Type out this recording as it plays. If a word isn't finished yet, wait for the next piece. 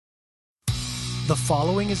The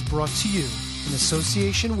following is brought to you in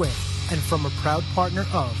association with and from a proud partner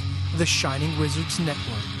of the Shining Wizards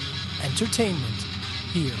Network. Entertainment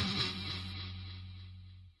here.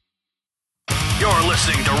 You're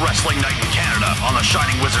listening to Wrestling Night in Canada on the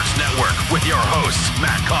Shining Wizards Network with your hosts,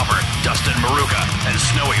 Matt Copper, Dustin Maruka, and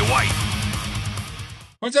Snowy White.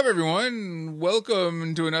 What's up, everyone?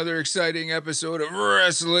 Welcome to another exciting episode of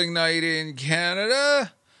Wrestling Night in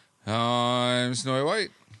Canada. I'm Snowy White.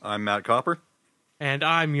 I'm Matt Copper. And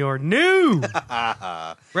I'm your new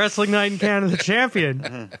Wrestling Night in Canada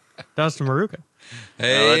champion, Dustin Maruka.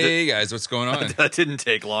 Hey, guys, what's going on? That didn't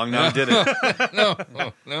take long, now did it? No.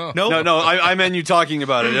 No, I meant you talking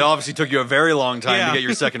about it. It obviously took you a very long time to get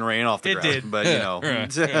your second reign off the It ground. did. But, you know.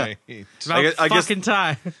 Right. It's about I guess- fucking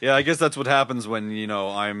time. Yeah, I guess that's what happens when, you know,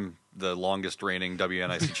 I'm the longest reigning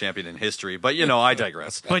WNIC champion in history. But, you know, I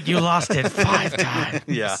digress. But you lost it 5 times.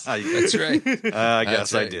 Yeah, That's right. I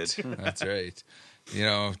guess That's I right. did. That's right. You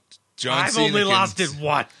know, John I've Cena only can- lost it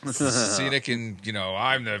once. Cena can, you know,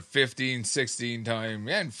 I'm the 15, 16 time,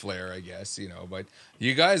 and Flair, I guess, you know, but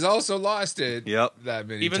you guys also lost it. Yep. That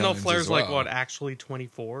many Even though times Flair's as well. like, actually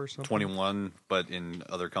 24 or something? 21, but in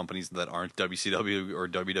other companies that aren't WCW or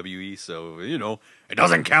WWE. So, you know, it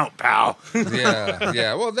doesn't count, pal.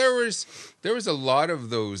 Yeah. Well, there was a lot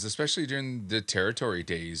of those, especially during the territory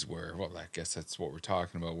days where, well, I guess that's what we're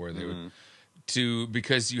talking about, where they would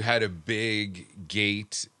because you had a big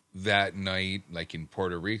gate that night, like in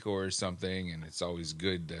Puerto Rico or something, and it's always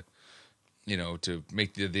good to, you know, to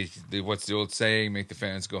make the what's the old saying, make the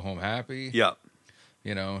fans go home happy. Yeah.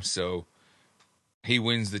 You know, so he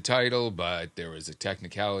wins the title, but there was a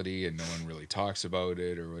technicality and no one really talks about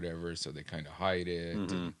it or whatever, so they kind of hide it.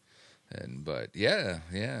 But yeah,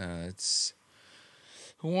 it's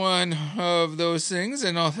one of those things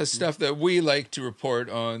and all the stuff that we like to report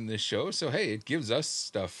on this show. So hey, it gives us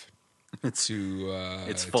stuff to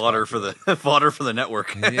It's fodder for the fodder for the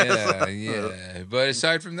network. yeah. But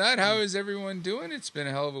aside from that, how is everyone doing? It's been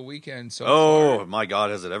a hell of a weekend so Oh far. my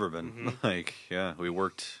God, has it ever been? Like, yeah, we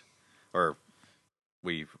worked, or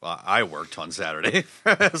I worked on Saturday.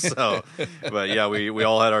 So, but yeah, we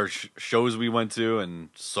all had our shows we went to, and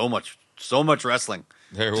so much wrestling.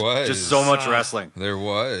 There was Just so much wrestling. There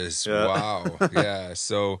was. Yeah. Wow. Yeah.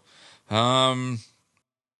 So,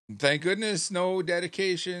 thank goodness, no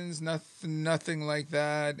dedications, nothing like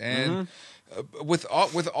that. And with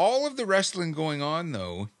all of the wrestling going on,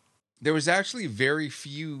 though, there was actually very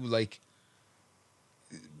few like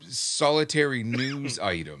solitary news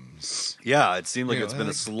items. Yeah, it seemed like You it's know, been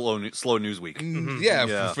like- a slow news week Yeah,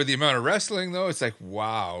 Yeah. For the amount of wrestling, though, it's like,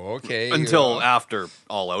 wow, okay. until after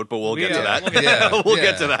All Out, but we'll get to Yeah. that. Yeah, We'll yeah.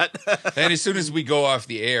 get to that. And as soon as we go off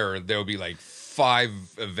the air, there'll be like 5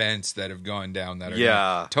 events that have gone down that are Yeah.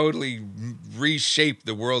 gonna totally reshape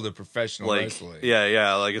the world of professional Like, wrestling.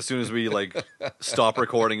 yeah. Like as soon as we like stop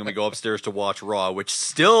recording and we go upstairs to watch Raw, which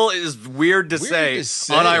still is weird to say,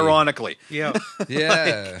 unironically. Yeah.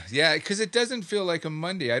 Yeah, because it doesn't feel like a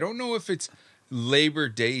Monday. I don't know if it's Labor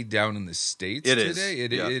Day down in the States It is,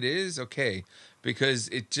 today. yeah. It is? Okay. Because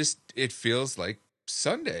it feels like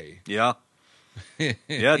Sunday. Yeah. Yeah,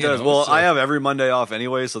 it You does. know, Well, so- I have every Monday off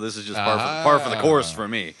anyway, so this is just par for the course for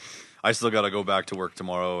me. I still got to go back to work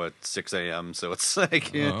tomorrow at 6 a.m., so it's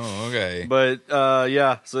like... Oh, okay. But,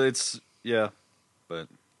 yeah, so it's... Yeah, but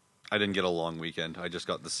I didn't get a long weekend. I just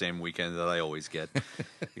got the same weekend that I always get,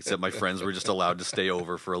 except my friends were just allowed to stay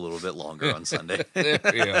over for a little bit longer on Sunday. There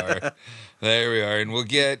we are. And we'll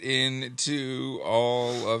get into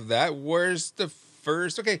all of that. Where's the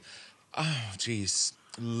first? Okay. Oh, geez.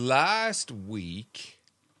 Last week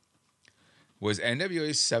was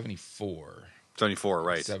NWA 74. 24,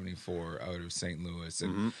 right. 74 out of St. Louis.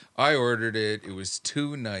 And I ordered it. It was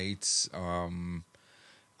 2 nights.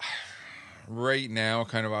 Right now,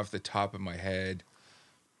 kind of off the top of my head,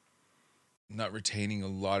 not retaining a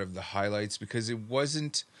lot of the highlights because it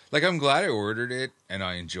wasn't like, I'm glad I ordered it and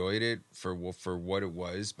I enjoyed it for what it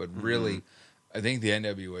was, but really I think the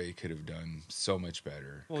NWA could have done so much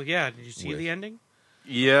better. Well, yeah. Did you see With- the ending?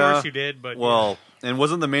 Yeah. Of course you did, but... Well, and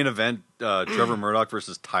wasn't the main event Trevor Murdoch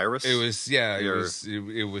versus Tyrus? It was, yeah, Your-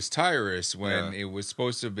 it was Tyrus when it was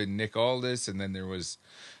supposed to have been Nick Aldis, and then there was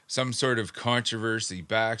some sort of controversy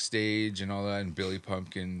backstage and all that, and Billy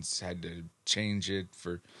Pumpkins had to change it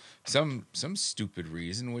for some stupid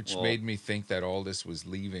reason, which made me think that Aldis was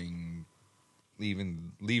leaving.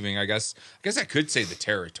 I guess I could say the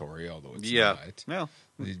territory, although it's not. Yeah.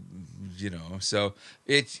 You know, so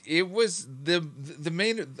it was the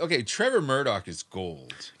main. Okay, Trevor Murdoch is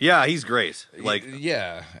gold. Yeah, he's great. Like,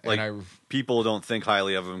 yeah, like and people don't think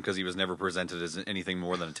highly of him because he was never presented as anything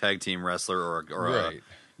more than a tag team wrestler or Right.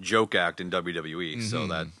 a joke act in WWE. So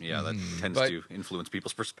that tends But- to influence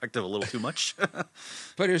people's perspective a little too much.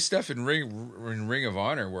 But his stuff in Ring of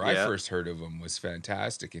Honor, where I Yeah. first heard of him, was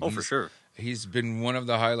fantastic. And Oh, for sure. He's been one of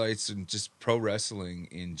the highlights in just pro wrestling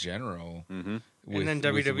in general. Mm-hmm. And then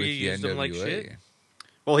WWE used him like shit.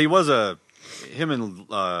 Well, him and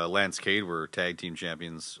Lance Cade were tag team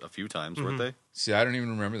champions a few times, weren't they? See, I don't even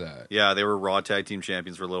remember that. Yeah, they were Raw tag team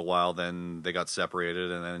champions for a little while. Then they got separated,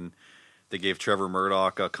 and then they gave Trevor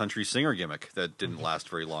Murdoch a country singer gimmick that didn't last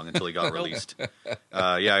very long until he got released.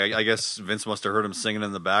 I guess Vince must have heard him singing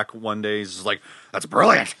in the back one day. He's just like, "That's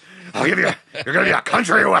brilliant! You're gonna be a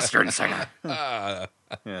country western singer."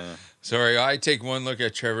 Yeah. Sorry, I take one look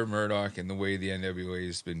at Trevor Murdoch and the way the NWA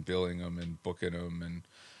has been billing him and booking him and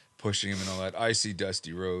pushing him and all that. I see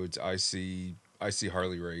Dusty Rhodes. I see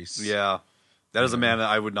Harley Race. Yeah, that is a man that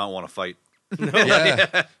I would not want to fight.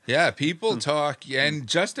 Yeah. People talk, and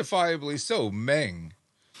justifiably so. Meng,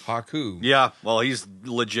 Haku. Yeah, well, he's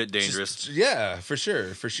legit dangerous. Yeah, for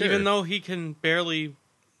sure. Even though he can barely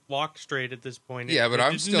walk straight at this point. Yeah, but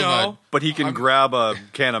I'm still not. But he can grab a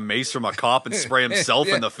can of mace from a cop and spray himself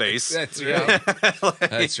in the face. That's right.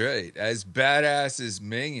 That's right. As badass as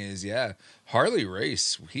Ming is, yeah. Harley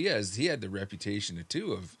Race, he had the reputation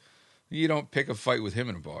too of you don't pick a fight with him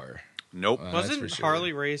in a bar. Nope. That's for Wasn't sure.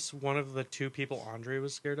 Harley Race one of the two people Andre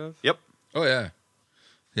was scared of? Yep. Oh yeah.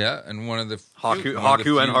 Yeah, and one of the Haku one of the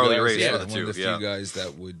few and Harley guys, Race yeah, were the one two, of the yeah. few guys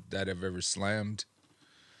that have ever slammed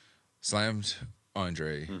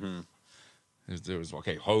Andre. Mm-hmm. There was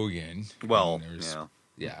Hogan. Well, and there was,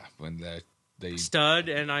 yeah. when they Stud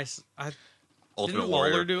and I Ultimate didn't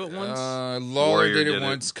Warrior. Lawler do it once? Lawler Warrior did it did it.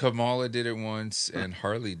 once, Kamala did it once, and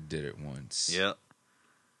Harley did it once. Yeah.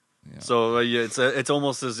 So it's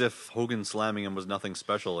almost as if Hogan slamming him was nothing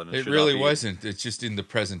special, and It should really not be. wasn't. It's just in the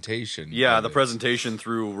presentation. Yeah, of the it. presentation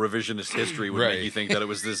through revisionist history would Right. make you think that it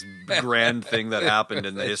was this grand thing that happened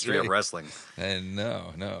in the history of right. wrestling. And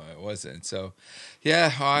no, it wasn't. So,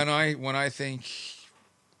 yeah, when I think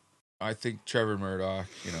Trevor Murdoch,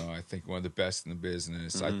 I think one of the best in the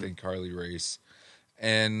business. Mm-hmm. I think Harley Race,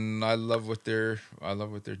 and I love what they're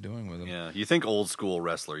doing with him. Yeah, you think old school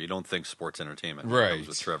wrestler, you don't think sports entertainment. when it Right, comes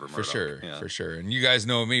with Trevor Murdoch. for sure, Yeah. for sure. And you guys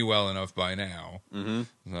know me well enough by now.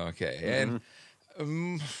 Mm-hmm. Okay, and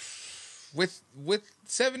with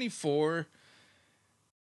 74,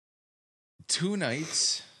 2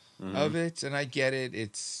 nights of it, and I get it.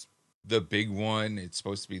 It's the big one. It's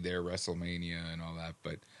supposed to be their WrestleMania and all that,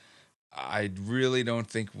 but I really don't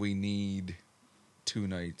think we need 2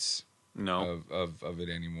 nights No, of it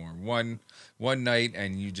anymore. One night,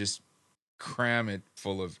 and you just cram it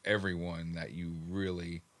full of everyone that you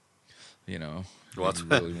really, well, you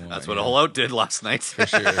really want. that's what All Out did last night. For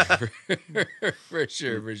sure.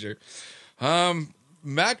 For sure.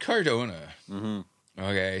 Matt Cardona. Mm-hmm.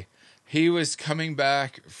 Okay. He was coming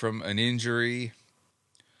back from an injury.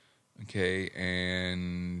 Okay.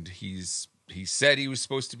 And he said he was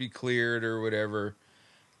supposed to be cleared or whatever.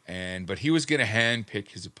 But he was going to handpick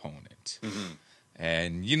his opponent. Mm-hmm.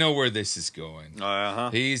 And you know where this is going. Uh-huh.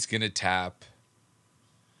 He's going to tap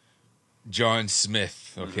John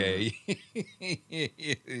Smith, okay?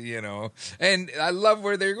 And I love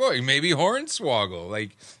where they're going. Maybe Hornswoggle.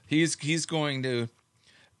 Like he's going to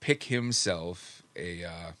pick himself a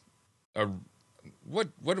what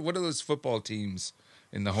are those football teams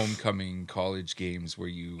in the homecoming college games where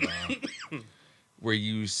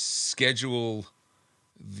you schedule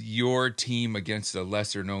your team against a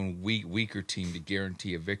lesser known weaker team to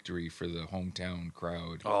guarantee a victory for the hometown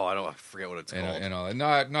crowd. Oh, I forget what it's called. And all,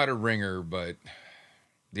 not a ringer, but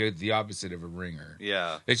the opposite of a ringer.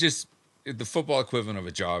 Yeah. It's just the football equivalent of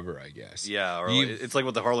a jobber, I guess. Yeah, or it's like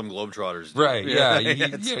what the Harlem Globetrotters do. Right. Yeah.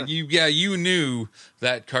 Yeah. You knew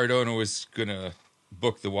that Cardona was gonna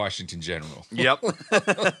book the Washington General. Yep.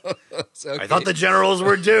 So, I thought the Generals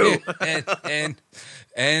were due.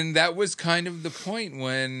 and that was kind of the point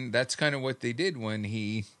when that's kind of what they did when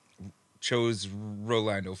he chose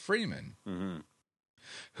Rolando Freeman,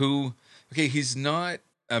 who, okay, he's not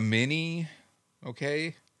a mini,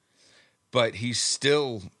 okay, but he's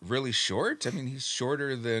still really short. I mean, he's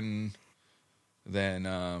shorter than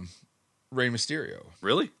Rey Mysterio.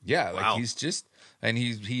 Really? Yeah, like Wow. he's just, and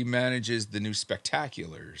he manages the new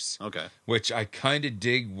Spectaculars. Okay. Which I kind of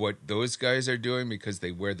dig what those guys are doing because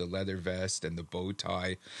they wear the leather vest and the bow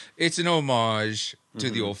tie. It's an homage to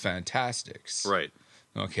the old Fantastics. Right.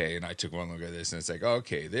 Okay, and I took one look at this and it's like,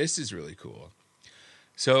 okay, this is really cool.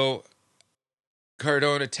 So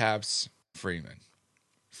Cardona taps Freeman.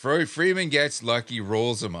 Freeman gets lucky,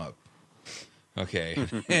 rolls him up. Okay,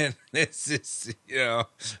 and this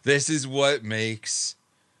is what makes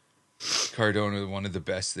Cardona, one of the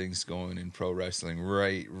best things going in pro wrestling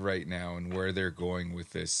right now, and where they're going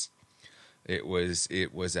with this, it was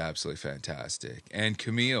absolutely fantastic. And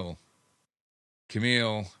Camille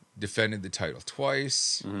defended the title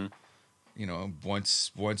twice. Mm-hmm. You know, once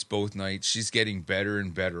both nights. She's getting better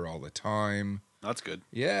and better all the time. That's good.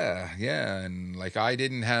 Yeah, and like I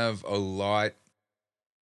didn't have a lot,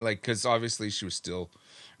 like, because obviously she was still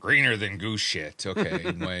greener than goose shit.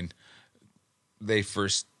 Okay, when they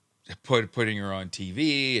first putting her on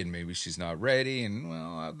TV, and maybe she's not ready, and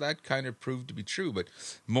well, that kind of proved to be true. But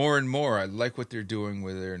more and more, I like what they're doing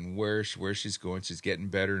with her and where she's going. She's getting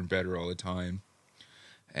better and better all the time,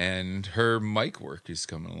 and her mic work is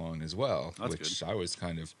coming along as well, That's which good. I was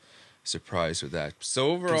kind of surprised with that. So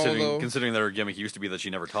overall, Considering that her gimmick used to be that she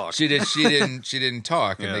never talked. she didn't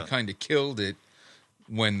talk, and Yeah. they kind of killed it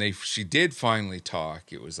when she did finally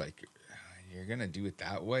talk. It was like, you're gonna do it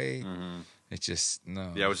that way. It just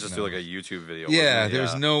no. Yeah, it was just no. like a YouTube video. Yeah, wasn't it?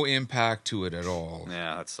 there's no impact to it at all,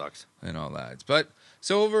 Yeah, that sucks. and all that. But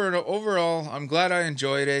so overall, I'm glad I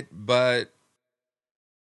enjoyed it. But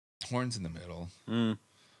horns in the middle, Mm.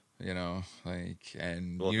 you know, like,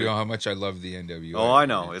 and Well, you know how much I love the NWA. Oh, I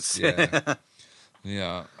know. It's yeah.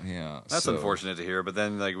 That's So, unfortunate to hear. But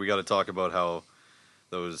then, like, we got to talk about how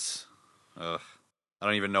those. I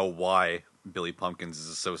don't even know why Billy Pumpkins is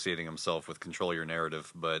associating himself with Control Your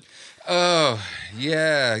Narrative, but Oh,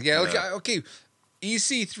 yeah. Yeah. Okay.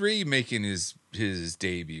 EC3 making his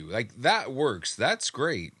debut, like, that works. That's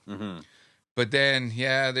great. mm-hmm. But then,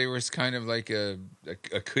 yeah, there was kind of like a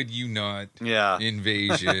could you not yeah,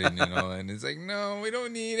 invasion, you know? And it's like, no, we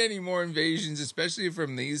don't need any more invasions, especially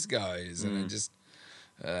from these guys. And I just,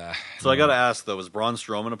 So I got to ask though, was Braun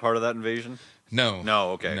Strowman a part of that invasion? no,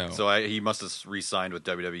 No, okay. no. So he must have re-signed with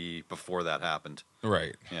WWE before that happened.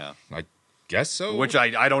 Right. Yeah. I guess so. Which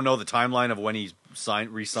I don't know the timeline of when he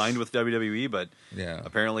re-signed with WWE, but Yeah.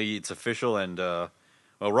 apparently it's official. And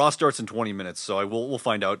well, Raw starts in 20 minutes, so we'll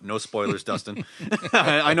find out. No spoilers, Dustin.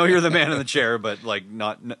 I know you're the man in the chair, but like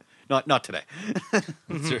not today. That's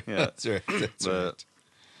right. Yeah. That's right. That's But-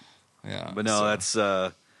 right. Yeah. But no, so-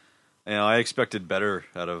 that's I expected better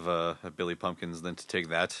out of Billy Pumpkins than to take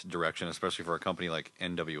that direction, especially for a company like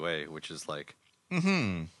NWA, which is like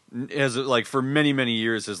has like for many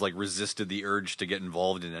years has like resisted the urge to get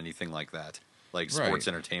involved in anything like that, like sports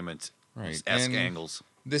Right. entertainment Right. esque And angles.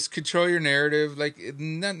 this Control Your Narrative, like,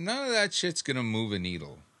 none of that shit's gonna move a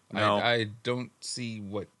needle. No. I don't see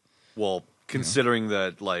what. Well, considering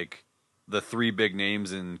that like the three big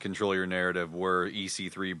names in Control Your Narrative were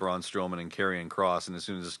EC3, Braun Strowman, and Karrion Kross, and as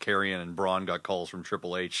soon as Karrion and Braun got calls from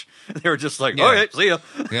Triple H, they were just like, Yeah. "All right, see ya."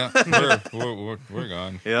 Yeah, we're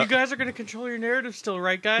gone. Yeah, You guys are going to control your narrative still,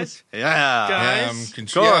 right, guys? yeah. Guys.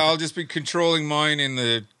 Yeah, I'll just be controlling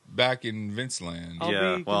mine back in Vince land. I'll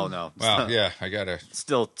Yeah, be- well, no. Wow, yeah, I gotta.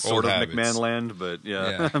 Still sort of habits. McMahon land, but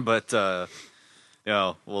yeah. Yeah. But,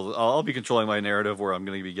 yeah, well, I'll be controlling my narrative where I'm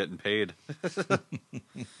going to be getting paid.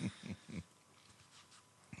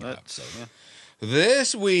 But, So yeah.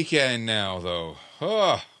 this weekend now, though.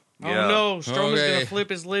 Oh, Oh Yeah. no, Strowman's going Okay. to flip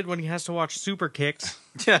his lid when he has to watch Super Kicks.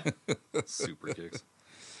 Yeah. Super kicks.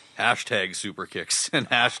 Hashtag super kicks and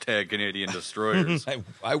hashtag Canadian destroyers.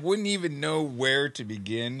 I wouldn't even know where to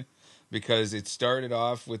begin because it started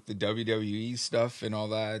off with the WWE stuff and all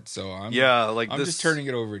that. So I'm I'm just turning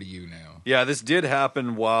it over to you now. Yeah, this did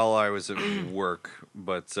happen while I was at work,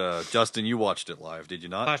 but Justin, you watched it live, did you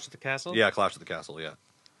not? Clash at the Castle? Yeah, Clash of the Castle. Yeah.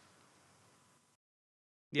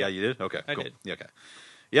 Yeah. Yeah, you did. Okay, I cool. did. Yeah, okay.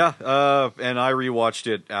 Yeah, and I rewatched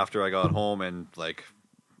it after I got home, and like,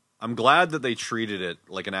 I'm glad that they treated it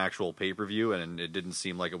like an actual pay-per-view, and it didn't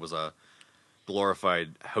seem like it was a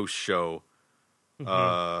glorified house show.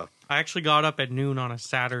 I actually got up at noon on a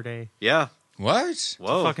Saturday. Yeah. What?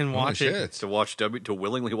 Whoa. Fucking watch Holy it. shit. To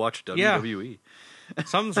willingly watch Yeah. WWE.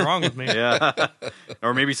 Something's wrong with me. Yeah.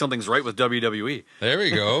 Or maybe something's right with WWE. There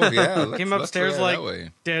we go. Yeah. let's- Came let's upstairs try it that like way.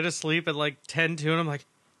 dead asleep at like 10:02, and I'm like,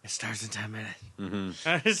 it starts in 10 minutes. Mm-hmm.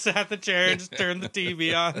 I just sat in the chair and just turned the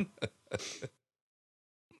TV on.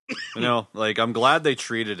 You know, like, I'm glad they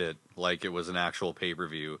treated it like it was an actual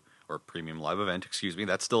pay-per-view or premium live event. Excuse me,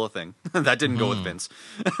 that's still a thing. That didn't go with Vince.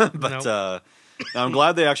 But Nope. I'm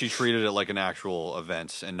glad they actually treated it like an actual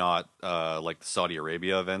event and not like the Saudi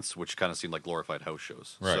Arabia events, which kind of seemed like glorified house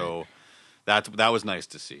shows. Right. So that was nice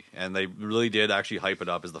to see. And they really did actually hype it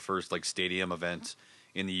up as the first like stadium event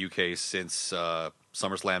in the UK since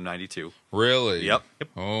SummerSlam 92. Really? Yep.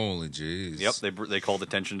 Holy jeez. Yep, they called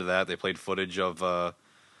attention to that. They played footage of the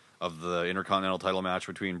Intercontinental title match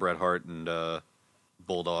between Bret Hart and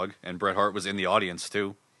Bulldog, and Bret Hart was in the audience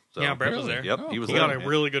too. So, Yeah, Bret was there. Yep, Oh, he was He there. got a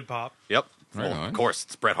really good pop. Yep, Right Well, on. of course,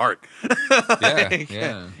 it's Bret Hart.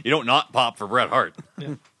 Yeah. You don't not pop for Bret Hart.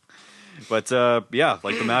 Yeah. But yeah,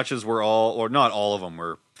 like the matches were all, or not all of them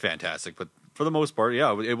were fantastic, but for the most part,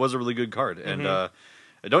 yeah, it was a really good card. And I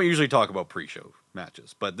don't usually talk about pre-show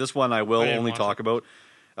matches, but this one I will I didn't only watch talk about.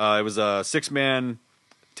 It was a 6-man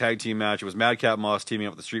tag team match. It was Madcap Moss teaming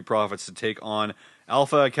up with the Street Profits to take on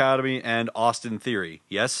Alpha Academy and Austin Theory.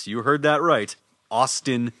 Yes, you heard that right.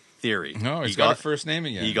 Austin Theory. No, he he's got a first name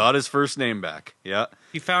again. He got his first name back. Yeah.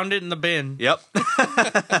 He found it in the bin. Yep.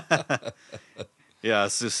 Yeah,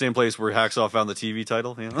 it's the same place where Hacksaw found the TV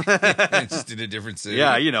title. You know? It's just in a different city.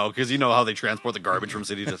 Yeah, because you know how they transport the garbage from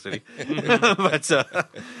city to city. But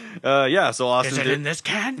yeah, so Austin. Is it in this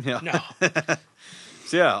can? Yeah. No.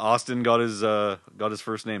 So yeah, Austin got his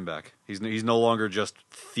first name back. He's no longer just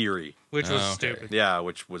Theory. Which was Oh, okay. stupid. Yeah,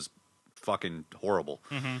 which was fucking horrible.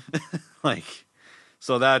 Like,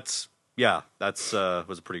 so that's was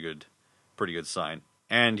a pretty good sign.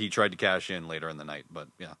 And he tried to cash in later in the night, but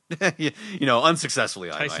yeah, unsuccessfully.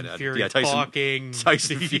 Tyson I might add. Fury Yeah, fucking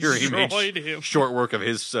Tyson Fury destroyed made him. short work of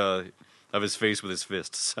his face with his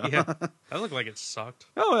fist. So. Yeah, that looked like it sucked.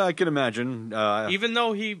 Oh, I can imagine. Even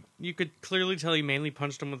though you could clearly tell he mainly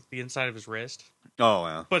punched him with the inside of his wrist. Oh,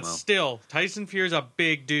 yeah. But well. still, Tyson Fury's a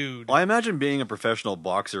big dude. Well, I imagine being a professional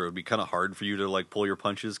boxer, it would be kind of hard for you to like pull your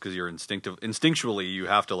punches because you're instinctually you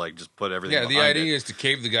have to like just put everything. Yeah, the behind idea it. is to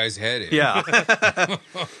cave the guy's head in. Yeah,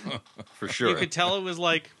 for sure. You could tell it was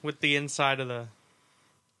like with the inside of the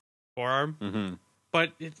forearm. Mm-hmm.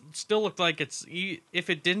 But it still looked like if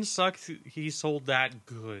it didn't suck, he sold that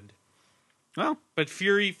good. Well, But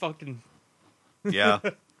Fury fucking... yeah.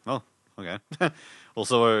 Well, okay. Well,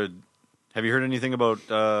 so have you heard anything about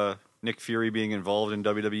Nick Fury being involved in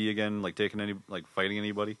WWE again, like fighting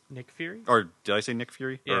anybody? Nick Fury? Or did I say Nick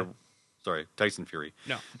Fury? Yeah. Or, sorry, Tyson Fury.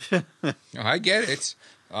 No. No, I get it.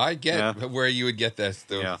 I get Yeah. where you would get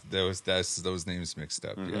Yeah. those names mixed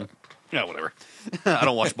up. Mm-hmm. Yeah. Yeah, whatever. I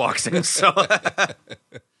don't watch boxing, so I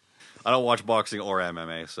don't watch boxing or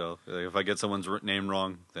MMA. So if I get someone's name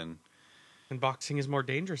wrong, then And boxing is more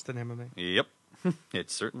dangerous than MMA. yep,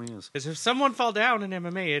 it certainly is. Because if someone fell down in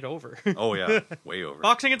MMA, it's over. Oh yeah, way over.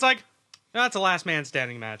 Boxing, it's like, that's a last man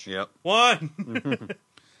standing match. Yep. One.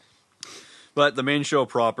 But the main show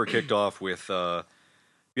proper kicked off with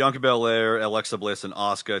Bianca Belair, Alexa Bliss, and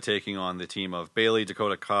Asuka taking on the team of Bayley,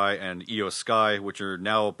 Dakota Kai, and Io Sky, which are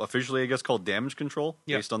now officially, I guess, called Damage Control,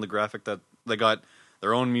 Yep. based on the graphic that they got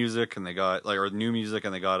their own music and they got or new music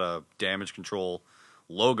and they got a Damage Control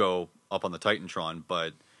logo up on the Titantron,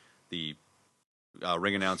 but the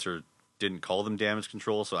ring announcer didn't call them Damage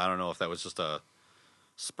Control, so I don't know if that was just a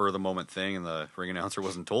spur of the moment thing and the ring announcer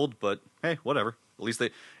wasn't told, but hey, whatever. At least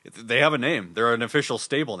they have a name. They're an official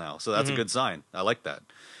stable now, so that's a good sign. I like that.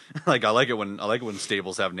 I like it when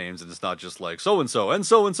stables have names and it's not just like so and so and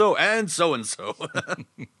so and so and so and so.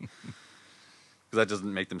 Because that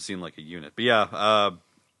doesn't make them seem like a unit. But yeah,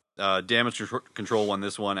 Damage Control won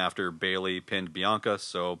this one after Bayley pinned Bianca,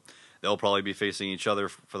 so they'll probably be facing each other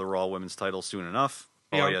for the Raw Women's title soon enough.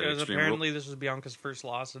 Bianca's apparently this was Bianca's first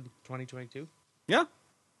loss in 2022. Yeah.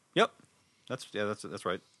 Yep. That's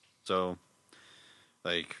right. So,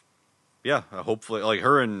 like, yeah, hopefully, like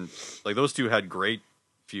her and like those two had great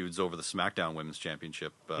feuds over the SmackDown Women's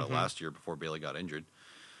Championship last year before Bayley got injured.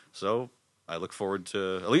 So I look forward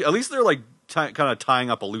to at least they're like kind of tying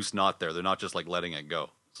up a loose knot there. They're not just like letting it go.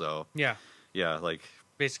 So Yeah. yeah, like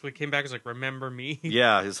Basically came back as like, remember me?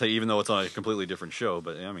 yeah, it's, even though it's on a completely different show,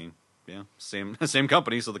 but I mean, yeah, same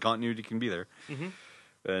company, so the continuity can be there.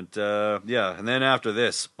 And yeah, and then after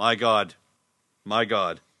this, my God,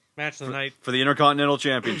 Match of the night. for the Intercontinental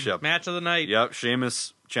Championship. Match of the night. Yep,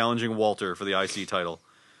 Sheamus challenging Walter for the IC title.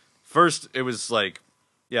 First, it was like,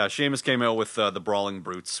 yeah, Sheamus came out with the Brawling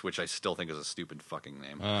Brutes, which I still think is a stupid fucking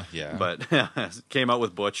name. Yeah. But came out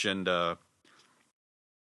with Butch and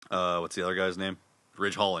what's the other guy's name?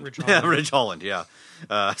 Ridge Holland. Ridge Holland. Yeah, Ridge Holland.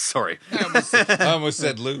 Yeah. Sorry. I almost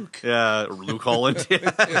said Luke. Yeah, Luke Holland.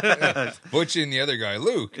 Yeah. Butch and the other guy,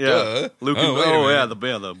 Luke. Yeah, Duh. Luke. Oh, And, wait a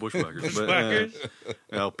minute. the Bushwhackers. But,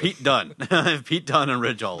 Bushwhackers. Pete Dunne, Pete Dunne and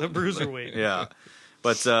Ridge The Holland. Bruiserweight. Yeah,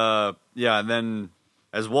 but yeah, and then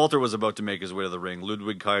as Walter was about to make his way to the ring,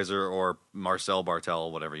 Ludwig Kaiser or Marcel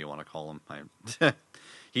Bartel, whatever you want to call him,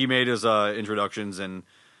 he made his introductions, and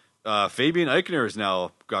Fabian Eichner has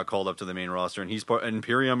now got called up to the main roster, and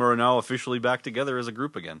Imperium are now officially back together as a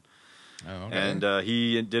group again. Oh, okay. And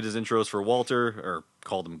he did his intros for Walter, or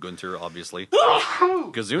called him Gunter, obviously.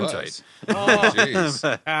 Gesundheit. Oh,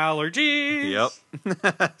 jeez. Allergies.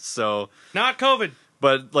 Yep. So, Not COVID.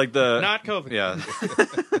 but like the Not COVID. yeah,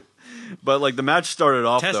 but like the match started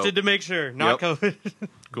off Tested though. to make sure. Not Yep. COVID.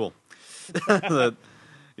 Cool. I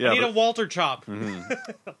need a Walter chop.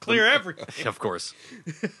 Clear everything. Of course.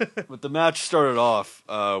 But the match started off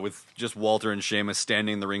with just Walter and Sheamus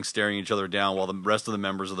standing in the ring staring each other down while the rest of the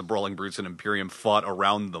members of the Brawling Brutes and Imperium fought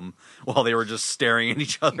around them while they were just staring at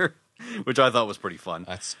each other, which I thought was pretty fun.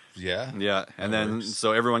 Yeah. And then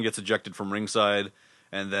so everyone gets ejected from ringside,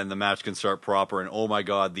 and then the match can start proper, and oh my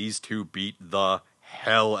god, these two beat the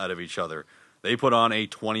hell out of each other. They put on a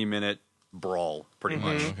 20-minute brawl, pretty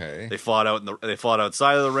much. Okay. They fought they fought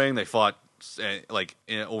outside of the ring. They fought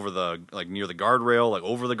over the near the guardrail,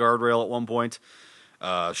 over the guardrail at one point.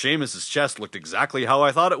 Sheamus's chest looked exactly how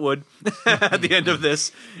I thought it would at the end of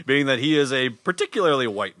this, being that he is a particularly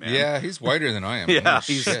white man. Yeah, he's whiter than I am. Yeah,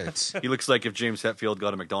 Holy shit. He looks like if James Hetfield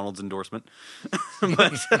got a McDonald's endorsement.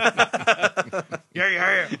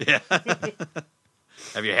 Yeah.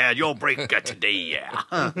 Have you had your break today? Yeah.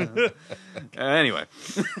 Anyway,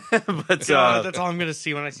 but That's all I'm gonna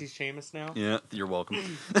see when I see Sheamus now. yeah, you're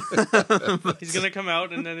welcome. He's gonna come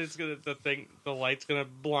out, and then the light's gonna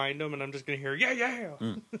blind him, and I'm just gonna hear yeah.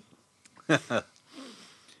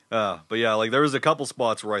 But yeah, there was a couple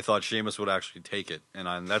spots where I thought Sheamus would actually take it,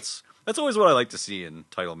 and that's always what I like to see in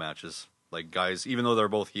title matches. Like guys, even though they're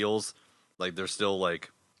both heels, they're still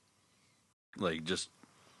just.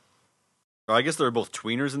 Or I guess they're both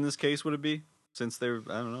tweeners in this case. Would it be since they're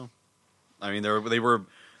I don't know. I mean they're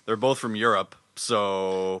both from Europe,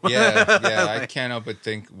 so yeah. I can't help but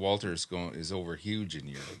think Walter is over huge in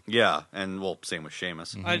Europe. Yeah, and same with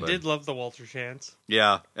Sheamus. I did love the Walter chants.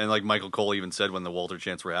 Yeah, and Michael Cole even said when the Walter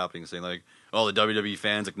chants were happening, saying the WWE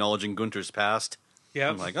fans acknowledging Gunther's past. Yeah,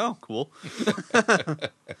 I'm like, oh, cool,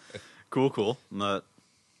 cool. But,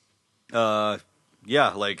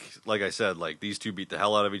 yeah, like I said, these two beat the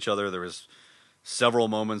hell out of each other. There was several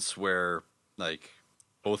moments where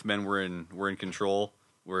both men were in control.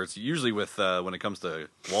 Where it's usually with when it comes to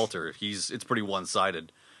Walter, it's pretty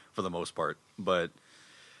one-sided for the most part. But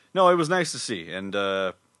no, it was nice to see, and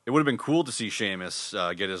it would have been cool to see Sheamus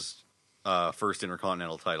get his first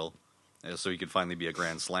Intercontinental title, so he could finally be a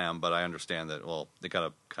Grand Slam. But I understand that they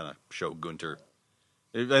kind of show Gunther.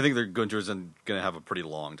 I think Gunther's going to have a pretty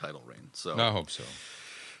long title reign. So I hope so.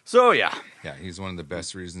 So yeah, he's one of the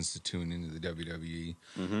best reasons to tune into the WWE.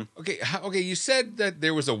 Mm-hmm. Okay. You said that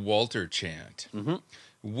there was a Walter chant. Mm-hmm.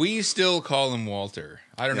 We still call him Walter.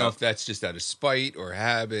 I don't know if that's just out of spite or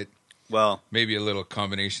habit. Well, maybe a little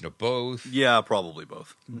combination of both. Yeah, probably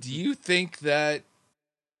both. Do you think that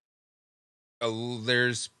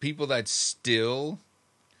there's people that still,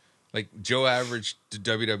 Joe Average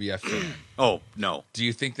WWF fan? Oh, no. Do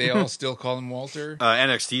you think they all still call him Walter?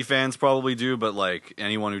 NXT fans probably do, but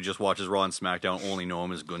anyone who just watches Raw and SmackDown only know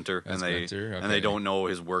him as Gunther, and they don't know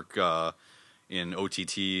his work in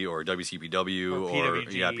OTT or WCPW or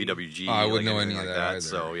PWG. I wouldn't know any of that either.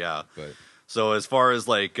 So yeah, but so as far as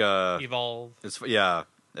Evolve, as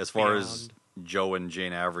far as Joe and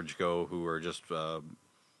Jane Average go, who are just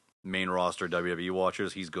main roster WWE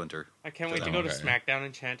watchers, he's Gunther. I can't wait to go to SmackDown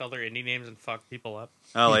and chant all their indie names and fuck people up.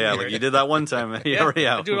 Oh yeah, you did that one time. I do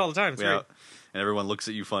it all the time. It's great. And everyone looks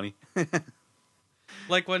at you funny.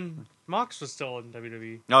 Like when Mox was still in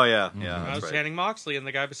WWE. Oh yeah, yeah. I was chanting Moxley, and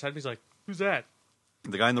the guy beside me's like, "Who's that?"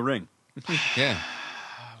 The guy in the ring. Yeah.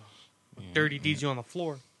 Dirty deeds you on the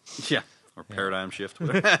floor. Yeah, or Paradigm Shift.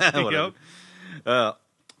 Whatever. All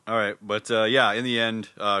right, but in the end,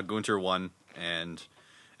 Gunther won, and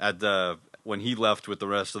when he left with the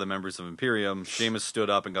rest of the members of Imperium, Sheamus stood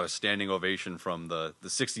up and got a standing ovation from the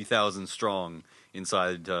 60,000 strong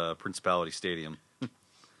inside Principality Stadium.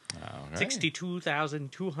 Right.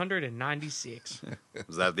 62,296.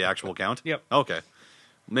 Was that the actual count? Yep. Okay.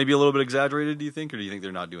 Maybe a little bit exaggerated, do you think? Or do you think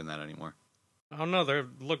they're not doing that anymore? I don't know.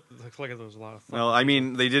 Looks like there was a lot of fun. Well, I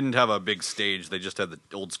mean, they didn't have a big stage. They just had the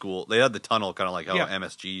old school. They had the tunnel, kind of like how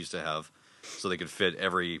MSG used to have, so they could fit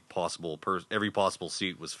every possible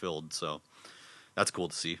seat was filled. So that's cool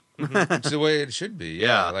to see. It's the way it should be.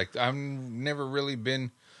 Yeah. I've never really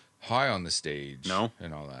been high on the stage. No?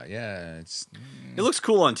 And all that. Yeah. It looks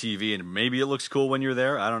cool on TV, and maybe it looks cool when you're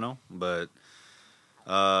there. I don't know. But,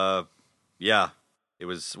 yeah. It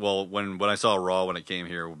was, when I saw Raw when it came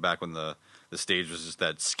here, back when the stage was just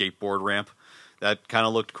that skateboard ramp, that kind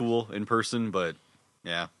of looked cool in person, but,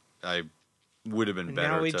 yeah, I would have been better.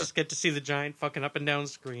 Now we just get to see the giant fucking up and down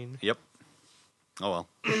screen. Yep. Oh, well.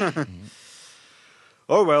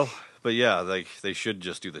 Oh, well. But, yeah, they should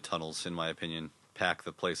just do the tunnels, in my opinion. Pack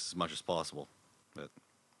the place as much as possible. But,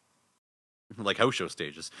 like house show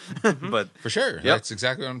stages. But for sure. Yep. That's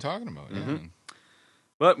exactly what I'm talking about. Mm-hmm. Yeah.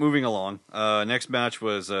 But moving along, next match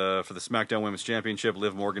was for the SmackDown Women's Championship.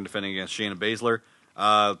 Liv Morgan defending against Shayna Baszler.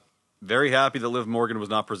 very happy that Liv Morgan was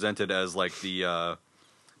not presented as like the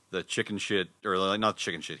chicken shit, or like not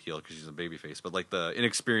chicken shit heel because she's a babyface, but like the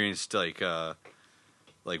inexperienced like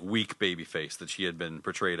weak babyface that she had been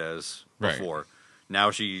portrayed as before. Right.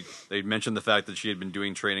 Now they mentioned the fact that she had been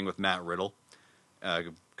doing training with Matt Riddle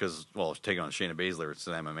because taking on Shayna Baszler, it's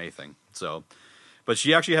an MMA thing. So, but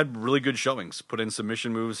she actually had really good showings, put in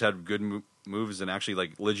submission moves, had good moves, and actually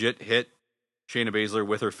like legit hit Shayna Baszler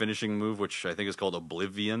with her finishing move, which I think is called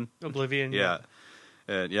Oblivion. Yeah.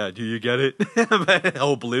 Do you get it?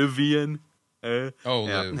 Oblivion. Liv.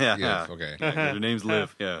 Yeah. Okay. Her name's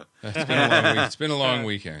Liv. Yeah. It's been a long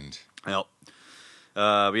weekend. Yep.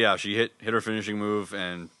 But yeah, she hit her finishing move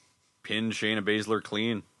and pinned Shayna Baszler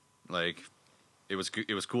clean. Like, it was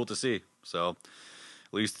cool to see. So,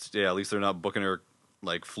 at least they're not booking her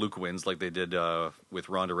like fluke wins like they did with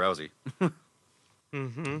Ronda Rousey.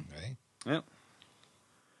 Mm-hmm. Right. Yeah.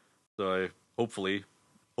 So hopefully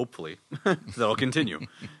that'll continue.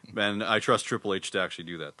 And I trust Triple H to actually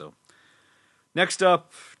do that, though. Next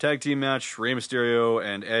up, tag team match, Rey Mysterio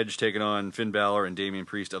and Edge taking on Finn Balor and Damian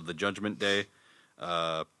Priest of the Judgment Day.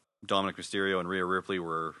 Dominic Mysterio and Rhea Ripley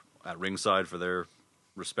were at ringside for their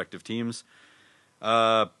respective teams.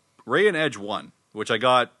 Rey and Edge won, which I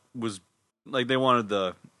got was like they wanted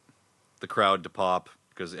the crowd to pop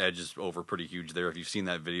because Edge is over pretty huge there. If you've seen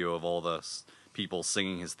that video of all the people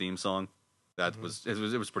singing his theme song, that was it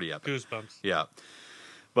was pretty epic. Goosebumps. Yeah,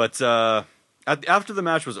 but after the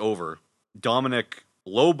match was over, Dominic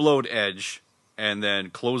low-blowed Edge and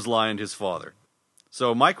then clotheslined his father.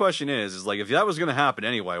 So my question is like if that was going to happen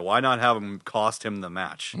anyway, why not have him cost him the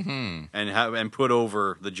match and put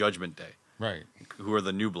over the Judgment Day, right? Who are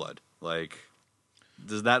the New Blood? Like,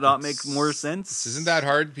 does that not make more sense? Isn't that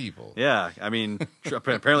hard, people? Yeah, I mean,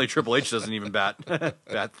 apparently Triple H doesn't even bat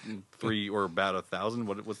 3 or bat 1,000.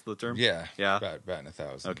 What's the term? Yeah. Batting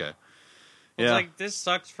 1,000. Okay. Well, it's like this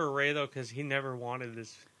sucks for Rey though because he never wanted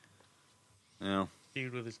this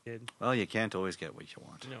feud with his kid. Well, you can't always get what you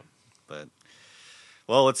want. No. But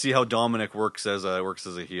let's see how Dominic works as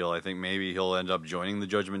a heel. I think maybe he'll end up joining the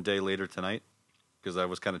Judgment Day later tonight because I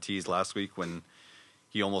was kind of teased last week when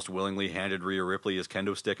he almost willingly handed Rhea Ripley his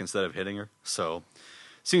kendo stick instead of hitting her. So,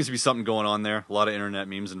 seems to be something going on there. A lot of internet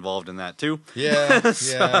memes involved in that, too. Yeah,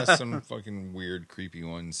 some fucking weird, creepy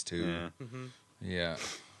ones, too. Yeah. Mm-hmm. Yeah.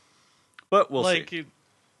 But we'll see.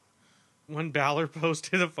 When Balor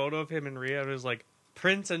posted a photo of him and Rhea, it was like,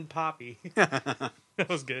 Prince and Poppy. That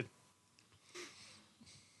was good.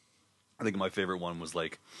 I think my favorite one was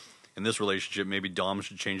like, in this relationship, maybe Dom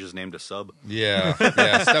should change his name to Sub. Yeah,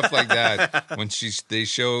 stuff like that. When they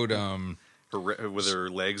showed her with her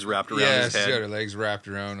legs wrapped around his head. Yeah, she got her legs wrapped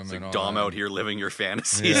around him. It's and like all Dom that. out here living your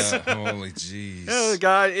fantasies. Yeah, holy jeez. Oh,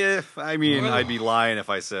 God, I'd be lying if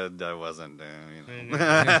I said I wasn't.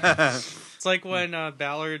 It's like when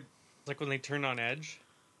Balor, when they turned on Edge,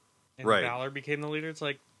 and right. Balor became the leader. It's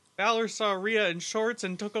like Balor saw Rhea in shorts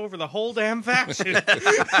and took over the whole damn faction.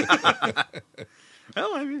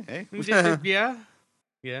 Well, I mean, hey.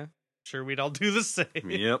 Yeah. Sure, we'd all do the same.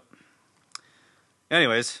 Yep.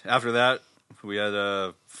 Anyways, after that, we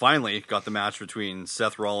had finally got the match between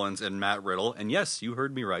Seth Rollins and Matt Riddle. And yes, you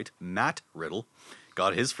heard me right. Matt Riddle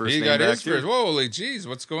got his first name back too. Holy jeez,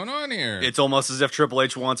 what's going on here? It's almost as if Triple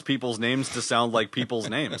H wants people's names to sound like people's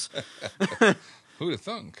names. Who'd have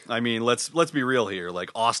thunk? I mean, let's be real here. Like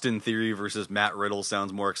Austin Theory versus Matt Riddle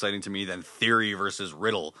sounds more exciting to me than Theory versus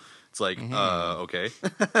Riddle. It's like, okay.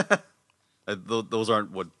 Those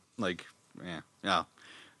aren't what, like, yeah.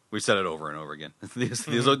 We said it over and over again. These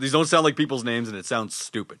don't sound like people's names, and it sounds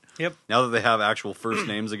stupid. Yep. Now that they have actual first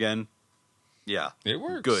names again, yeah. It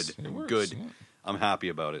works. Good. It works. Good. Yeah. I'm happy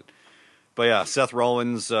about it. But yeah, Seth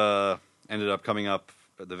Rollins ended up coming up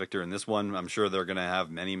the victor in this one. I'm sure they're going to have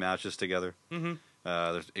many matches together. Mm-hmm.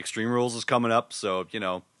 Extreme Rules is coming up, so,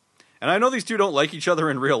 and I know these two don't like each other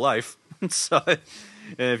in real life. So,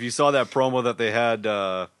 and if you saw that promo that they had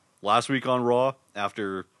last week on Raw,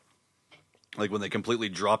 after, like, when they completely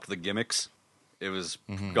dropped the gimmicks, it was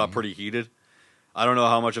got pretty heated. I don't know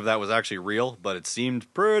how much of that was actually real, but it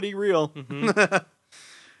seemed pretty real. Mm-hmm.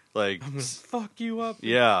 Like, I'm gonna fuck you up.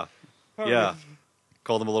 Yeah. All Yeah. right.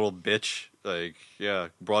 Called him a little bitch. Like, yeah,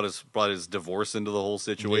 brought his divorce into the whole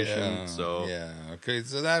situation. Yeah, So yeah, okay.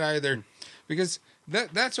 So that either because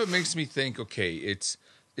that's what makes me think. Okay, it's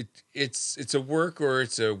a work or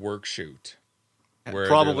it's a work shoot. Where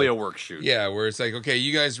probably like, a work shoot. Yeah, where it's like, okay,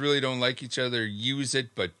 you guys really don't like each other. Use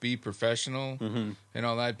it, but be professional and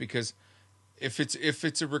all that. Because if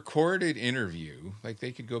it's a recorded interview, like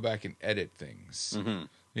they could go back and edit things.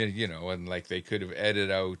 And like they could have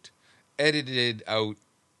edited out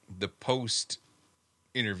the post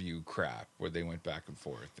interview crap where they went back and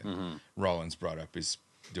forth, and Rollins brought up his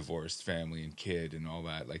divorced family and kid and all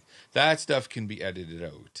that. Like, that stuff can be edited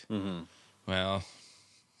out. Well,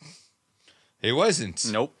 it wasn't.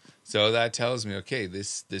 Nope. So that tells me, okay,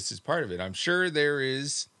 this is part of it. I'm sure there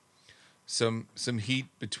is some heat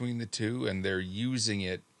between the two, and they're using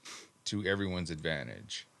it to everyone's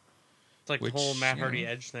advantage. It's like Which, the whole Matt you Hardy know.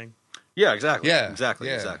 Edge thing. Yeah, exactly. Yeah, Exactly.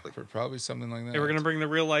 Probably something like that. Hey, we're gonna bring the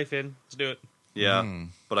real life in. Let's do it. Yeah.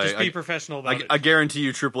 But Just I be professional about it. I guarantee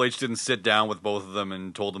you Triple H didn't sit down with both of them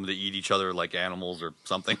and told them to eat each other like animals or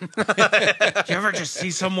something. Do you ever just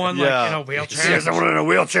see someone like in a wheelchair? someone in a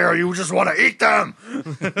wheelchair, you just want to eat them.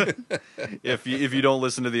 If you don't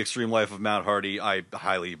listen to the Extreme Life of Matt Hardy, I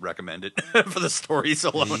highly recommend it for the stories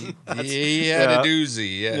alone. He had a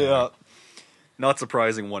doozy, Yeah. Not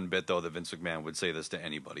surprising one bit, though, that Vince McMahon would say this to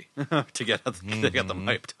anybody to get them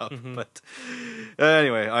hyped up. But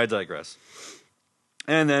anyway, I digress.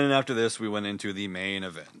 And then after this, we went into the main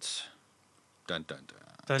event. Dun, dun,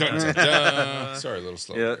 dun. Dun, dun, dun. Dun. Sorry, a little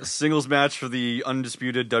slow. Yeah, singles match for the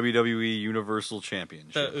undisputed WWE Universal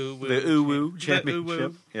Championship. The Uwu The Uwu Champ- the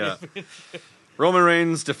Championship. Uwu. Yeah. Roman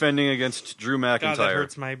Reigns defending against Drew McIntyre. God, that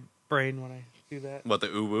hurts my brain when I do that. What, the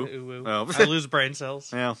Uwu? The Uwu. Oh. I lose brain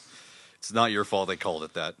cells. Yeah. It's not your fault they called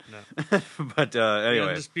it that. No. But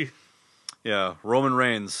anyway, yeah, Roman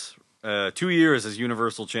Reigns, 2 years as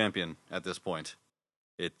Universal Champion at this point.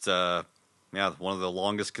 It's one of the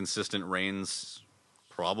longest consistent reigns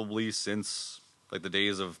probably since like the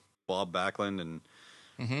days of Bob Backlund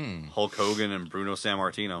and Hulk Hogan and Bruno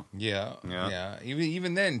Sammartino. Yeah.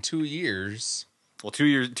 Even then, 2 years. Well, 2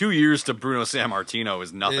 years to Bruno Sammartino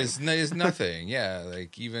is nothing. Is nothing. Yeah,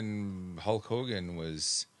 like even Hulk Hogan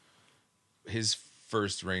his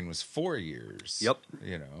first reign was 4 years. Yep.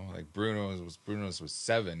 You know, like Bruno's was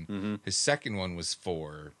 7. His second one was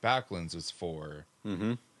 4. Backlund's was 4.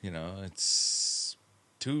 You know, it's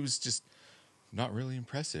 2's just not really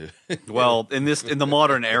impressive. Well, in the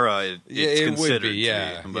modern era, it's it considered would be,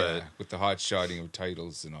 to be, but with the hot shotting of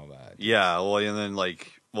titles and all that. yeah, well, and then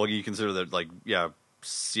you consider that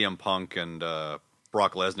CM Punk and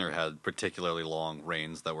Brock Lesnar had particularly long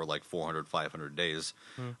reigns that were like 400, 500 days.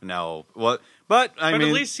 Now, what? But I mean,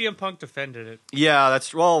 at least CM Punk defended it. yeah,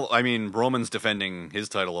 Roman's defending his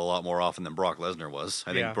title a lot more often than Brock Lesnar was.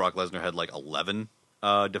 I think Brock Lesnar had like 11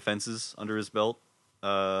 defenses under his belt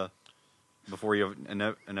before he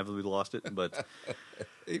inevitably lost it. But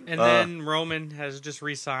And then Roman has just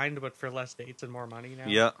re-signed, but for less dates and more money now.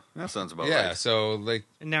 yeah, that sounds about Yeah, right. so like,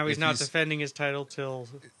 And now he's if not defending his title till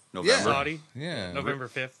November Saudi, yeah, November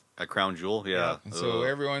 5th. at Crown Jewel. Yeah. And so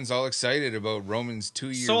everyone's all excited about Roman's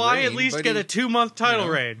 2-year. So I at least get a 2-month title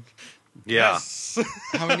reign. yeah, Yes.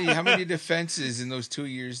 how many defenses in those 2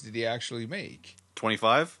 years did he actually make?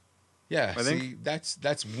 25. Yeah, I think. see,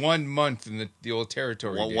 that's 1 month in the old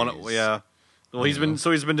territory. days. Yeah. Well, he's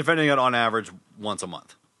been defending it on average once a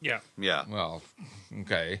month. Yeah. Yeah. Well,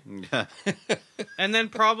 okay. And then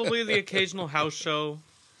probably the occasional house show.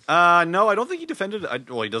 No, I don't think he defended.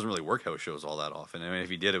 He doesn't really work house shows all that often. I mean, if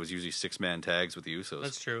he did, it was usually 6-man tags with the Usos.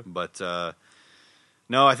 That's true. But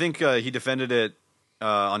no, I think he defended it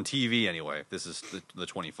on TV anyway. This is the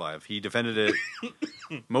 25. He defended it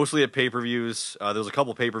mostly at pay-per-views. There was a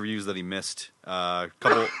couple pay-per-views that he missed.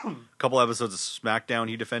 Couple episodes of SmackDown.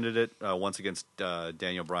 He defended it once against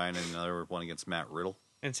Daniel Bryan and another one against Matt Riddle.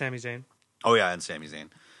 And Sami Zayn. Oh yeah, and Sami Zayn.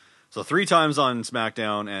 So 3 times on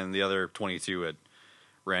SmackDown and the other 22 at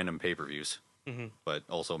random pay-per-views, but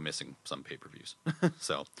also missing some pay-per-views.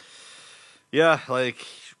 So, yeah, like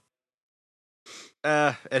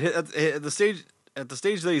at the stage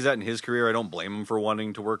that he's at in his career, I don't blame him for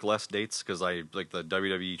wanting to work less dates because the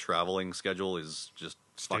WWE traveling schedule is just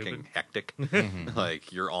fucking hectic.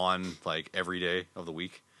 Like you're on like every day of the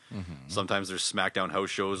week. Sometimes there's SmackDown house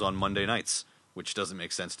shows on Monday nights, which doesn't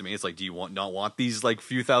make sense to me. It's like, do you not want these like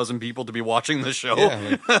few thousand people to be watching the show?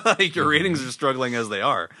 Yeah, like your ratings are struggling as they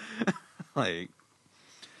are. Like,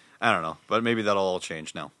 I don't know, but maybe that'll all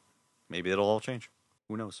change now. Maybe it'll all change.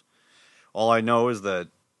 Who knows? All I know is that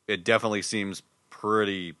it definitely seems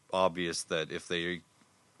pretty obvious that if they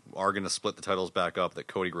are going to split the titles back up, that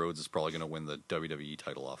Cody Rhodes is probably going to win the WWE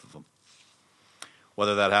title off of him.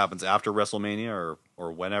 Whether that happens after WrestleMania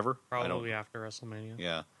or whenever, Probably after WrestleMania.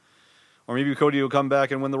 yeah. Or maybe Cody will come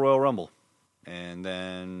back and win the Royal Rumble, and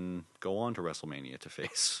then go on to WrestleMania to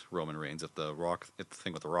face Roman Reigns if the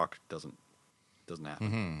thing with the Rock doesn't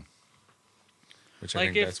happen. Which I Like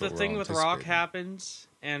think if that's the what we're thing all with Rock anticipating. happens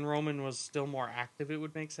and Roman was still more active, it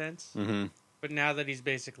would make sense. But now that he's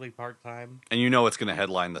basically part-time. And you know it's going to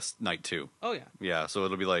headline this night too. Oh, yeah. Yeah, so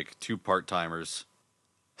it'll be like 2 part-timers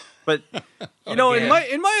But you know, in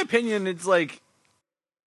Again. my opinion, it's like,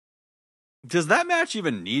 does that match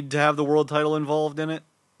even need to have the world title involved in it?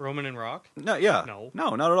 Roman and Rock? No, yeah, No.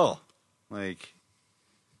 not at all. Like,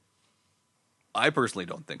 I personally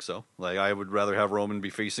don't think so. Like, I would rather have Roman be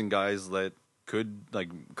facing guys that could, like,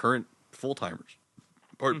 current full timers.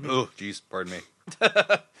 Oh, jeez, pardon me.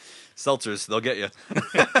 Seltzers, they'll get you.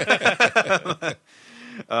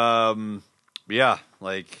 Yeah,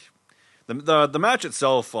 like the match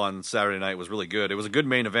itself on Saturday night was really good. It was a good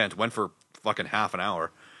main event. Went for fucking half an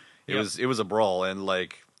hour. It was a brawl, and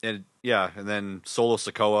and then Solo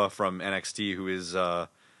Sikoa from NXT, who is the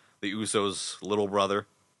Usos' little brother,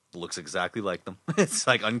 looks exactly like them. It's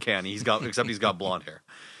like uncanny. He's got blonde hair.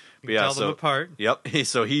 But Tell them apart. Yep.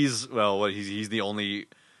 So he's the only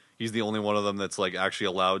one of them that's like actually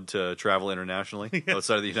allowed to travel internationally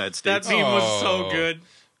outside of the United That States. meme was so Oh. good.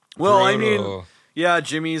 Well, I mean, Brutal. yeah,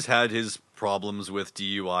 Jimmy's had his problems with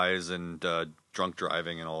DUIs and drunk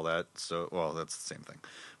driving and all that. So, well, that's the same thing.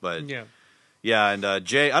 But Yeah. and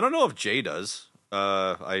Jay, I don't know if Jay does.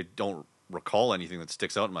 I don't recall anything that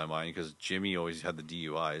sticks out in my mind because Jimmy always had the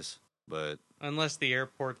DUIs. But Unless the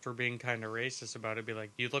airports were being kind of racist about it, be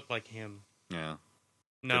like, you look like him. yeah,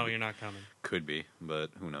 No, you're not coming. could be,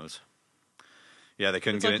 but who knows? Yeah, they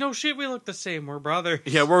couldn't It's get like, it. no shit, we look the same. We're brothers.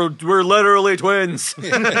 Yeah, we're literally twins.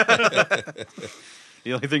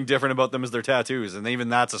 The only thing different about them is their tattoos, and even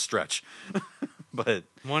that's a stretch. But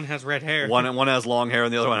One has red hair. one has long hair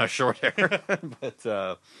and the other one has short hair.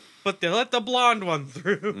 But they let the blonde one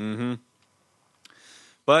through.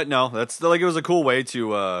 But no, that's like it was a cool way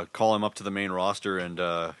to call him up to the main roster and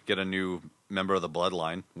get a new member of the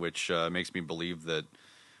Bloodline, which makes me believe that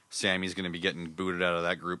Sammy's going to be getting booted out of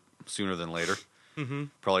that group sooner than later. Mm-hmm.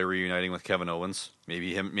 Probably reuniting with Kevin Owens.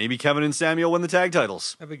 Maybe Kevin and Sammy will win the tag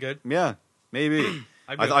titles. That'd be good. Yeah, maybe.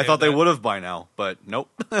 I'd be I okay thought with they that. would have by now, but nope.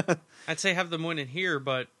 I'd say have them win it here,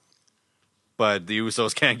 but But the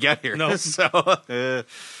Usos can't get here. No. So,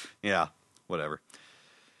 yeah, whatever.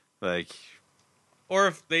 Like, or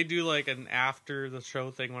if they do like an after the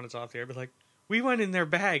show thing when it's off the air, be like, we went in their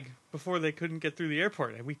bag before they couldn't get through the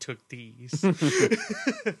airport, and we took these.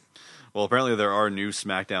 well, apparently there are new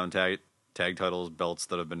SmackDown tag titles belts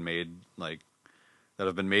that have been made,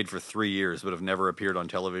 for 3 years, but have never appeared on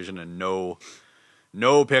television, and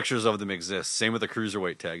no pictures of them exist. Same with the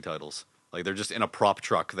Cruiserweight tag titles. Like, they're just in a prop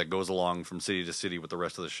truck that goes along from city to city with the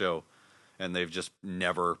rest of the show, and they've just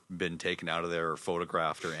never been taken out of there or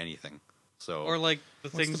photographed or anything. So, Or like the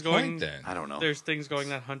What's things the going. point then? I don't know. There's things going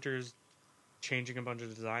that Hunter's changing a bunch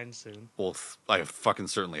of designs soon. Well, I fucking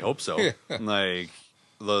certainly hope so. Yeah. Like,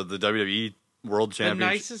 the WWE World The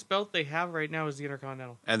Championship nicest belt they have right now is the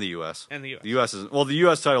Intercontinental and the U.S. and the US. The U.S. the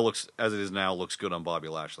U.S. title looks, as it is now, looks good on Bobby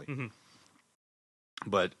Lashley. Mm-hmm.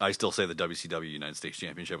 But I still say the WCW United States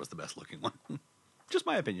Championship was the best looking one. Just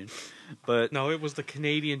my opinion. But No, it was the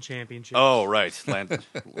Canadian Championship. oh, right,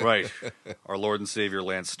 right, our Lord and Savior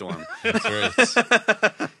Lance Storm. That's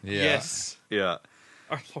right. Yeah. Yes, Yeah,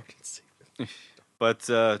 our Lord and Savior. but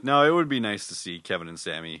no, it would be nice to see Kevin and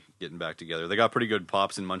Sammy getting back together. They got pretty good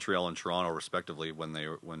pops in Montreal and Toronto, respectively, when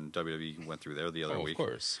WWE went through there the other Oh, week. of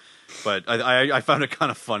course. But I found it kind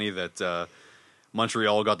of funny that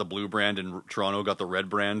Montreal got the blue brand and Toronto got the red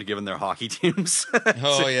brand, given their hockey teams.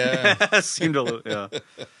 Oh, yeah. Seemed a little, yeah.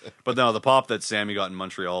 But no, the pop that Sammy got in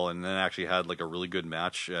Montreal, and then actually had like a really good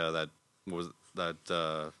match that was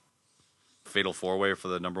that fatal 4-way for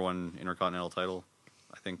the #1 Intercontinental title,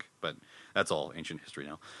 I think. But that's all ancient history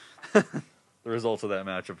now. The results of that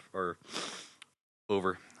match are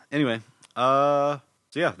over. Anyway, so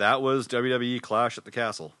yeah, that was WWE Clash at the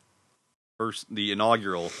Castle. The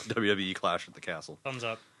inaugural WWE Clash at the Castle. Thumbs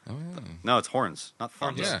up. Oh, yeah. No, it's horns, not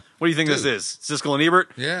thumbs. Yeah. What do you think this Dude. is? Siskel and Ebert?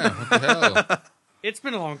 Yeah, what the hell? It's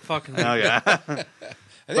been a long fucking Oh week. yeah, I think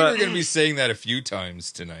we're going to be saying that a few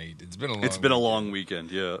times tonight. It's been a long it's been a long weekend.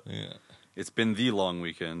 Yeah, Yeah. it's been the long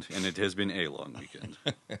weekend, and it has been a long weekend.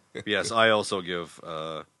 Yes, I also give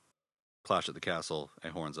Clash at the Castle a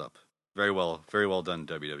horns up. Very well done,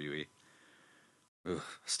 WWE. Ugh,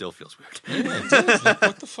 still feels weird. Yeah, it does. Like,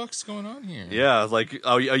 what the fuck's going on here? Yeah, like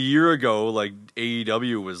a year ago, like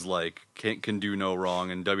AEW was like can do no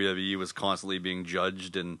wrong, and WWE was constantly being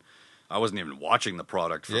judged, and I wasn't even watching the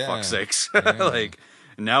product for Yeah. fuck's sakes. Yeah. Like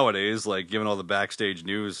nowadays, like given all the backstage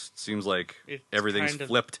news, it seems like It's everything's kind of-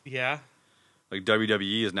 flipped. Yeah. Like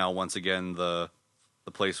WWE is now once again the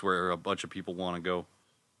place where a bunch of people want to go.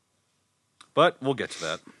 But we'll get to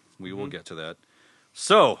that. We will get to that.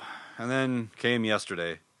 So, and then came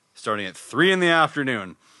yesterday, starting at 3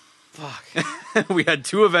 p.m. Fuck. We had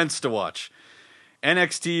 2 events to watch.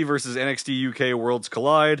 NXT versus NXT UK Worlds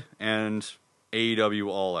Collide, and AEW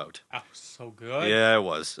All Out. That was so good. Yeah, it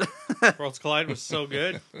was. Worlds Collide was so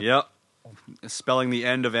good. Yep. Spelling the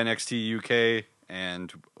end of NXT UK,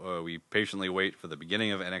 and we patiently wait for the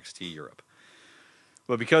beginning of NXT Europe.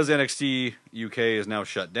 But because NXT UK is now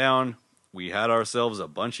shut down, we had ourselves a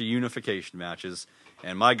bunch of unification matches.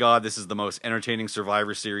 And my God, this is the most entertaining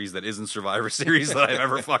Survivor Series that isn't Survivor Series that I've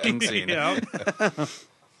ever fucking seen. Yeah.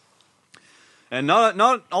 And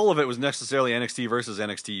not all of it was necessarily NXT versus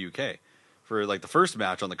NXT UK. For like the first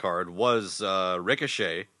match on the card was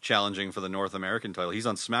Ricochet challenging for the North American title. He's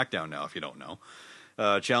on SmackDown now, if you don't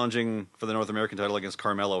know. Challenging for the North American title against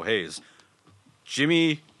Carmelo Hayes.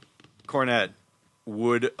 Jimmy Cornette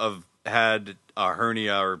would have had a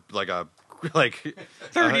hernia or like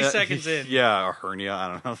 30 seconds in. Yeah, a hernia.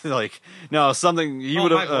 I don't know. Like no, something he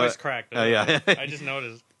would have. My voice cracked. Yeah, I just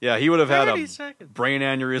noticed. yeah, he would have had 30 a seconds. brain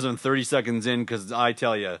aneurysm 30 seconds in. Because I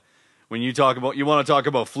tell you, when you want to talk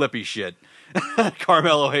about flippy shit,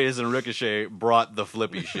 Carmelo Hayes and Ricochet brought the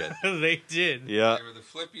flippy shit. They did. Yeah, They were the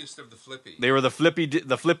flippiest of the flippy. they were the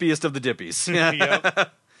flippiest of the dippies.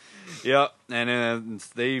 Yep. Yeah, and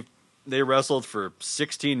they wrestled for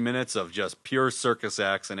 16 minutes of just pure circus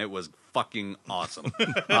acts, and it was fucking awesome.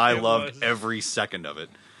 I loved was. every second of it.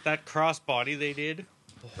 That crossbody they did.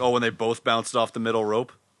 Oh, when they both bounced off the middle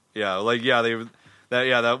rope. Yeah,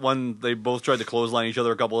 that one they both tried to clothesline each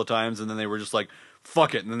other a couple of times, and then they were just like,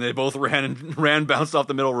 "Fuck it," and then they both ran, bounced off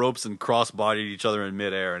the middle ropes, and crossbodied each other in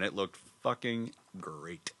midair, and it looked fucking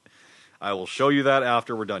great. I will show you that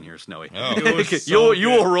after we're done here, Snowy. Oh. It was so you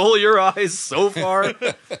will good. roll your eyes so far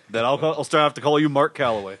that I'll start have to call you Mark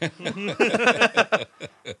Calloway.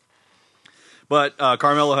 But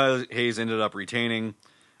Carmelo Hayes ended up retaining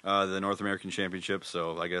the North American Championship,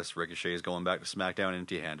 so I guess Ricochet is going back to SmackDown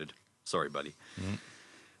empty-handed. Sorry, buddy.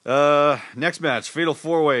 Next match, Fatal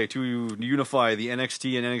 4-Way to unify the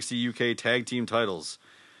NXT and NXT UK Tag Team titles.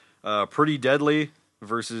 Pretty Deadly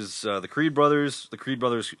versus the Creed Brothers. The Creed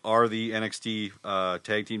Brothers are the NXT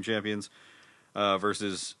Tag Team Champions.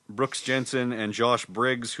 Versus Brooks Jensen and Josh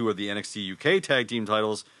Briggs, who are the NXT UK Tag Team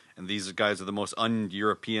titles. And these guys are the most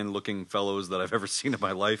un-European looking fellows that I've ever seen in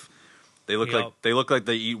my life. They look like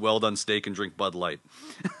they eat well done steak and drink Bud Light.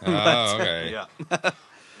 Oh, okay. Yeah.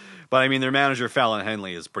 But I mean, their manager Fallon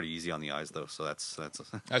Henley is pretty easy on the eyes, though. So that's That's a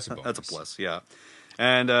that's bonus. a plus. Yeah.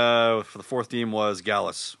 And for the fourth team was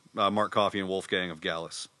Gallus, Mark Coffey and Wolfgang of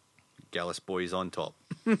Gallus. Gallus boys on top.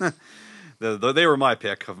 They were my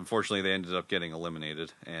pick. Unfortunately, they ended up getting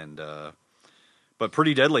eliminated. But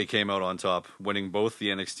Pretty Deadly came out on top, winning both the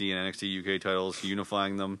NXT and NXT UK titles,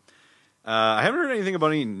 unifying them. I haven't heard anything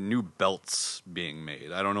about any new belts being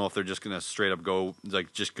made. I don't know if they're just going to straight up go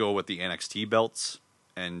with the NXT belts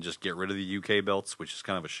and just get rid of the UK belts, which is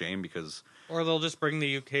kind of a shame because... Or they'll just bring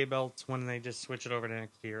the UK belts when they just switch it over to NXT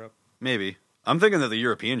Europe. Maybe. I'm thinking that the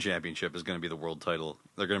European Championship is going to be the world title.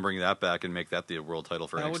 They're going to bring that back and make that the world title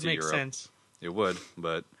for NXT Europe. That would make sense. It would,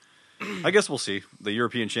 but I guess we'll see. The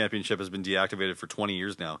European Championship has been deactivated for 20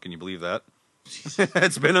 years now. Can you believe that?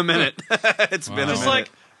 It's been a minute. It's been a Just minute. like,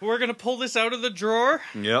 we're going to pull this out of the drawer.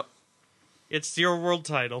 Yep. It's your world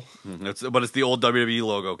title. But it's the old WWE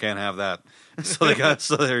logo. Can't have that. So they got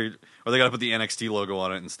to put the NXT logo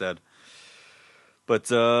on it instead. But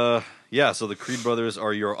yeah, so the Creed brothers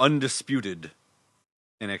are your undisputed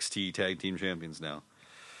NXT Tag Team Champions now.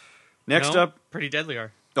 Next No, up, Pretty Deadly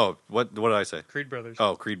are. oh, what did I say? Creed Brothers.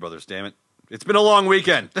 Oh, Creed brothers. Damn it! It's been a long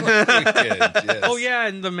weekend. Yes. Oh, yeah,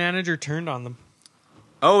 and the manager turned on them.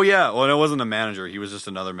 Oh yeah, well, it wasn't a manager. He was just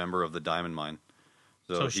another member of the Diamond Mine.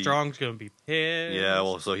 So he- Strong's going to be pissed. Yeah,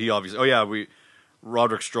 well, so he obviously. Oh yeah,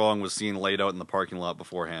 Roderick Strong was seen laid out in the parking lot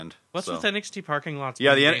beforehand. What's so. with NXT parking lots?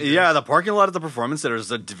 Yeah, being dangerous? the parking lot at the Performance Center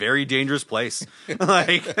is a very dangerous place.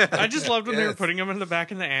 Like, I just loved when they were Yes. putting him in the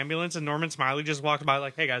back in the ambulance, and Norman Smiley just walked by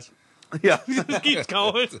like, "Hey guys," yeah, just keeps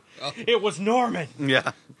going. It was Norman.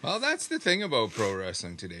 yeah, Well, that's the thing about pro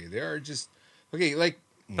wrestling today. They are just okay. Like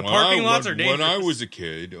the parking lots are When I dangerous. was a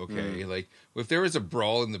kid, okay, like if there was a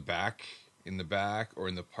brawl in the back, or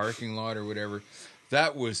in the parking lot or whatever,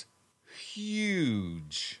 that was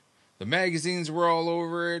huge. The magazines were all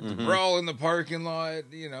over it. The brawl in the parking lot,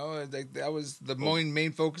 that was the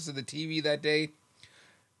main focus of the TV that day.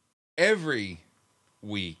 Every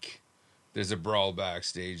week, there's a brawl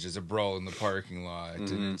backstage. There's a brawl in the parking lot,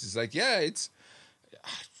 and it's just like,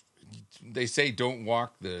 they say don't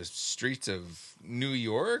walk the streets of New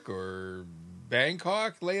York or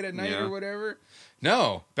Bangkok late at night Yeah. or whatever.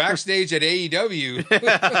 No, backstage at AEW,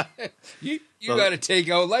 you got to take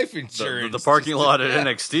out life insurance. the parking lot at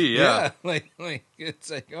NXT. Yeah, like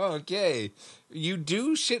it's like, oh, okay, you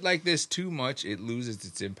do shit like this too much, it loses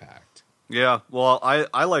its impact. yeah. Well,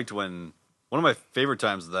 I liked when One of my favorite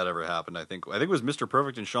times that ever happened, I think it was Mr.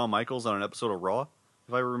 Perfect and Shawn Michaels on an episode of Raw,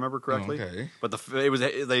 if I remember correctly. Okay. But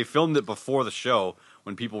they filmed it before the show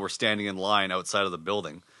when people were standing in line outside of the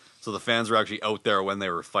building, so the fans were actually out there when they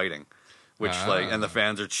were fighting, which and the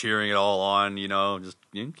fans are cheering it all on, just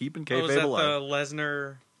keeping kayfabe was that alive. the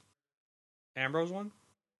Lesnar Ambrose one?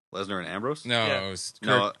 Lesnar and Ambrose. No, Yeah. it was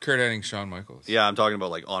Kurt Hennig, Shawn Michaels. Yeah, I'm talking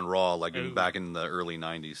about like on Raw, like Ooh. back in the early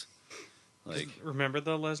 '90s. Like, Remember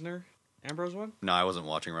the Lesnar Ambrose one? no, I wasn't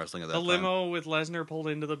watching wrestling at that The time. limo with Lesnar pulled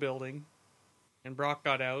into the building, and Brock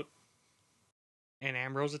got out, and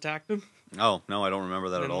Ambrose attacked him. Oh no, I don't remember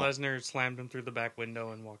that And at then all. Lesnar slammed him through the back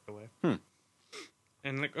window and walked away. Hmm.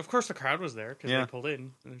 And of course the crowd was there because Yeah. they pulled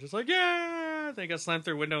in. And they're just like, yeah! They got slammed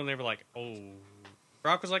through a window and they were like, oh.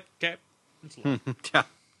 Brock was like, okay. It's low. Yeah.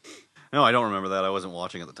 No, I don't remember that. I wasn't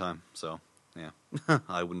watching at the time, so yeah,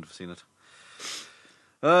 I wouldn't have seen it.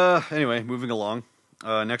 Anyway, moving along.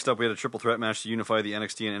 Next up, we had a triple threat match to unify the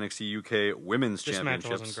NXT and NXT UK Women's This match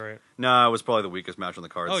Championships. wasn't great. No, it was probably the weakest match on the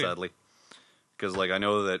card, Oh, yeah. sadly. Because, I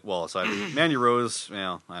know that, aside from Mandy Rose,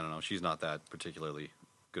 I don't know, she's not that particularly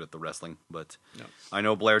good at the wrestling, but No. I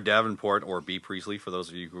know Blair Davenport, or B. Priestley, for those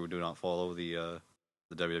of you who do not follow the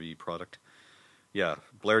WWE product. Yeah,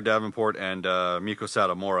 Blair Davenport and Miko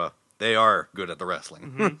Satomura, they are good at the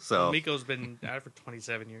wrestling. So Miko's been at it for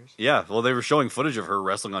 27 years. yeah, well, they were showing footage of her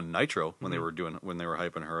wrestling on Nitro when they were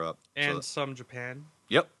hyping her up. And So, some Japan.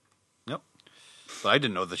 yep. But I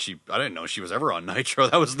didn't know she was ever on Nitro.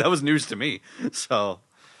 That was news to me. So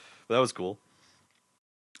that was cool.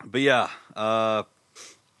 But yeah,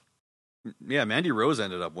 Mandy Rose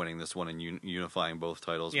ended up winning this one and unifying both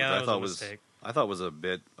titles, Yeah, which that was a mistake. I thought was a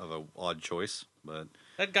bit of an odd choice, but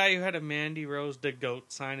That guy who had a Mandy Rose the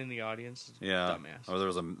Goat sign in the audience is a yeah. dumbass. Or there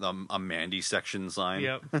was a Mandy section sign.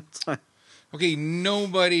 Yep. It's like, Okay,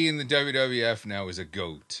 nobody in the WWF now is a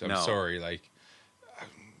goat. I'm No. sorry,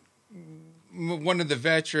 one of the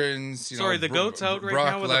veterans. Sorry, the goat's out right Brock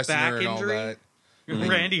now with a back Lesnar and all injury? that.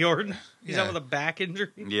 Randy Orton. He's Yeah. out with a back injury.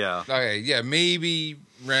 yeah. Okay, yeah, maybe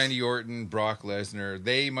Randy Orton, Brock Lesnar,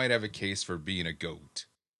 they might have a case for being a goat,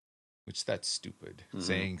 which that's stupid.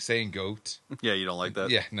 Saying goat. Yeah, you don't like that?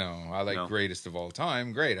 Yeah, no, I like No. greatest of all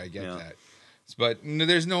time. Great, I get Yeah. that. But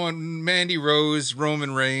there's no one. Mandy Rose,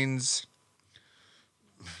 Roman Reigns.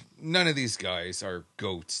 None of these guys are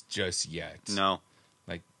goats just yet. No.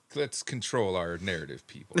 Like, let's control our narrative,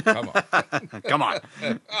 people. Come on. Come on.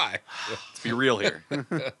 Aye. Let's be real here.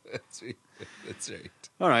 That's right.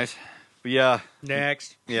 All right. But yeah,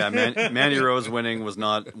 Next. yeah, Mandy Rose winning was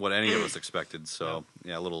not what any of us expected, so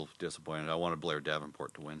yeah, a little disappointed. I wanted Blair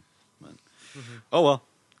Davenport to win. But, oh well,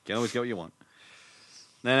 can't always get what you want.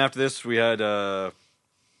 Then after this, we had a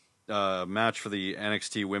match for the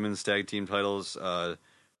NXT Women's Tag Team titles.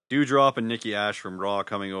 Doudrop and Nikki Ash from Raw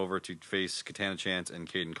coming over to face Katana Chance and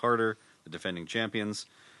Kaden Carter, the defending champions.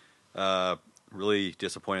 Really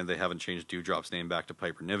disappointed they haven't changed Doudrop's name back to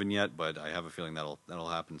Piper Niven yet, but I have a feeling that'll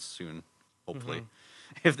happen soon, hopefully.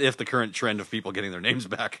 If the current trend of people getting their names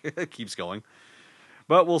back keeps going.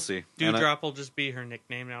 But we'll see. And Dewdrop will just be her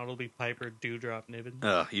nickname now. It'll be Piper Dewdrop Niven.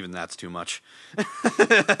 even that's too much.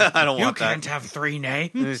 I don't You want can't that. have three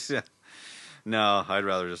names. No, I'd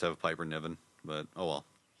rather just have Piper Niven, but oh well.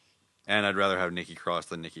 And I'd rather have Nikki Cross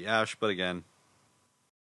than Nikki Ash, but again,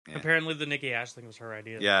 yeah. Apparently the Nikki Ash thing was her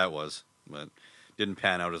idea. Yeah, it was, but didn't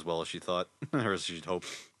pan out as well as she thought, or as she'd hoped.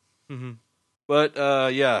 Mm-hmm. But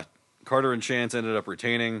yeah, Carter and Chance ended up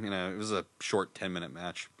retaining. It was a short 10-minute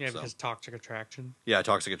match. Yeah, so. because Toxic Attraction. Yeah,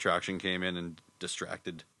 Toxic Attraction came in and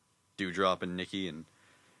distracted Doudrop and Nikki, and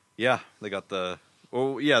yeah, they got the.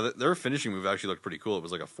 Oh yeah, their finishing move actually looked pretty cool. It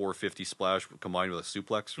was like a 450 splash combined with a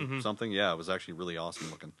suplex or something. Yeah, it was actually really awesome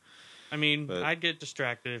looking. I mean, But- I'd get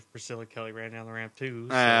distracted if Priscilla Kelly ran down the ramp too.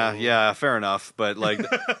 So. Yeah, fair enough. But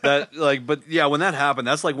but yeah, when that happened,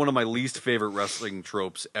 that's like one of my least favorite wrestling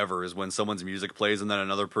tropes ever. Is when someone's music plays and then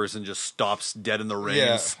another person just stops dead in the ring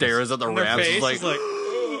Yeah. and stares at the And their ramp. face It's like, is like,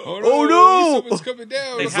 Oh no! Someone's coming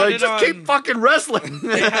down. They it's had like it just on- keep fucking wrestling.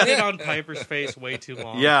 they had it on Piper's face way too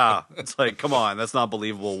long. Yeah, it's like, come on, that's not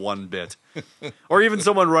believable one bit. Or even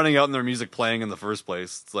someone running out and their music playing in the first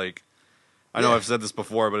place. It's like, I know Yeah. I've said this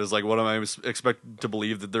before, but it's like, what am I expect to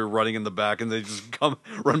believe that they're running in the back and they just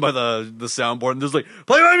run by the soundboard and just like,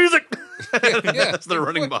 play my music Yeah. as they're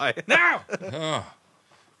running by. Now! Oh,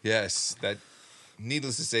 yes. That.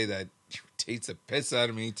 Needless to say, that takes the piss out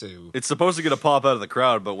of me too. It's supposed to get a pop out of the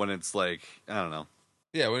crowd, but when it's like, I don't know.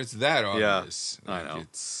 Yeah, when it's that obvious, I know.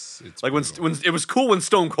 It's Like brutal. when it was cool when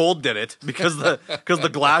Stone Cold did it because the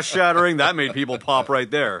glass shattering that made people pop right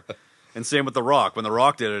there, and same with The Rock. When The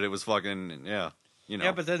Rock did it, it was fucking yeah. you know.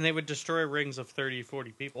 Yeah, but then they would destroy rings of 30,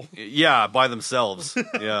 40 people. Yeah, by themselves.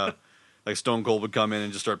 Yeah. Like Stone Cold would come in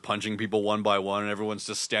and just start punching people one by one, and everyone's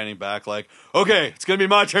just standing back like, okay, it's going to be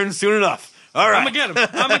my turn soon enough. All right. I'm going to get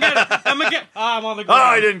him. I'm going to get him. I'm going to get I'm on the Oh, ground.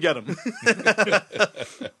 I didn't get him.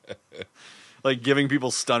 Like giving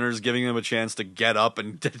people stunners, giving them a chance to get up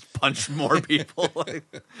and punch more people. Like,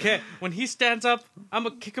 Okay, when he stands up, I'm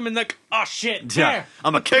going to kick him in the... Oh, shit. yeah, There.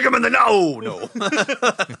 I'm going to kick him in the... No. I'm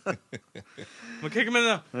going to kick him in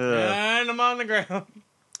the... And I'm on the ground.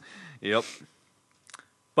 Yep.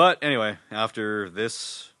 But anyway, after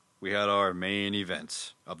this, we had our main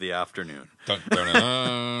event of the afternoon. Dun, dun,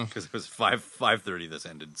 dun. Because it was 5:30 this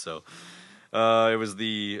ended, so it was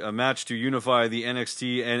the match to unify the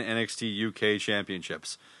NXT and NXT UK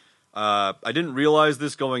championships. I didn't realize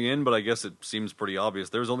this going in, but I guess it seems pretty obvious.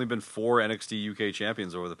 There's only been 4 NXT UK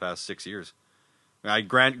champions over the past 6 years.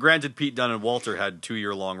 Granted, Pete Dunne and Walter had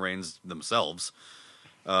 2-year-long reigns themselves.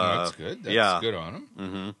 That's good. That's yeah. good on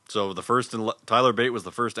him. So the first and Tyler Bate was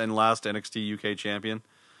the first and last NXT UK champion.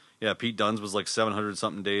 Yeah, Pete Dunne's was like 700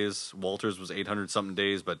 something days. Walter's was 800 something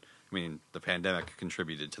days, but I mean the pandemic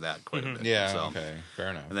contributed to that quite a bit. Yeah, so. okay. Fair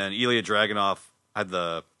enough. And then Ilya Dragunov had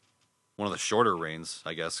one of the shorter reigns,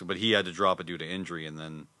 I guess, but he had to drop it due to injury, and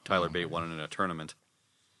then Tyler Bate won it in a tournament.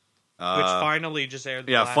 Which finally just aired.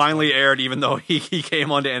 Yeah, finally aired, even though he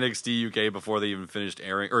came onto NXT UK before they even finished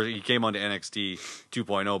airing, or he came onto NXT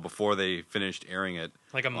 2.0 before they finished airing it.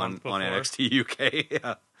 Like a month before. On NXT UK.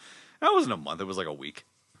 Yeah, that wasn't a month; it was like a week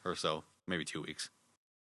or so, maybe 2 weeks.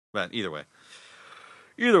 But either way,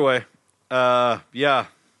 yeah.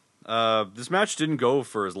 This match didn't go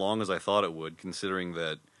for as long as I thought it would, considering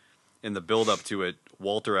that in the build up to it,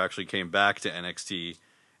 Walter actually came back to NXT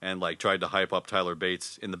and like tried to hype up Tyler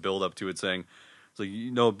Bates in the build up to it, saying,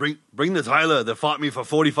 "So bring the Tyler that fought me for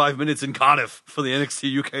 45 minutes in Cardiff for the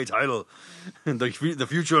NXT UK title. The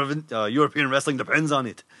future of European wrestling depends on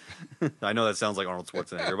it." I know that sounds like Arnold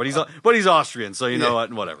Schwarzenegger, but he's Austrian, so you know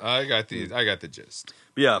what, whatever. I got the gist.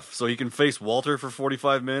 But yeah, so he can face Walter for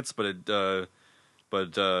 45 minutes, but Braun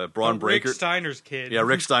Breaker, Rick Steiner's kid. yeah,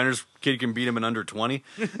 Rick Steiner's kid can beat him in under 20.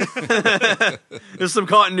 There's some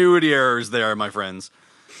continuity errors there, my friends.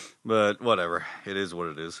 But whatever, it is what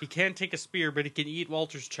it is. He can't take a spear, but he can eat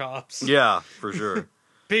Walter's chops. Yeah, for sure.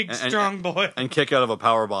 Big, strong boy. And kick out of a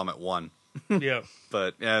powerbomb at 1. Yeah.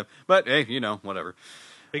 But hey, whatever.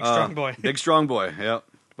 Big, strong boy. Big strong boy, yeah.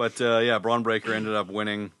 But yeah, Braun Breaker ended up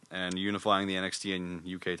winning and unifying the NXT and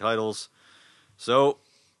UK titles. So,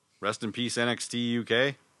 rest in peace NXT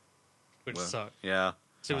UK. Which sucked. Yeah.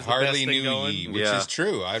 So it was Hardly the best thing knew going. ye, which Yeah. is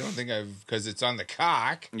true. I don't think because it's on the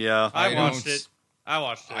cock. Yeah. I watched don't- it. I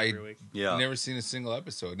watched it every week. Yeah. Never seen a single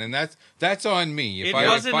episode, and that's on me. If It I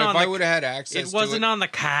wasn't on the- would have had access, It wasn't to on the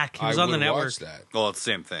cock. It was I on the would've network. watched that. Oh, it's the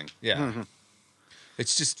same thing. Yeah,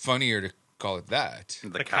 it's just funnier to call it that.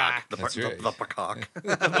 The cock. cock. The That's right. peacock.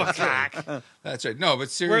 The cock. That's right. No, but Where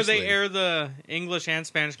seriously, they air the English and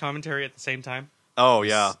Spanish commentary at the same time. Oh,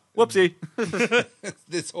 yeah. Whoopsie.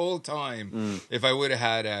 this whole time, if I would have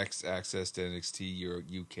had access to NXT or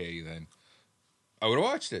UK, then I would have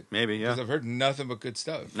watched it. Maybe, yeah. Because I've heard nothing but good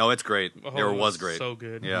stuff. No, it's great. Oh, it was great. So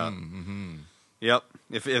good. Yeah. Yep.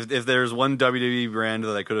 If there's one WWE brand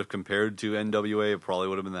that I could have compared to NWA, it probably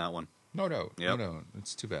would have been that one. No doubt. Yep. No doubt.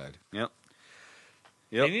 It's too bad. Yep.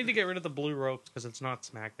 They Yep. need to get rid of the blue ropes because it's not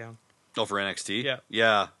SmackDown. Oh, for NXT? Yeah.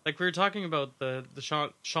 Yeah. Like we were talking about the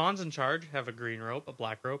Sean's in charge have a green rope, a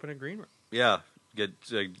black rope, and a green rope. Yeah.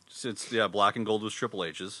 Black and gold was Triple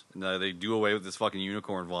H's. And, they do away with this fucking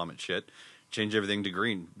unicorn vomit shit. Change everything to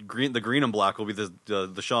green. The green and black will be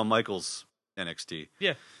the Shawn Michaels NXT.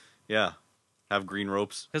 Yeah. Yeah. Have green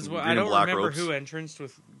ropes. Because green I and don't black remember ropes. who entranced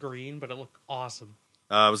with green, but it looked awesome.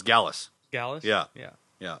 It was Gallus. Gallus? Yeah. Yeah.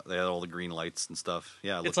 Yeah, they had all the green lights and stuff.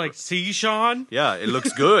 Yeah, it It's looked like, see, Sean? yeah, it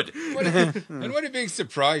looks good. And what a big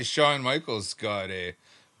surprise! Shawn Michaels got a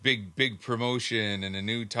big promotion and a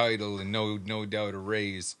new title, and no doubt a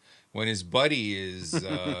raise when his buddy is,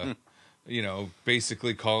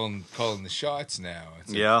 basically calling the shots now. It's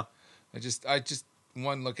like, Yeah. I just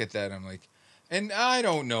one look at that, I'm like, and I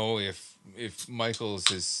don't know if Michaels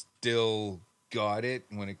has still got it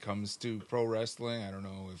when it comes to pro wrestling. I don't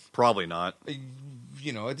know if Probably not.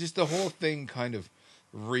 just the whole thing kind of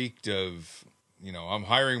reeked of, I'm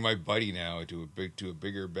hiring my buddy now to a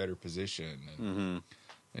bigger, better position. And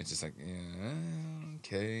it's just like, yeah,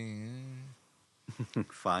 okay. Yeah.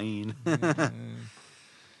 Fine.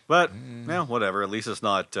 But yeah, whatever. At least it's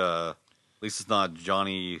not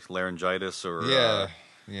Johnny Laryngitis or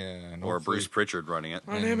and or hopefully- Bruce Pritchard running it.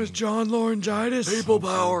 My name is John Lauringitis. People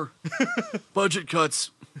power. Budget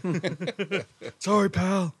cuts. Sorry,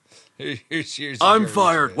 pal. Here's your I'm garbage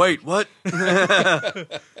fired. bin. Wait, what?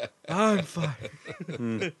 I'm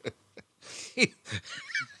fired.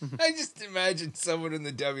 I just imagine someone in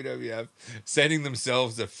the WWF sending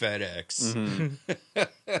themselves a FedEx.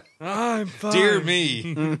 I'm fired. Dear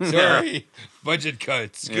me, sorry, budget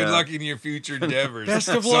cuts. Good Yeah. luck in your future endeavors. Best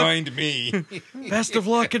of luck. Signed me. Best of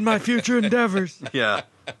luck in my future endeavors. Yeah.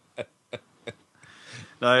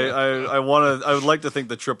 I would like to think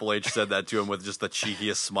that Triple H said that to him with just the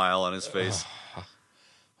cheekiest smile on his face.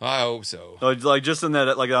 I hope so. Like just in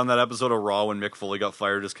that, like on that episode of Raw when Mick Foley got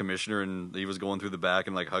fired as commissioner and he was going through the back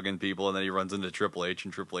and like hugging people, and then he runs into Triple H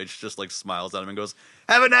and Triple H just like smiles at him and goes,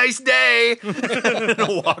 "Have a nice day,"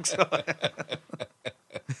 and walks away.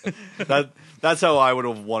 That's how I would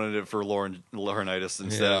have wanted it for Laurinaitis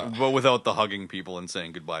instead, Yeah. but without the hugging people and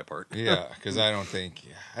saying goodbye part. Yeah, because I don't think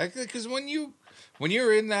because when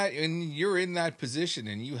you're in that position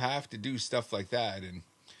and you have to do stuff like that, and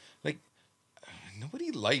like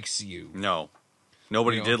nobody likes you. No,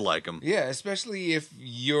 nobody You know, did like him. Yeah, especially if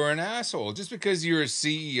you're an asshole. Just because you're a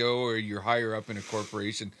CEO or you're higher up in a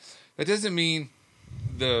corporation, that doesn't mean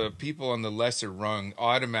the people on the lesser rung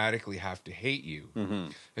automatically have to hate you. Mm-hmm.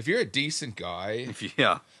 If you're a decent guy,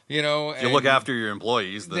 Yeah, you know, if you look after your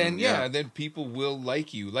employees, then then people will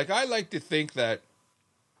like you. Like I like to think that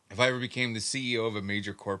if I ever became the CEO of a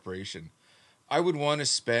major corporation, I would want to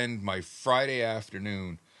spend my Friday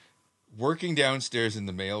afternoon working downstairs in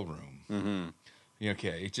the mailroom. Mm-hmm.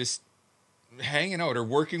 Okay, just hanging out or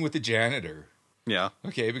working with the janitor. yeah.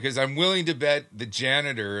 Okay, because I'm willing to bet the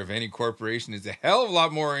janitor of any corporation is a hell of a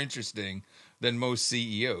lot more interesting than most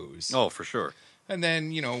CEOs. Oh, for sure. And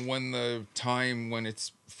then, you know, when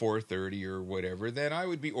it's 4:30 or whatever, then I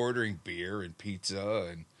would be ordering beer and pizza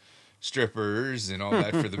and strippers and all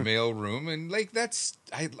that for the mail room. And like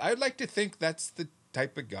I'd like to think that's the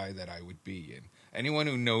type of guy that I would be. And anyone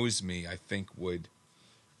who knows me, I think would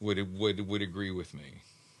agree with me.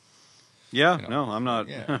 Yeah, You know, no, I'm not.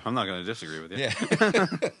 yeah. I'm not going to disagree with you.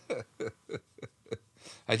 Yeah.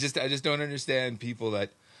 I just don't understand people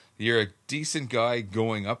that you're a decent guy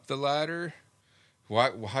going up the ladder.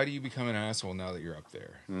 How do you become an asshole now that you're up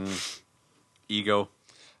there? Ego.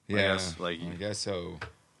 Yeah, I guess so.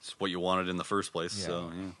 it's what you wanted in the first place. Yeah.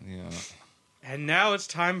 So Yeah. And now it's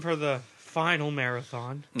time for the final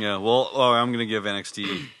marathon. yeah. Well, I'm going to give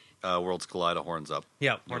NXT Worlds Collide a horns up.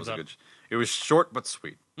 Yep, It horns was a up. good. It was short but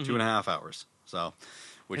sweet. 2.5 hours. So,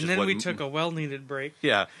 which And is then what we took a well-needed break.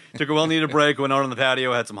 Yeah, took a well-needed break. Went out on the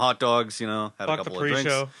patio, had some hot dogs. You know, had Fuck a the couple of drinks.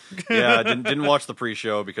 pre-show. Yeah, didn't watch the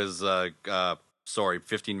pre-show because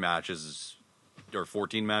 15 matches or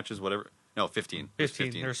 14 matches, whatever. No, 15. It was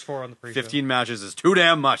 15. There's 4 on the pre-show. 15 matches is too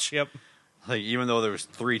damn much. Yep. Like even though there was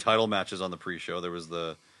 3 title matches on the pre-show, there was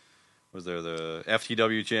the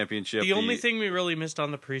FTW Championship. The only thing we really missed on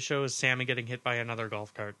the pre-show is Sammy getting hit by another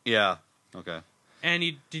golf cart. Yeah. Okay. And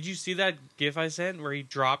did you see that GIF I sent where he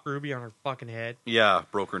dropped Ruby on her fucking head? Yeah,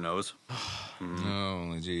 broke her nose.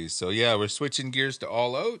 Oh, geez. So yeah, we're switching gears to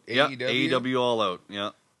All Out. Yeah, AEW. AEW All Out.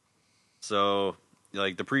 Yeah. So,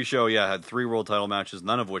 like the pre-show, had 3 world title matches,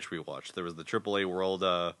 none of which we watched. There was the AAA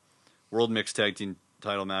World Mixed Tag Team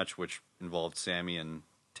title match, which involved Sammy and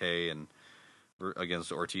Tay and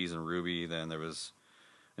against Ortiz and Ruby. Then there was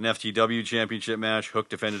an FTW Championship match. Hook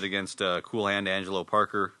defended against Cool Hand Angelo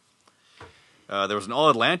Parker. There was an All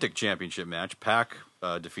Atlantic Championship match. Pac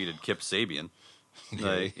defeated Kip Sabian.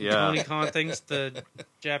 Like, Tony Khan thinks the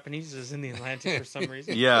Japanese is in the Atlantic for some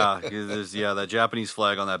reason. that Japanese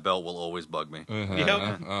flag on that belt will always bug me.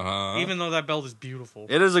 Yep. Even though that belt is beautiful.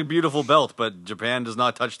 It is a beautiful belt, but Japan does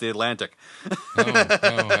not touch the Atlantic. No,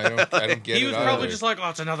 I don't get it. He was probably either. just like, oh,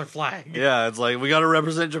 it's another flag. Yeah, it's like we got to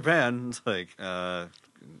represent Japan. It's like, but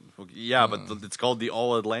it's called the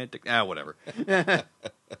All Atlantic. Whatever.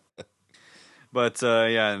 But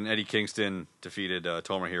and Eddie Kingston defeated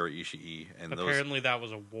Tomohiro Ishii, and Apparently that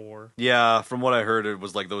was a war. Yeah, from what I heard, it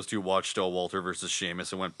was like those two watched Walter versus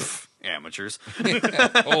Sheamus and went, pfft, amateurs.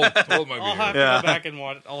 Hold my I'll have beer. to go back and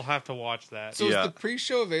watch. I'll have to watch that. So is the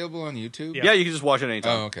pre-show available on YouTube? Yeah. Yeah, you can just watch it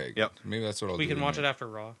anytime. Oh, okay. Yep. Maybe that's what I'll do. We can watch it tonight. after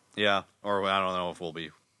Raw. Yeah, or I don't know if we'll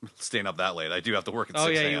be staying up that late. I do have to work at 6 Oh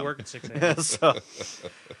a.m. yeah, you work at 6 a.m. So,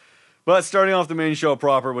 but starting off the main show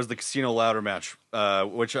proper was the casino ladder match,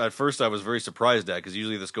 which at first I was very surprised at because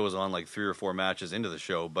usually this goes on like 3 or 4 matches into the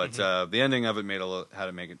show. But the ending of it had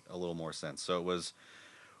to make it a little more sense. So it was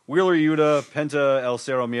Wheeler Yuta, Penta El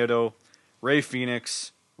Cerro Miedo, Rey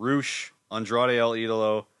Fenix, Rush, Andrade El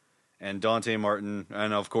Idolo, and Dante Martin,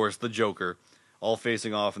 and of course the Joker, all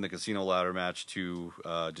facing off in the casino ladder match to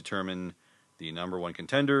determine the #1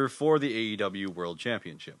 contender for the AEW World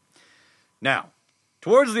Championship. Now,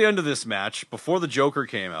 towards the end of this match, before the Joker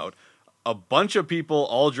came out, a bunch of people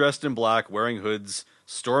all dressed in black, wearing hoods,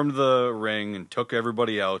 stormed the ring and took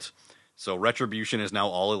everybody out. So Retribution is now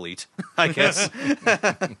all elite, I guess.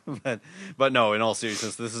 but no, in all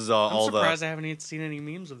seriousness, this is all I'm surprised I haven't seen any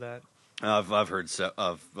memes of that. I've heard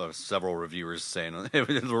of several reviewers saying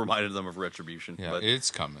it reminded them of Retribution. Yeah, but,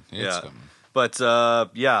 it's coming. It's coming. But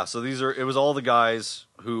yeah, so it was all the guys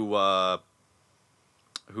who what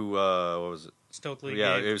was it? Stokely.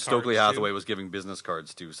 Yeah, gave it was Stokely cards Hathaway to. was giving business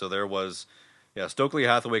cards to. So there was, Stokely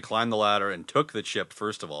Hathaway climbed the ladder and took the chip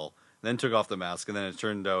first of all, then took off the mask, and then it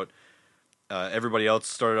turned out everybody else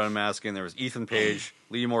started unmasking. There was Ethan Page,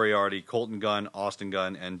 Lee Moriarty, Colton Gunn, Austin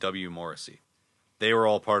Gunn, and W. Morrissey. They were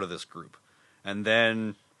all part of this group. And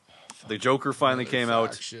then the Joker finally came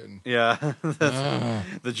out. Faction. Yeah,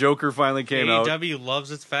 the Joker finally came out. AEW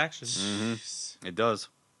loves its factions. Mm-hmm. It does.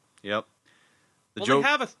 Yep. Well, they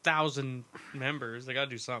have 1,000 members. They got to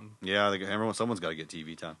do something. Yeah, someone's got to get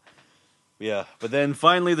TV time. Yeah, but then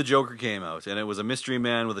finally the Joker came out, and it was a mystery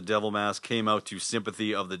man with a devil mask came out to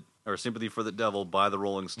Sympathy for the Devil by the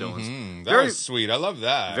Rolling Stones. Mm-hmm. That was sweet. I love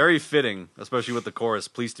that. Very fitting, especially with the chorus,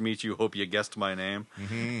 "Pleased to meet you, hope you guessed my name."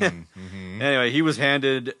 Anyway, he was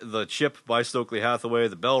handed the chip by Stokely Hathaway,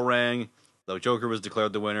 the bell rang, the Joker was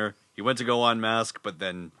declared the winner. He went to go unmask, but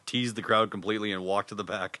then teased the crowd completely and walked to the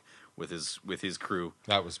back with his crew.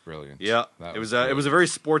 That was brilliant. Yeah, That it was a very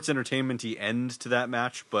sports entertainment-y end to that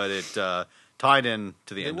match, but it tied in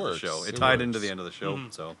to the end of the show. It tied into the end of the show.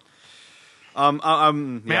 So,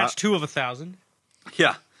 Match 2 of 1,000.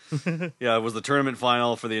 yeah, yeah. It was the tournament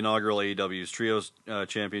final for the inaugural AEW's Trios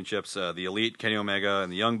Championships. The Elite, Kenny Omega,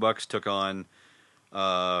 and the Young Bucks took on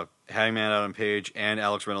Hangman Adam Page and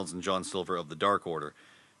Alex Reynolds and John Silver of the Dark Order.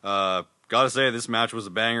 Gotta say, this match was a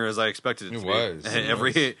banger as I expected it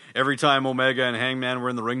to be. Every time Omega and Hangman were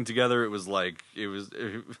in the ring together, it was like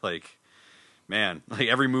man, like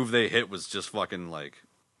every move they hit was just fucking like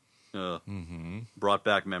brought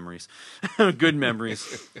back memories, good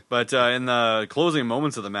memories. But in the closing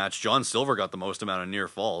moments of the match, John Silver got the most amount of near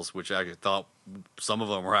falls, which I thought some of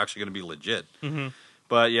them were actually going to be legit. Mm-hmm.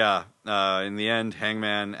 But yeah, in the end,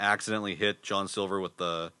 Hangman accidentally hit John Silver with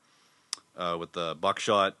the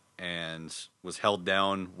buckshot and was held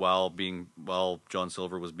down while John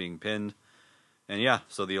Silver was being pinned. And yeah,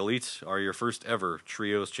 so the Elite are your first ever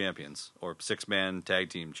Trios champions, or 6-man tag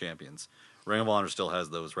team champions. Ring of Honor still has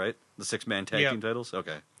those, right? The 6-man tag team titles?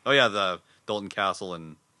 Okay. Oh yeah, the Dalton Castle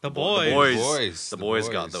and the boys. The boys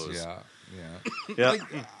got those. Yeah. Yeah. Like,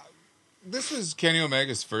 this was Kenny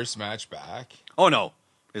Omega's first match back. Oh no.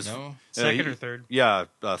 No? Second or third? Yeah,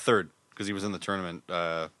 third, because he was in the tournament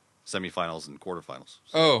semifinals and quarterfinals.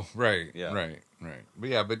 So. Oh, right. Yeah. Right. But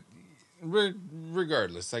yeah, but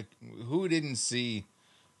regardless, like, who didn't see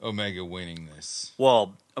Omega winning this?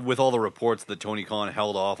 Well, with all the reports that Tony Khan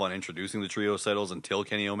held off on introducing the trio titles until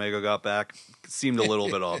Kenny Omega got back, it seemed a little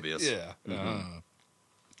bit obvious. Yeah. Mm-hmm.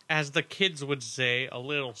 As the kids would say, a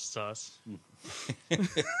little sus. Is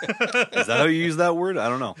that how you use that word? I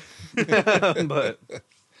don't know. But I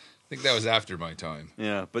think that was after my time.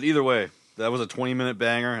 yeah, but either way, that was a 20-minute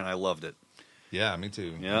banger, and I loved it. Yeah, me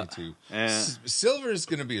too. Yeah. Me too. And Silver's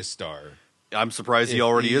going to be a star. I'm surprised he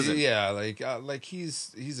already isn't. Yeah, like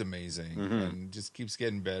he's amazing and just keeps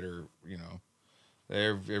getting better. You know,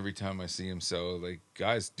 every time I see him. So like,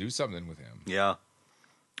 guys, do something with him. Yeah,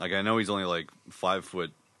 like I know he's only like 5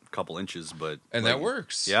 foot, couple inches, but that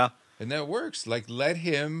works. Yeah, and that works. Like, let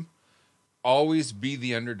him always be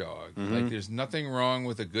the underdog. Like, there's nothing wrong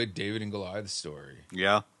with a good David and Goliath story.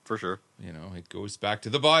 Yeah, for sure. You know, it goes back to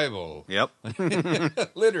the Bible. Yep,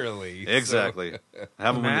 Literally. exactly.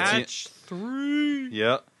 Have him win the Match 3.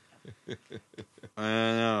 Yeah. I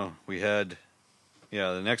know. We had,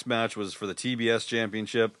 the next match was for the TBS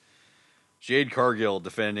Championship. Jade Cargill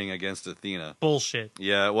defending against Athena. Bullshit.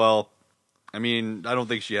 Yeah, well, I mean, I don't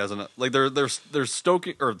think she has enough. Like, they're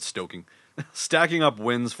stacking up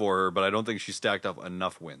wins for her, but I don't think she stacked up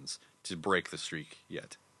enough wins to break the streak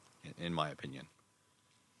yet, in my opinion.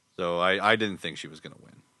 So I didn't think she was going to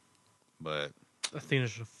win, but Athena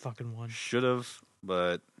should have fucking won. should have.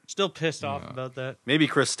 But Still pissed off about that. maybe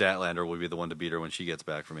Chris Statlander will be the one to beat her when she gets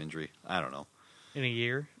back from injury. I don't know. In a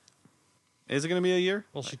year. Is it going to be a year?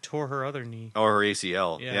 Well, she tore her other knee. Or her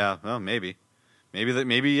ACL? Yeah. Yeah. Well, maybe.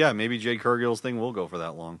 Maybe Jade Cargill's thing will go for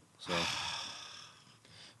that long. So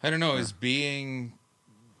I don't know. Is being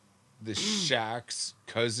the Shaq's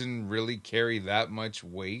cousin really carry that much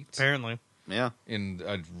weight Apparently. yeah, in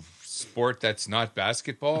a sport that's not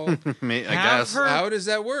basketball? I Have guess. her- How does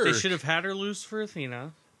that work? They should have had her loose for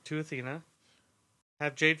Athena.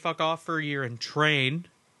 Have Jade fuck off for a year and train.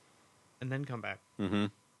 And then come back.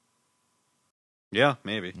 Yeah,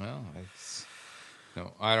 maybe. Well,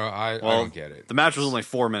 I Well, don't get it. The match was only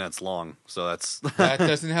 4 minutes long, so that's That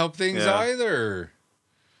doesn't help things Yeah. either.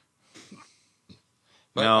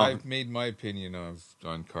 But No. I've made my opinion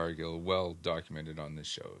on Cargill well documented on this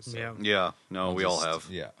show. So Yeah. yeah. No, I'll we all just-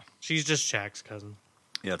 have. Yeah. She's just Shaq's cousin.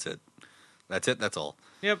 Yeah, that's it. That's it. That's all.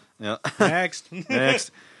 Yep. Yeah. Next.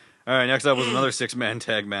 Next. All right. Next up was another 6-man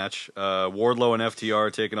tag match. Wardlow and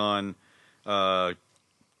FTR taking on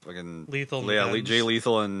fucking Lethal Yeah, Guns. Jay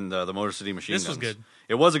Lethal and the Motor City Machine This Guns. was good.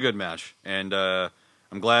 It was a good match, and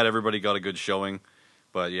I'm glad everybody got a good showing.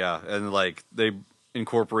 But yeah, and like they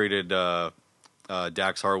incorporated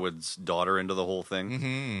Dax Harwood's daughter into the whole thing.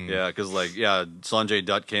 Mm-hmm. Yeah, because Sanjay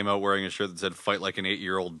Dutt came out wearing a shirt that said "Fight like an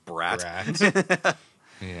 8-year-old brat." Brat.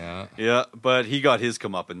 Yeah. Yeah, but he got his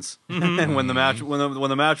comeuppance. And when the match when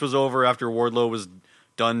the match was over, after Wardlow was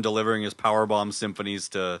done delivering his powerbomb symphonies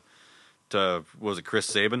to what was it, Chris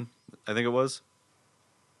Sabin? I think it was.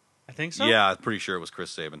 I think so. Yeah, I'm pretty sure it was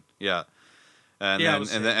Chris Sabin. Yeah, and Yeah, it then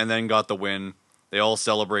was and then got the win. They all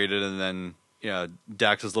celebrated, and then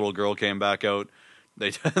Dax's little girl came back out.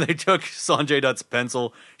 They took Sanjay Dutt's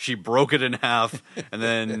pencil. She broke it in half, and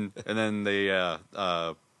then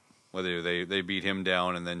they beat him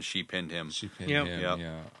down, and then she pinned him. She pinned Yep. him. Yep.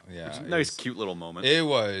 Yeah. It's a it nice, was- cute little moment. It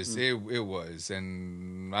was. It was.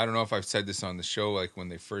 And I don't know if I've said this on the show, like when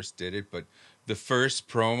they first did it, but the first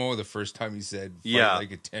promo, the first time he said, "Fight Yeah.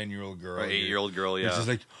 like a 10-year-old girl," Or 8-year-old girl, you're yeah, just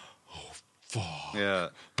like, oh fuck. yeah.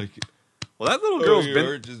 Like, Well, that little girl's you're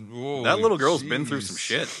been just, whoa, that little girl's been through some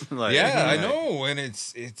jeez. shit. Like, Yeah, I like, know, and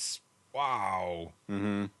it's wow,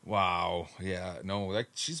 wow, yeah. No,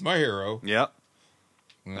 she's my hero. Yeah,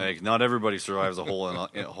 Yeah. like not everybody survives a hole in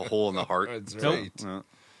the heart. That's Nope. right. Yeah.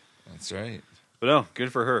 That's right. But no,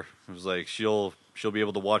 good for her. It was like she'll be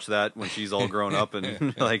able to watch that when she's all grown up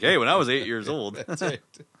and like, hey, when I was 8 years old, That's right.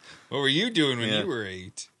 What were you doing when Yeah. you were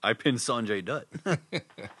 8? I pinned Sanjay Dutt.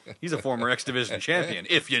 He's a former X Division champion,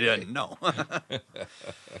 if you didn't know.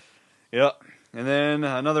 Yeah. And then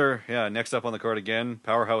next up on the card again,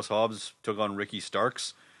 Powerhouse Hobbs took on Ricky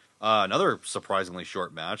Starks. Another surprisingly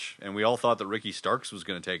short match, and we all thought that Ricky Starks was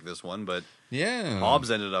going to take this one, but Yeah.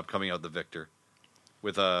 Hobbs ended up coming out the victor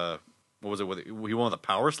with what was it? He won with a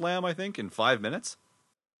power slam, I think, in 5 minutes,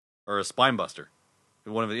 or a spine buster.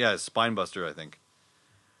 A spine buster, I think.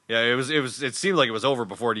 Yeah, it was. It seemed like it was over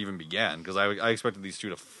before it even began because I expected these two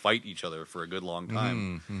to fight each other for a good long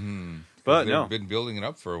time. Mm-hmm. But They've no, been building it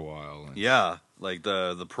up for a while. And yeah, like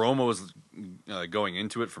the promos going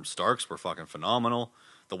into it from Starks were fucking phenomenal.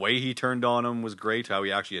 The way he turned on him was great. How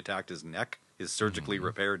he actually attacked his neck, his surgically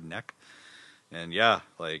repaired neck. And yeah,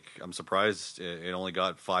 like I'm surprised it only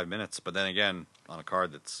got 5 minutes. But then again, on a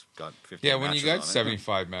card that's got 15 Yeah, when you matches got on it.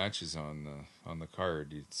 75 matches on the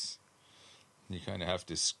card, you kind of have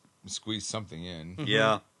to squeeze something in.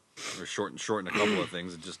 Yeah, or shorten a couple of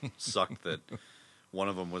things. It just sucked that one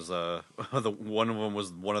of them was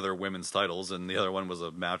one of their women's titles, and the other one was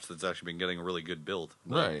a match that's actually been getting a really good build.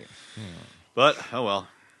 Right. But oh well,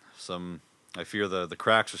 I fear the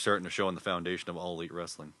cracks are starting to show in the foundation of All Elite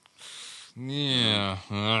Wrestling. Yeah.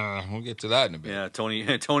 We'll get to that in a bit. Yeah,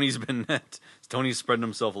 Tony's spreading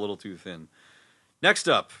himself a little too thin. Next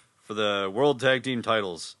up for the World Tag Team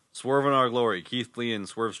titles, Swerve in Our Glory, Keith Lee and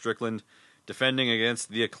Swerve Strickland defending against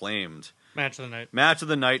the Acclaimed. Match of the night. Match of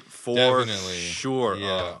the night for Definitely. sure.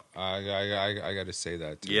 Yeah. I got to say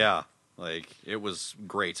that too. Yeah, like it was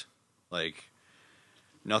great. Like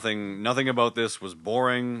nothing about this was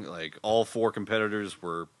boring. Like all 4 competitors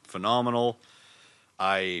were phenomenal.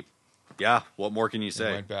 What more can you They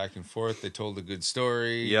say? went back and forth. They told a good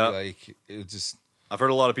story. Yeah. Like it just. I've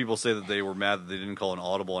heard a lot of people say that they were mad that they didn't call an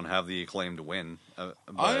audible and have the Acclaimed win. I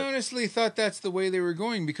But honestly thought that's the way they were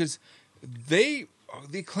going because the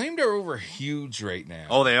Acclaimed are over huge right now.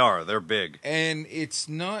 oh, they are. They're big. And it's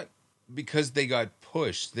not because they got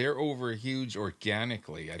pushed. They're over huge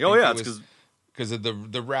organically. I Oh think yeah, it it's was because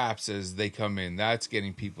of the raps as they come in. That's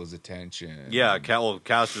getting people's attention.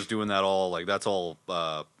 Caster's doing that all. Like that's all.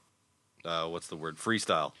 What's the word?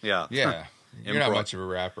 Freestyle. Yeah. Yeah. You're not Improv. much of a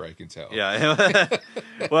rapper, I can tell. Yeah.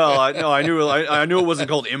 Well, I knew it wasn't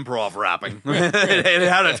called improv rapping. it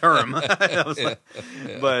had a term. I was like-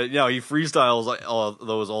 but he freestyles all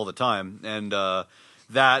those all the time, and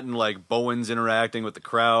that and like Bowen's interacting with the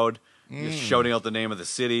crowd, just shouting out the name of the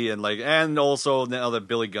city, and also now that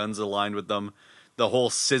Billy Gunn's aligned with them, the whole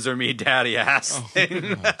 "scissor me daddy ass"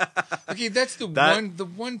 thing. Okay, that's the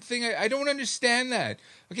one thing I don't understand that.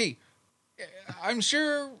 Okay, I'm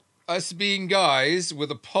sure us being guys with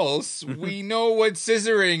a pulse, we know what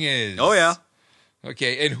scissoring is. Oh yeah.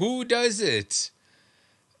 Okay, and who does it?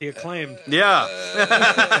 The Acclaimed. Yeah.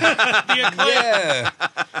 The Acclaimed. Yeah.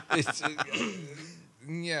 It's,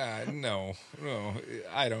 yeah, no,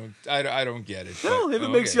 I don't get it. Well, but, if it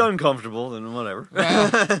makes you uncomfortable, then whatever.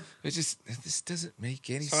 well, this doesn't make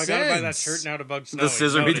any So sense. I gotta buy that shirt now to Bug Snowy. The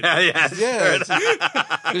scissor me Noted. down. Yeah. Yeah,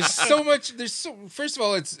 there's so much. First of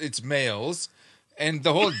all, it's males, and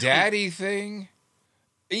the whole daddy thing.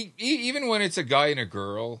 Even when it's a guy and a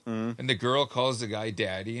girl, and the girl calls the guy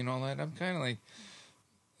daddy and all that, I'm kind of like,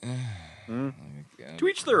 To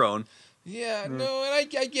each their own. yeah, no, and I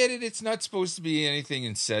get it. It's not supposed to be anything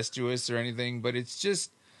incestuous or anything, but it's just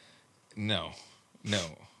no.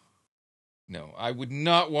 I would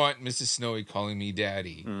not want Mrs. Snowy calling me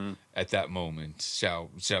daddy at that moment. Shall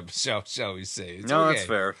we say? It's No, okay. that's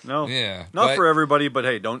fair. No, Yeah, not but- for everybody, but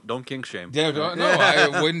hey, don't kink shame. Yeah, no,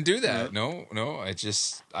 I wouldn't do that. No,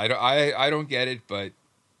 I don't get it. But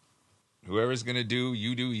whoever's gonna do,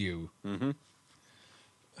 you do you. Mm-hmm.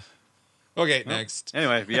 Okay, next.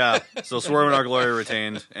 Anyway, yeah. So Swerve and Our Glory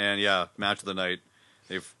retained, and yeah, match of the night.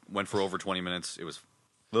 They went for over 20 minutes. It was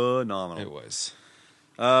phenomenal. It was.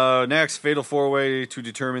 Next, Fatal 4-Way to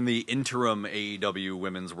determine the interim AEW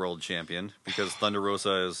Women's World Champion, because Thunder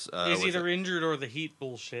Rosa is... He's either injured or the heat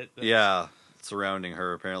bullshit. Yeah, surrounding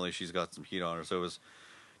her. Apparently she's got some heat on her. So it was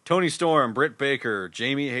Toni Storm, Britt Baker,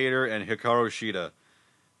 Jamie Hayter, and Hikaru Shida.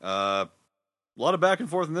 A lot of back and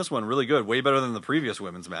forth in this one. Really good. Way better than the previous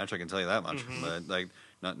women's match, I can tell you that much. But like,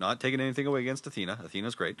 not taking anything away against Athena.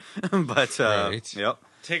 Athena's great. But, Right. yep.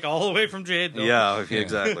 Take all the way from Jade. Though. Yeah,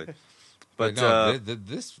 exactly. But no,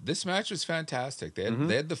 this match was fantastic. They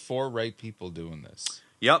had the four right people doing this.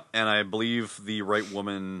 yep, and I believe the right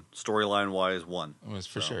woman storyline wise won. It was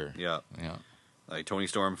for sure. Yeah. Yeah. Like Toni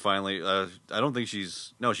Storm finally I don't think she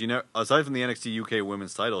never, aside from the NXT UK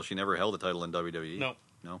women's title, she never held a title in WWE.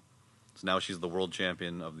 No. So now she's the world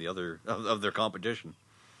champion of the other of their competition,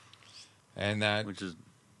 And that, which is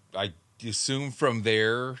I assume from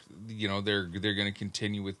there, they're going to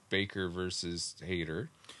continue with Baker versus Hayter.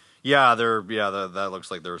 that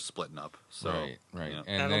looks like they're splitting up. So Right. yeah.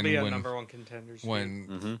 And That'll then be a when, number one contender.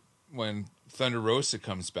 when Thunder Rosa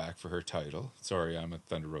comes back for her title, sorry, I'm a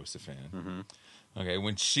Thunder Rosa fan. Okay,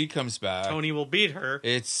 when she comes back, Tony will beat her.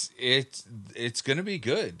 it's going to be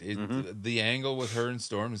good. The angle with her and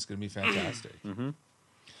Storm is going to be fantastic.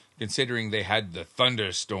 Considering they had the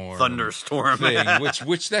thunderstorm thing,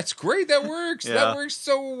 which that's great. That works. Yeah. That works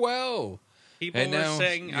so well. People And were now,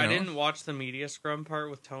 saying, I didn't watch the media scrum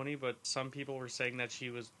part with Tony, but some people were saying that she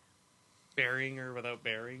was burying her without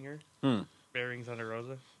burying her. Burying Thunder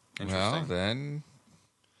Rosa. Well, then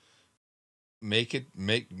make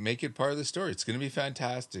it part of the story. It's going to be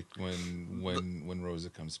fantastic when Rosa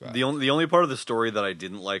comes back. The only part of the story that I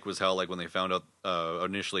didn't like was how, like, when they found out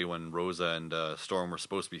initially when Rosa and Storm were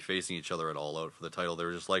supposed to be facing each other at All Out for the title, they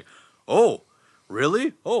were just like, "Oh,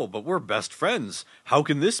 really? Oh, but we're best friends. How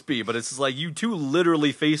can this be?" But it's just like, you two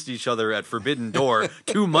literally faced each other at Forbidden Door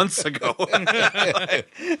 2 months ago.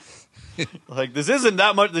 like, this isn't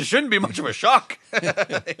that much. This shouldn't be much of a shock.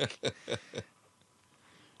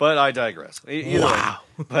 But I digress. Wow.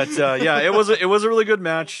 But yeah, it was a really good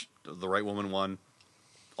match. The right woman won.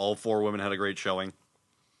 All four women had a great showing.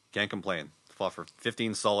 Can't complain. Fought for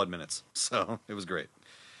 15 solid minutes, so it was great.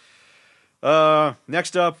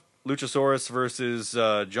 Next up, Luchasaurus versus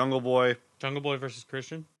Jungle Boy. Jungle Boy versus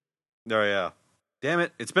Christian. Oh yeah, damn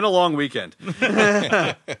it! It's been a long weekend.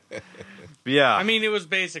 Yeah, I mean, it was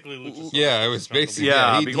basically Luchasaurus. Yeah, it was basically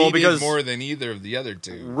Yeah, he because- did more than either of the other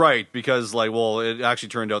two. right, because it actually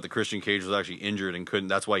turned out that Christian Cage was actually injured and couldn't.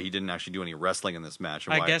 That's why he didn't actually do any wrestling in this match.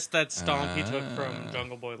 And I why- guess that stomp he took from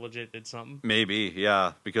Jungle Boy legit did something. maybe,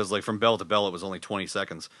 yeah, because like from bell to bell, it was only 20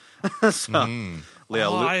 seconds. So,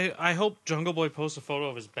 yeah, I hope Jungle Boy posts a photo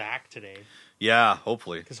of his back today. yeah,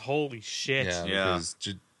 hopefully Because holy shit. Yeah, Yeah. because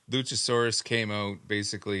Luchasaurus came out,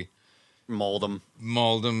 basically mauled him.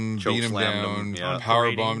 mauled him, Choke beat him slammed down, him, yeah. power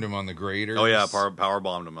Grating. bombed him on the graders. Oh yeah, power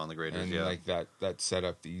bombed him on the graders. and Yeah, like that set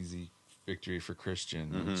up the easy victory for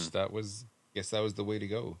Christian. Mm-hmm. Which that was the way to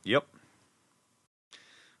go. Yep.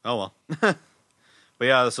 Oh well. But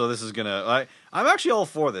yeah, so this is gonna. I'm actually all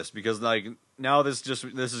for this because like now this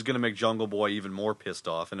is gonna make Jungle Boy even more pissed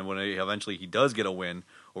off, and then when eventually he does get a win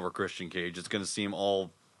over Christian Cage, it's gonna seem all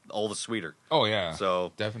the sweeter. Oh yeah,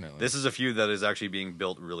 So definitely. this is a feud that is actually being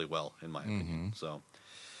built really well, in my opinion. So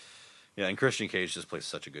yeah, and Christian Cage just plays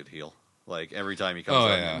such a good heel. Like every time he comes Oh,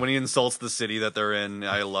 out, yeah. when he insults the city that they're in,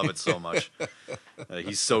 I love it so much.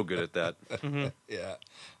 He's so good at that. yeah,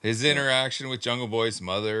 his interaction with Jungle Boy's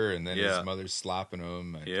mother, and then Yeah. his mother slapping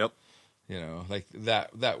him. And, Yep, like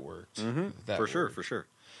that worked. That for worked. sure.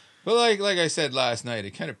 But like I said last night,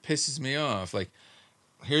 it kind of pisses me off. Like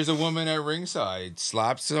here's a woman at ringside,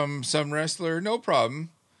 slaps some wrestler, no problem.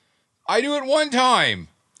 I do it one time.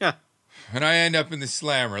 Yeah. And I end up in the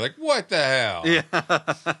slammer. Like, what the hell? Yeah.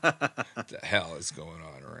 What the hell is going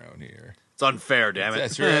on around here? It's unfair, damn it.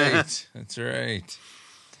 That's right. That's right.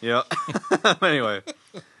 Yeah. Anyway,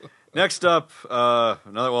 next up,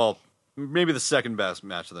 maybe the second best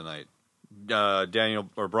match of the night.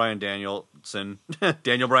 Bryan Danielson,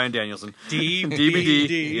 Bryan Danielson,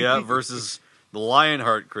 DBD, yeah, versus the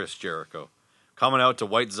Lionheart Chris Jericho, coming out to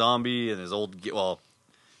White Zombie and his old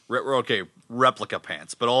replica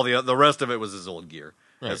pants, but all the rest of it was his old gear,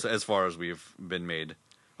 right. as far as we've been made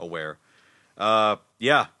aware.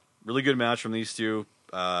 Yeah, really good match from these two.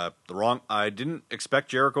 I didn't expect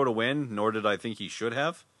Jericho to win, nor did I think he should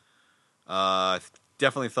have.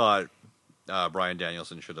 Definitely thought Bryan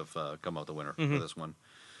Danielson should have come out the winner for this one.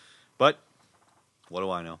 But what do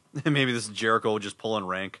I know? Maybe this is Jericho just pulling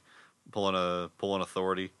rank, pulling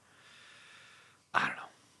authority. I don't know.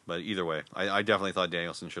 But either way, I definitely thought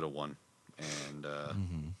Danielson should have won. And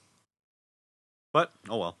but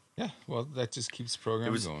oh well. Yeah, well, that just keeps the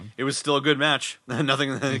program going. It was still a good match.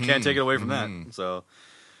 Nothing can't take it away from that. So,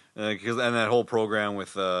 and that whole program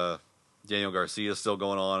with Daniel Garcia is still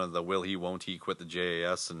going on, and the will he, won't he quit the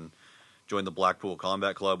JAS and join the Blackpool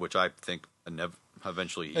Combat Club, which I think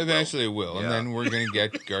eventually will. Yeah. And then we're going to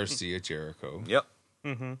get Garcia Jericho. Yep.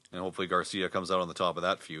 And hopefully Garcia comes out on the top of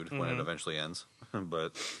that feud when it eventually ends.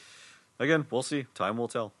 But again, we'll see. Time will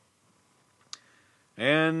tell.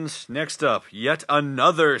 And next up, yet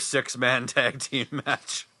another 6-man tag team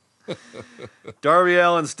match. Darby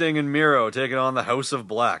Allin, Sting, and Miro taking on the House of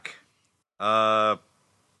Black. Pretty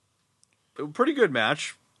good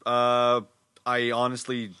match. I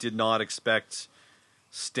honestly did not expect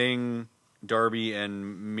Sting, Darby,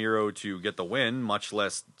 and Miro to get the win, much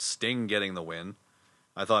less Sting getting the win.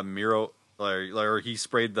 I thought Miro, he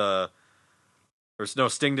sprayed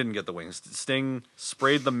Sting didn't get the win. Sting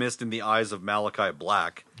sprayed the mist in the eyes of Malachi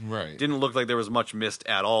Black. Right. Didn't look like there was much mist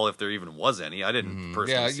at all, if there even was any. I didn't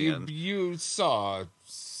personally see it. You saw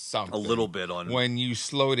something A little bit on when you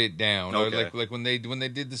slowed it down. Okay. Or like when they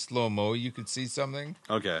did the slow mo, you could see something.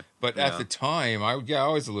 Okay. But Yeah. at the time, I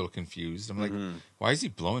was a little confused. I'm like, why is he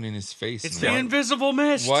blowing in his face? It's And the invisible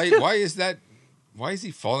mist. why is that? Why is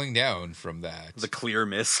he falling down from that? The clear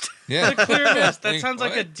mist. Yeah, The clear mist. That Like, sounds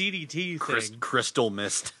like a what? DDT thing. Crystal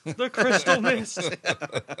mist. The crystal mist.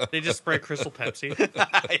 They just spray crystal Pepsi.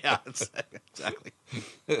 Yeah, exactly.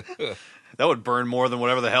 That would burn more than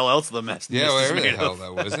whatever the hell else the mist Yeah, is whatever the made hell of.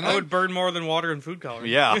 that was. And That would burn more than water and food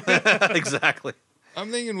coloring. Yeah, exactly.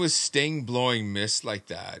 I'm thinking with Sting blowing mist like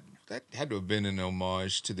that had to have been an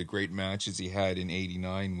homage to the great matches he had in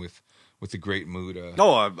 '89 with the Great Muta.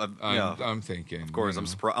 No, yeah. I'm thinking. Of course, I'm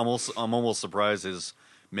almost surprised his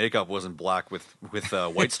makeup wasn't black with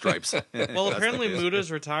white stripes. Well, apparently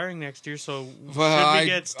Muda's retiring next year, so Well, should we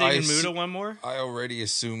get Sting and Muda one more? I already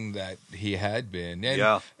assumed that he had been. And,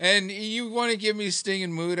 Yeah. And you want to give me Sting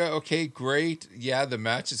and Muta? Okay, great. Yeah, the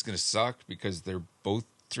match is going to suck because they're both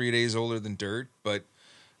 3 days older than dirt, but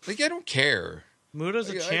I don't care. Muda's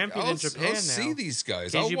a champion in Japan I'll now. see these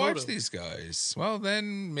guys. Keiji I'll watch Muto. these guys. Well,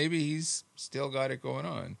 then maybe he's still got it going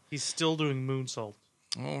on. He's still doing moonsault.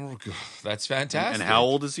 Oh, God, that's fantastic. And how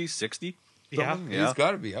old is he? 60? Yeah. He's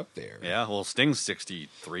got to be up there. Yeah, well, Sting's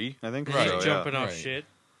 63, I think. Right. So, He's yeah. jumping off right. shit.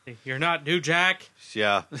 You're not New Jack.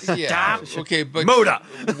 Yeah. Yeah. Okay, but Muta!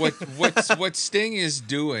 what Sting is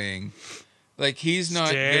doing, like he's not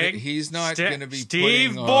Sting. going to be Steve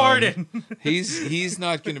putting Borden. on, he's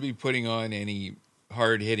not going to be putting on any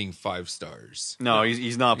hard hitting 5 stars. No,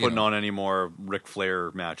 he's not putting know. on any more Ric Flair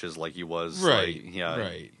matches like he was. Right. Like, yeah.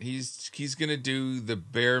 Right. He's going to do the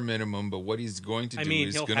bare minimum, but what he's going to I do mean,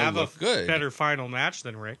 is he'll going to have a look good. better final match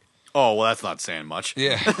than Rick. Oh, well, that's not saying much.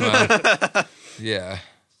 Yeah. Well, yeah.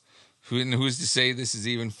 Who's to say this is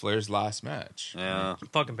even Flair's last match? Yeah.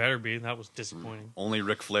 Fucking better be. That was disappointing. Only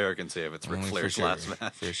Ric Flair can say if it's Ric Only Flair's for sure. last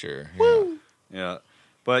match. For sure. Yeah. Yeah.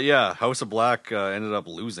 But yeah, House of Black ended up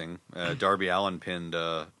losing. Darby Allin pinned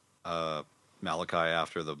Malachi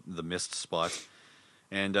after the missed spot.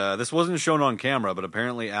 And this wasn't shown on camera, but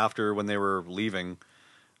apparently after, when they were leaving,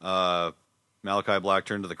 Malachi Black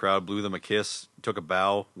turned to the crowd, blew them a kiss, took a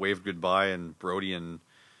bow, waved goodbye, and Brody and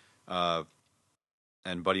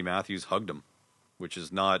Buddy Matthews hugged him, which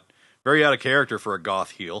is not very out of character for a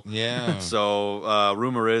goth heel. Yeah. So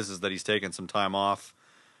rumor is that he's taking some time off.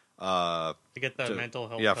 To get the mental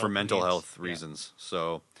health. Yeah, for help mental he needs. health reasons.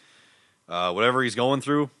 So whatever he's going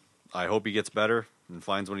through, I hope he gets better and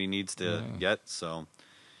finds what he needs to get. So,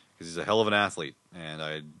 because he's a hell of an athlete, and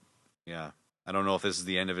I don't know if this is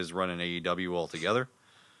the end of his run in AEW altogether,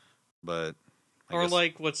 but Or guess.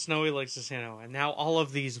 like what Snowy likes to say now, and now all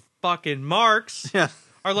of these fucking marks Yeah.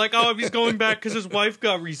 are like, oh, he's going back because his wife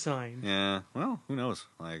got re-signed. Yeah. Well, who knows?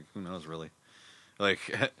 Like, who knows really? Like,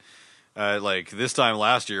 like this time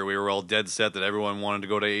last year, we were all dead set that everyone wanted to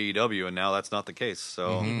go to AEW, and now that's not the case.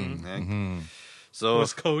 So, so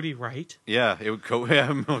Was Cody right? yeah, it would.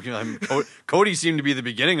 Cody seemed to be the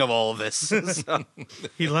beginning of all of this. So,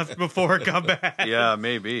 He left before it got back. yeah,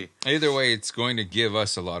 maybe. Either way, it's going to give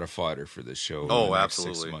us a lot of fodder for the show. Oh, in the next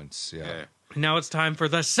absolutely. 6 months. Yeah. Yeah. Now it's time for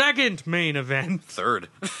the second main event. Third.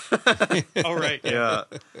 All right. Yeah.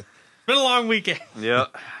 Been a long weekend. Yeah.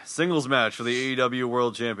 Singles match for the AEW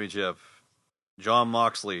World Championship. Jon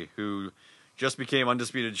Moxley, who just became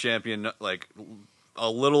undisputed champion like a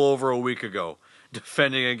little over a week ago,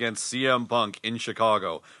 defending against CM Punk in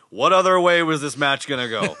Chicago. What other way was this match gonna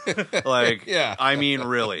go? Like, Yeah. I mean,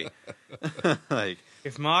 really. Like,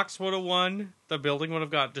 If Mox would have won, the building would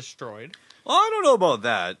have got destroyed. well, I don't know about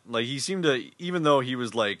that. Like, he seemed to, even though he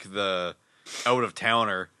was like the out of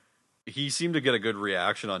towner, he seemed to get a good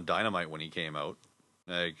reaction on Dynamite when he came out.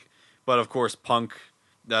 Like, but of course, Punk,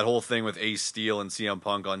 that whole thing with Ace Steel and CM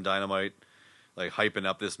Punk on Dynamite, like hyping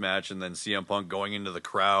up this match, and then CM Punk going into the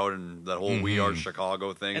crowd and that whole "We Are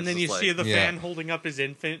Chicago" thing. And It's then you just see like- the Yeah. fan holding up his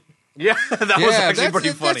infant. yeah, that was actually pretty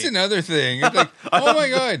funny. That's another thing. It's like, oh my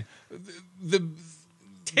god, the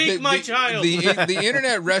Take my child. The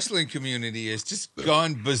internet wrestling community has just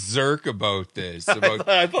gone berserk about this. About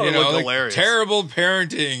I thought it looked like, hilarious. terrible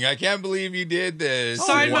parenting. I can't believe you did this.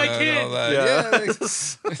 Sign and, my and kid. all that. Yeah.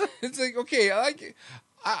 like, it's like, okay,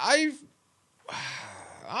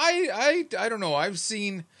 I don't know. I've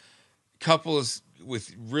seen couples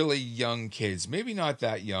with really young kids, maybe not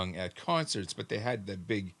that young, at concerts, but they had the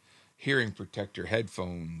big hearing protector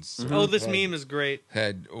headphones. Oh, this meme is great.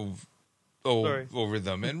 Had Sorry. over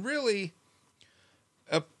them, and really,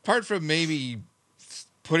 apart from maybe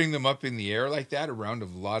putting them up in the air like that around a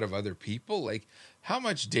lot of other people, like how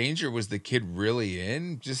much danger was the kid really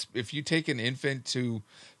in? Just if you take an infant to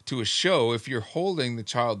a show, if you're holding the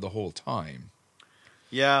child the whole time,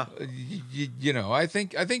 Yeah, you know, I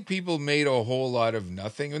think people made a whole lot of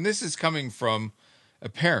nothing, and this is coming from a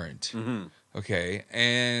parent. Okay,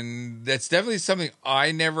 and that's definitely something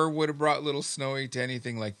I never would have brought little Snowy to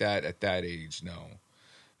anything like that at that age.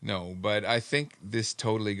 No, but I think this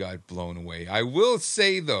totally got blown away. I will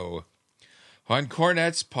say, though, on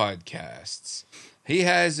Cornette's podcasts, he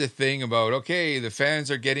has a thing about, okay, the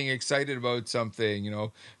fans are getting excited about something, you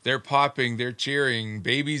know, they're popping, they're cheering,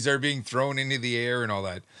 babies are being thrown into the air and all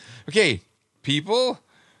that. Okay, people,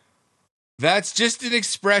 that's just an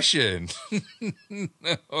expression.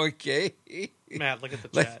 Okay. Matt, look at the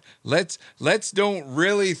chat. Let's don't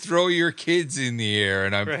really throw your kids in the air.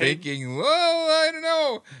 And I'm Right. thinking, well, I don't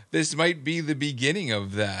know. This might be the beginning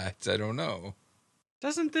of that. I don't know.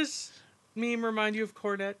 Doesn't this meme remind you of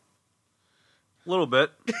Cornette? a little bit.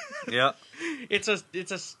 Yeah, It's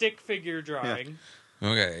a stick figure drawing.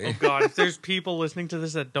 Okay. Oh God, if there's people listening to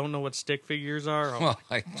this that don't know what stick figures are, Well,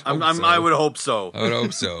 I I would hope so. I would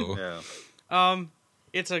hope so. Yeah.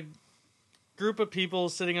 it's a group of people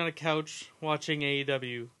sitting on a couch watching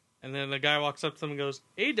AEW, and then the guy walks up to them and goes,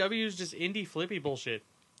 "AEW is just indie flippy bullshit.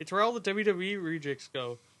 It's where all the WWE rejects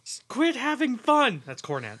go. Quit having fun." That's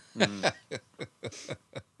Cornette.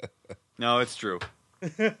 No, it's true.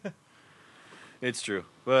 It's true.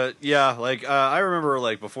 But yeah, like I remember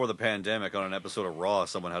like before the pandemic on an episode of Raw,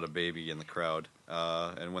 someone had a baby in the crowd.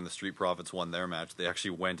 And when the Street Profits won their match, they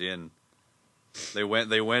actually went in. They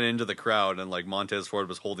went into the crowd, and like Montez Ford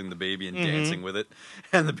was holding the baby and dancing with it,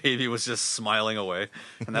 and the baby was just smiling away.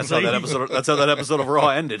 And that's how that episode. That's how that episode of Raw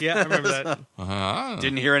ended. Yeah, I remember that. Uh-huh.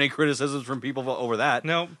 Didn't hear any criticisms from people over that.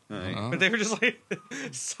 No, Like, but they were just like,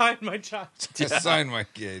 "Sign my child." Just sign my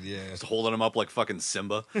kid, yeah. just holding him up like fucking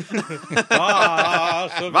Simba. But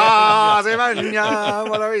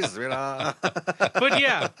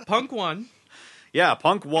yeah, Punk won. Yeah,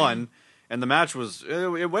 Punk won, and the match was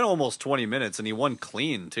it went almost 20 minutes, and he won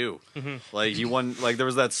clean too. Like he won, like there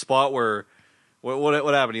was that spot where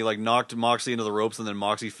what happened? He like knocked Moxley into the ropes, and then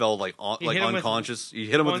Moxley fell like He hit him with unconscious. He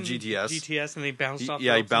hit him with One the GTS. GTS, and they bounced off.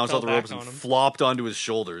 Yeah, he the ropes and bounced fell off the back ropes on and him. flopped onto his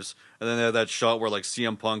shoulders. And then they had that shot where like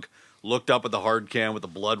CM Punk looked up at the hard cam with the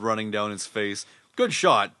blood running down his face. Good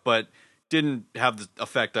shot, but didn't have the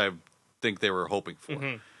effect I think they were hoping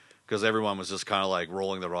for. Because everyone was just kind of like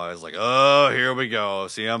rolling their eyes, like, "Oh, here we go.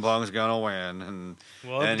 CM Punk's gonna win." And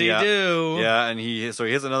Whoop-de-doo. yeah, and he hits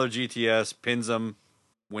another GTS, pins him,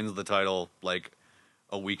 wins the title like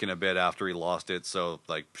a week and a bit after he lost it. So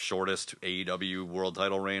like shortest AEW world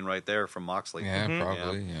title reign right there from Moxley. Yeah,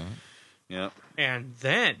 probably, yeah. Yeah. And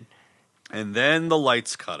then And then the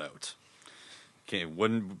lights cut out.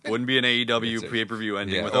 Wouldn't be an AEW pay-per-view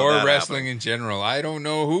ending Yeah, without or that wrestling happening. in general. I don't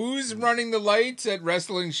know who's running the lights at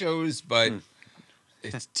wrestling shows, but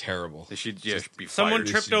it's terrible. They should be Someone fired.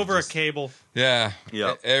 tripped should over just- a cable. Yeah,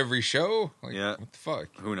 Yeah. Every show. Like, Yeah. what the fuck?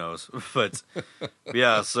 Who knows? But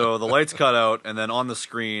yeah, so the lights cut out, and then on the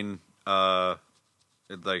screen, an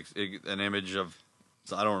image of,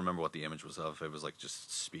 I don't remember what the image was of. It was like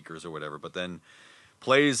just speakers or whatever. But then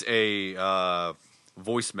plays a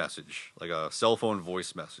voice message, like a cell phone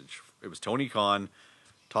voice message. It was Tony Khan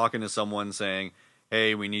talking to someone saying,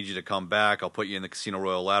 "Hey, we need you to come back. I'll put you in the Casino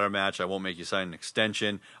Royale ladder match. I won't make you sign an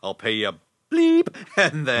extension. I'll pay you bleep."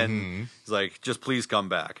 And then he's like, "Just please come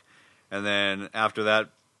back." And then after that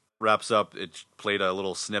wraps up, it played a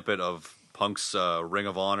little snippet of Punk's Ring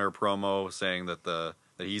of Honor promo saying that that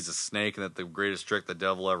he's a snake and that the greatest trick the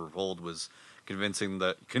devil ever pulled was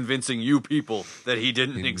convincing you people that he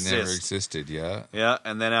didn't It exist. never existed. Yeah. Yeah,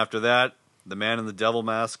 and then after that, the man in the devil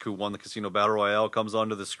mask who won the Casino Battle Royale comes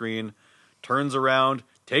onto the screen, turns around,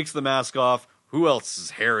 takes the mask off. Who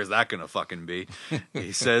else's hair is that gonna fucking be?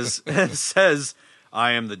 He says,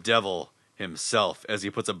 "I am the devil himself," as he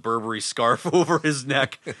puts a Burberry scarf over his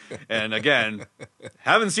neck. And again,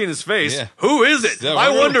 haven't seen his face. Yeah. Who is it? So- I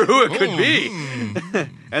wonder who it could be.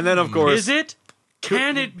 And then, of course, Is it?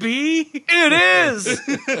 Can it be? it is.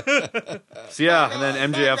 So yeah, and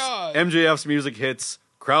then Thank God. MJF's music hits,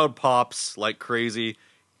 crowd pops like crazy.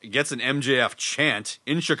 It gets an MJF chant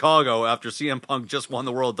in Chicago after CM Punk just won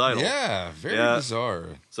the world title. Yeah. Very Yeah. bizarre.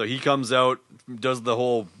 So he comes out, does the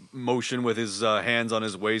whole motion with his hands on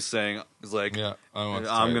his waist, saying, "He's like, Yeah, I want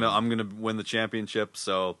the I'm title." gonna win the championship."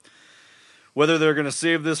 So whether they're gonna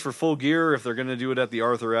save this for Full Gear, if they're gonna do it at the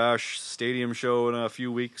Arthur Ashe Stadium show in a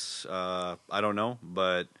few weeks, I don't know.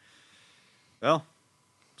 But well,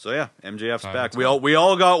 so yeah, MJF's Time back. will tell. We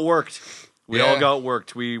all got worked. We Yeah. all got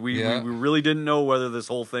worked. We Yeah. really didn't know whether this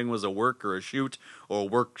whole thing was a work or a shoot or a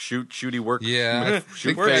work shooty work. Yeah,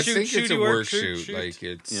 Shoot Work, I face. think shoot, it's a shooty work work, shoot, shoot. shoot. Like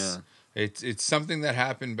it's Yeah. it's something that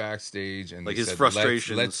happened backstage, and Like they his said,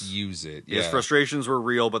 frustrations- Let's use it. His Yeah, frustrations were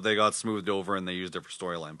real, but they got smoothed over and they used it for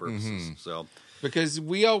storyline purposes. Mm-hmm. So because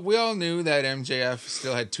we all knew that MJF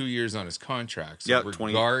still had 2 years on his contract. So Yeah,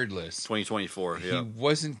 regardless, 2024, he yeah.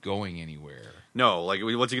 wasn't going anywhere. No, like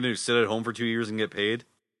what's he gonna do? Sit at home for 2 years and get paid?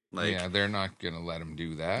 Like, Yeah, they're not going to let him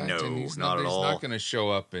do that. No, and he's not at he's all. not going to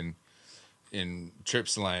show up in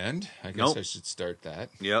Trips Land. I guess Nope. I should start that.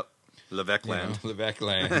 yep, Levesque You know, Land. Levesque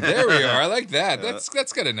Land. There we are. I like that. That's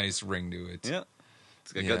got a nice ring to it. Yeah,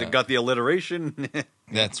 Yeah. got the alliteration.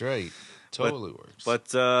 That's right. Totally works.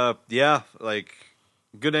 But yeah, like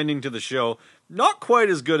good ending to the show. Not quite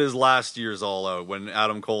as good as last year's All Out when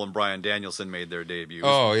Adam Cole and Bryan Danielson made their debuts.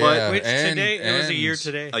 oh But yeah, Which and- today, it was a year and-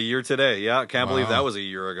 today. a year today, yeah. Can't believe Wow. that was a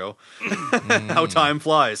year ago. How time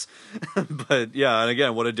flies. But yeah, and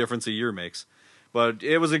again, what a difference a year makes. But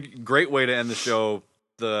it was a great way to end the show.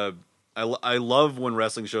 I love when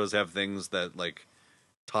wrestling shows have things that like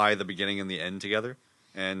tie the beginning and the end together,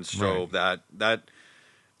 and show Right. that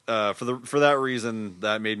for that reason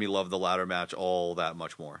that made me love the ladder match all that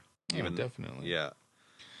much more. Even definitely. yeah.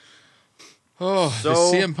 Oh,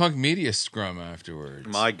 So- the CM Punk media scrum afterwards.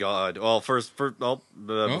 My God. Well,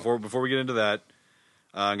 before we get into that,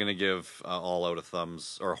 I'm gonna give All Out a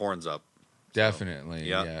thumbs or horns up. Definitely.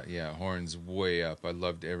 yeah. Yeah. Horns way up. I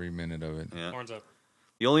loved every minute of it. Yeah. Horns up.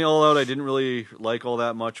 The only All Out I didn't really like all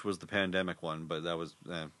that much was the pandemic one, but that was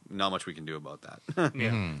not much we can do about that.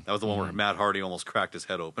 Yeah. That was the one where Matt Hardy almost cracked his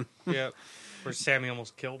head open. Yeah. Where Sammy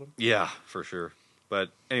almost killed him. Yeah, for sure.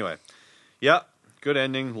 But anyway, yeah, good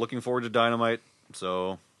ending. Looking forward to Dynamite.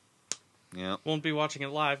 So, yeah, Won't be watching it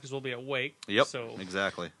live because we'll be at Wake. yep, So,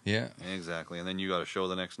 exactly, Yeah. exactly. And then you got a show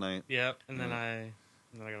the next night. yeah. And then I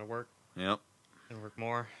gotta work. Yep, And work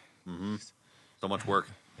more. so much work.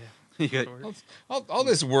 Yeah. You got- So we're- All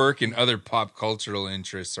this work and other pop cultural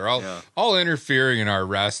interests are Yeah. all interfering in our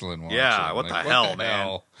wrestling watching. Yeah, what the hell, man?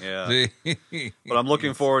 hell? Yeah. But I'm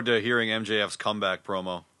looking forward to hearing MJF's comeback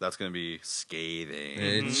promo. That's going to be scathing.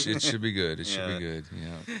 it should be good. It should Yeah. be good.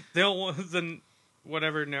 Yeah. They'll want the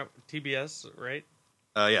whatever now TBS, right?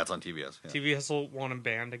 Yeah, it's on TBS. Yeah. TBS will want him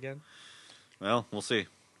banned again. Well, we'll see.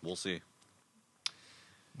 We'll see.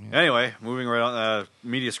 Anyway, moving right on.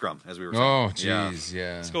 Media scrum, as we were saying. Oh, Yeah. jeez.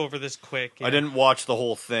 Yeah. Let's go over this quick. I didn't watch the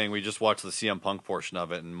whole thing. We just watched the CM Punk portion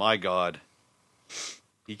of it, and my God,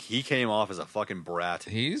 he came off as a fucking brat.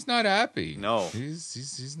 He's not happy. No.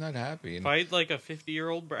 He's not happy. And Fight like a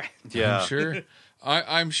 50-year-old brat. Yeah, I'm sure.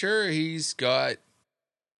 I'm sure he's got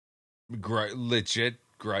legit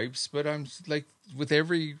gripes, but I'm like with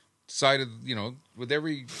every side of with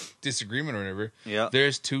every disagreement or whatever. Yeah.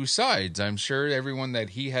 There's two sides. I'm sure everyone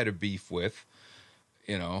that he had a beef with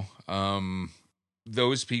you know,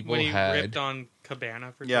 those people When he had ripped on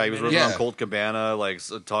Cabana for 10 Yeah, he was minutes. ripping Yeah. on Colt Cabana, like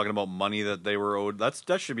talking about money that they were owed.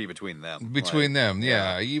 That should be between them. between Like, them.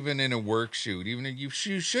 Yeah, even in a work shoot, even if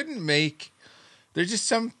you shouldn't make. There's just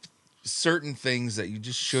some certain things that you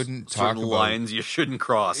just shouldn't talk certain about. lines you shouldn't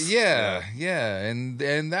cross. Yeah, and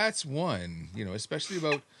that's one. You know, especially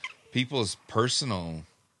about people's personal.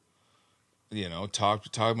 You know,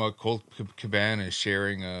 talking about Colt Cabana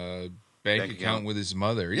sharing a bank account with his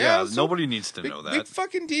mother. Yeah, so nobody needs to big, know big that.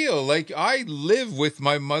 fucking deal. Like, I live with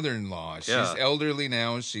my mother-in-law. She's Yeah. elderly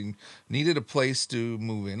now. She needed a place to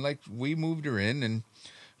move in. Like, we moved her in, and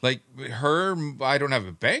like her, I don't have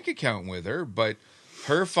a bank account with her, but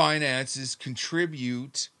her finances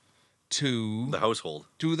contribute to The household.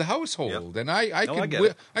 the household. And I I could get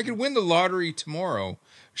it. I could win the lottery tomorrow.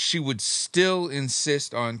 She would still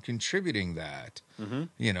insist on contributing that. Mm-hmm.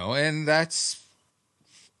 You know, and that's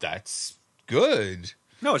good.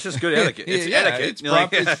 No, it's just good etiquette. It's Yeah, etiquette. It's, You're like-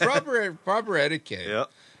 it's proper etiquette. Yeah.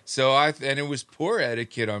 So and it was poor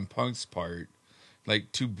etiquette on Punk's part,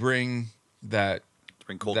 like to bring that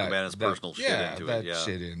Bring Colt Cabana's personal shit into that it. Yeah.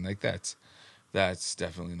 shit in. Like that's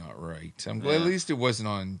definitely not right. I'm glad at least it wasn't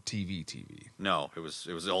on TV. No, it was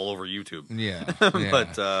all over YouTube. Yeah,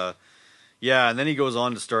 But yeah, and then he goes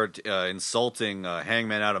on to start insulting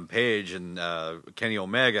Hangman Adam Page and Kenny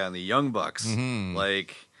Omega and the Young Bucks. Mm-hmm.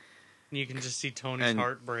 Like, You can just see Tony's and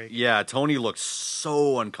heart break. yeah, Tony looks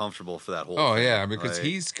so uncomfortable for that whole. oh thing. yeah, because Like,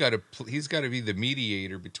 he's got to be the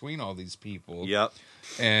mediator between all these people. Yep.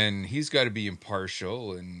 And he's got to be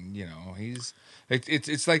impartial, and you know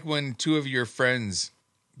it's like when two of your friends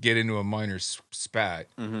get into a minor spat,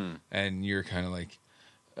 and you're kind of like,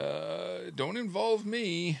 don't involve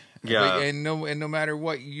me. Yeah. and no matter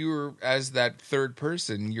what, you're as that third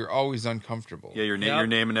person, you're always uncomfortable. Yeah, your Yep. your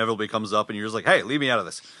name inevitably comes up, and you're just like, "Hey, leave me out of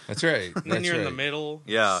this." That's right. And then you're in the middle.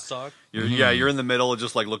 Yeah. Suck. You're in the middle,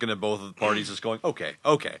 just like looking at both of the parties, just going, "Okay,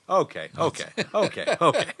 okay, okay, okay, okay,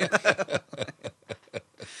 okay."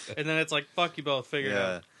 And then it's like, fuck you both. Figure it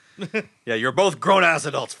out. Yeah, yeah. You're both grown ass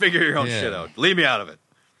adults. Figure your own Yeah. shit out. Leave me out of it.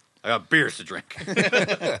 I got beers to drink.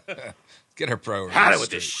 Get our priorities. Had it with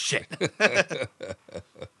this straight. shit.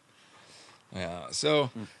 Yeah, so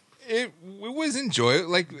it was enjoyable.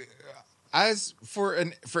 Like as for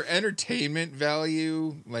entertainment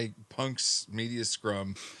value, like Punk's media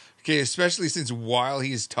scrum. Okay, especially since while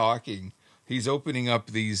he's talking, he's opening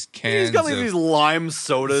up these cans. He's got like of these lime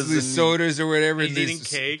sodas. these and sodas or whatever. He's and eating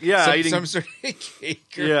cake. Yeah, some, eating- some sort of cake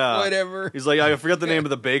or Yeah. whatever. He's like, I forget the name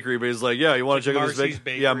of the bakery, but he's like, yeah, you want to check out this Marcy's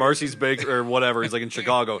bakery? Yeah, Bakery. Marcy's Bakery or whatever. He's like in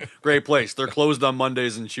Chicago. Great place. They're closed on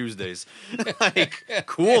Mondays and Tuesdays. Like,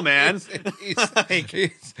 cool, man.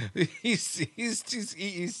 He's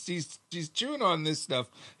chewing on this stuff.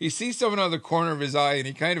 He sees someone on the corner of his eye, and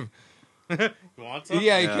he kind of You want some?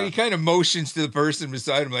 he kind of motions to the person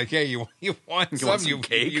beside him, like, "Hey, you want some? want some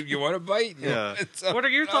cake? You want a bite? Yeah. So- What are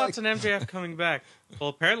your thoughts on MJF coming back? Well,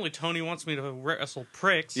 apparently Tony wants me to wrestle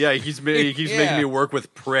pricks. Yeah, he keeps making me work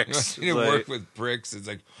with pricks. You Like, work with bricks. It's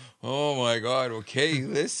like, oh my god. Okay,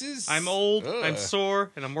 this is. I'm old, I'm Ugh.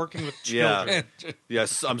 sore, and I'm working with Yeah. children.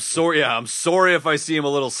 Yes, I'm sorry. Yeah, I'm sorry if I see him a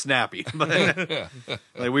little snappy. But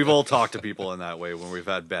like we've all talked to people in that way when we've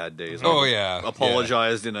had bad days. Oh, yeah.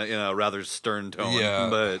 apologized in a rather stern tone. Yeah,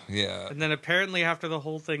 but yeah. And then apparently after the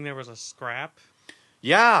whole thing, there was a scrap.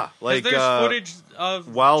 yeah, 'Cause like there's footage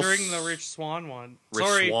of while during the Rich Swan one. Rich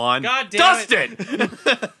Sorry, Swan, God damn it.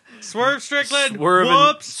 Dustin, Swerve Strickland. Swerve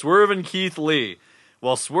Whoops. and Keith Lee.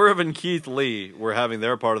 While Swerve and Keith Lee were having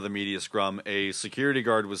their part of the media scrum, a security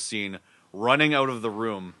guard was seen running out of the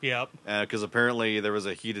room Yep. because apparently there was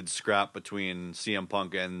a heated scrap between CM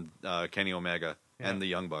Punk and Kenny Omega and the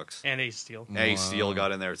Young Bucks. And Ace Steel. Ace Steel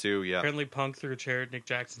got in there too. Yeah, Apparently Punk threw a chair at Nick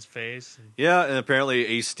Jackson's face. yeah, and apparently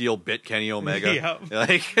Ace Steel bit Kenny Omega. Yep.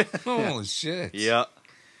 Like, Holy shit. yeah,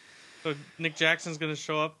 So Nick Jackson's going to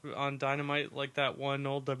show up on Dynamite like that one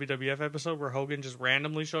old WWF episode where Hogan just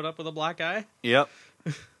randomly showed up with a black eye. yep,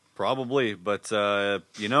 probably. But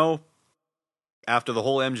you know, after the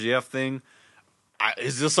whole MGF thing,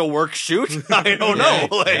 is this a work shoot? I don't know.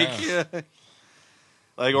 Like,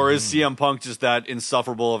 like, or is CM Punk just that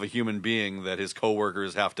insufferable of a human being that his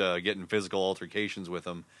coworkers have to get in physical altercations with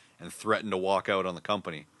him and threaten to walk out on the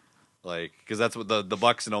company? Like, because that's what the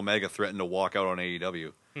Bucks and Omega threatened to walk out on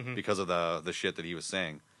AEW because of the shit that he was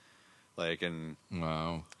saying. Like, and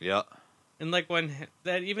Wow. yeah, And like when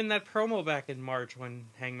that promo back in March when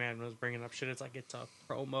Hangman was bringing up shit, it's like it's a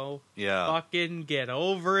promo. yeah, Fucking get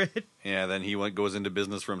over it. yeah. Then he goes into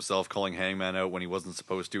business for himself, calling Hangman out when he wasn't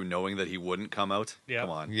supposed to, knowing that he wouldn't come out. Yep. Come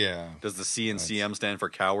on, Yeah. Does the C and CM stand for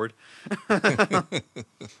coward?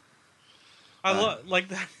 I love like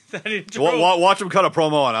that intro. Watch him cut a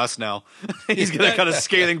promo on us now. He's gonna cut a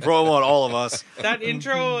scathing promo on all of us. That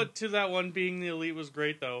intro to that one being the Elite was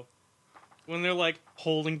great though. When they're like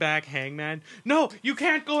holding back Hangman. No, you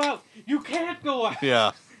can't go out. You can't go out. Yeah.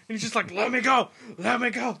 And he's just like, let me go. Let me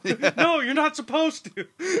go. Yeah. No, you're not supposed to.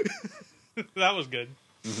 That was good.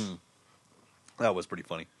 Mm-hmm. That was pretty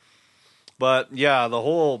funny. But yeah, the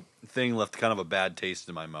whole thing left kind of a bad taste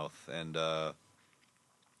in my mouth. And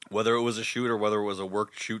whether it was a shoot or whether it was a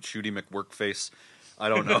shooty McWork face, I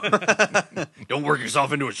don't know. Don't work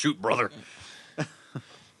yourself into a shoot, brother.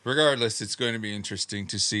 Regardless, it's going to be interesting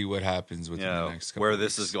to see what happens within the next couple where weeks.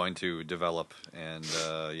 this is going to develop. And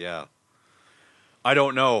I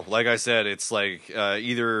don't know. Like I said, it's like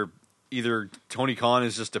either Tony Khan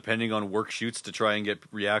is just depending on work shoots to try and get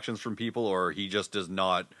reactions from people, or he just does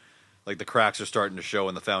not. Like the cracks are starting to show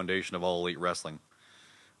in the foundation of All Elite Wrestling.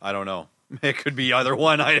 I don't know. It could be either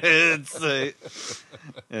one.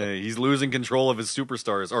 He's losing control of his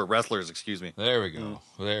superstars or wrestlers. Excuse me. There we go.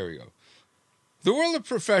 There we go. The world of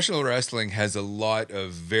professional wrestling has a lot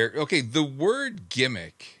of the word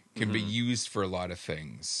gimmick can be used for a lot of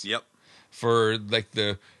things. Yep. For like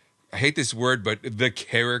I hate this word, but the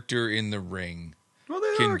character in the ring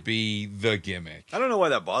can be the gimmick. I don't know why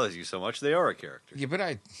that bothers you so much. They are a character. Yeah,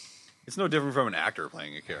 but it's no different from an actor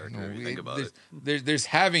playing a character if you think about it. There's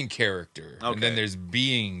having character, okay. and then there's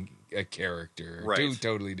being a character. Right. Two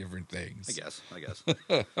totally different things. I guess.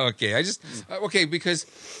 Okay, because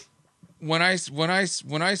when I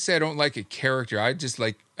say I don't like a character, I just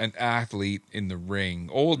like an athlete in the ring.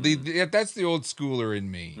 That's the old schooler in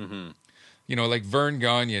me. Mm-hmm. You know, like Vern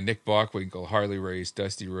Gagne, Nick Bockwinkel, Harley Race,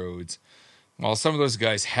 Dusty Rhodes. While some of those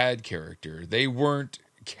guys had character, they weren't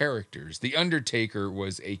characters. The Undertaker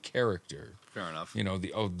was a character. Fair enough. You know,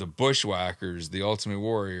 the Bushwhackers, the Ultimate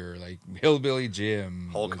Warrior, like Hillbilly Jim,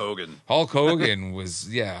 Hulk Hogan. Hulk Hogan was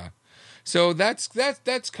So that's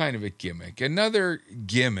kind of a gimmick. Another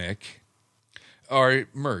gimmick are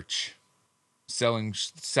merch, selling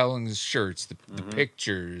shirts, the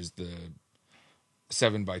pictures, the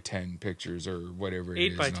 7x10 pictures or whatever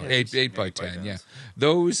it is. 8x10. 8x10. Yeah,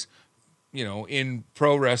 those. You know, in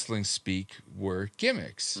pro wrestling speak, were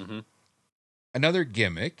gimmicks. Mm-hmm. Another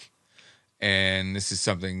gimmick, and this is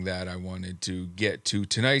something that I wanted to get to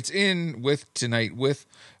tonight with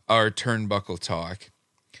our turnbuckle talk,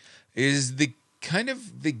 is the kind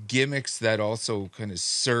of the gimmicks that also kind of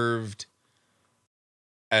served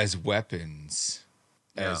as weapons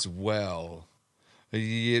as well.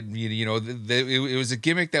 You know, it was a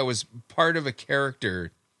gimmick that was part of a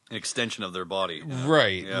character. An extension of their body.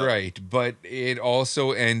 Right. But it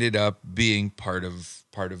also ended up being part of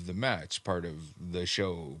the match, part of the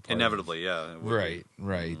show. Inevitably, Right.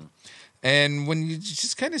 Mm-hmm. And when you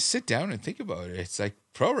just kind of sit down and think about it, it's like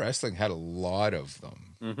pro wrestling had a lot of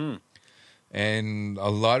them. Mm-hmm. And a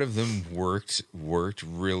lot of them worked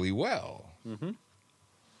really well. Mm-hmm.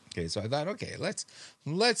 Okay, so I thought, okay, let's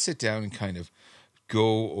sit down and kind of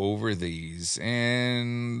go over these.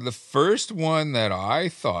 And the first one that I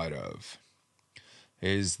thought of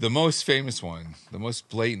is the most famous one, the most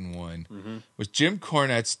blatant one, was Jim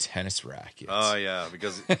Cornette's tennis racket. Oh yeah,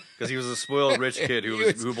 because he was a spoiled rich kid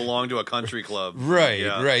who belonged to a country club.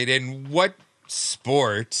 Right. And what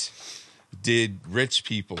sport did rich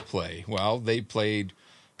people play? Well, they played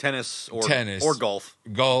tennis or golf.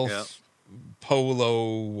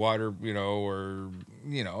 Polo, water, or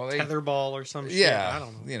tetherball or some shit. Yeah, I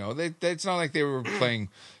don't know. It's not like they were playing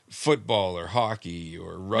football or hockey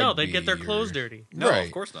or rugby. No, they'd get their clothes dirty. No, right,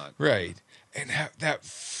 of course not. Right, and that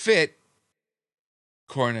fit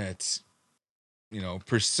Cornette's,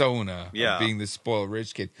 persona of being the spoiled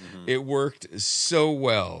rich kid. Mm-hmm. It worked so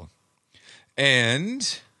well,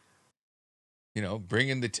 and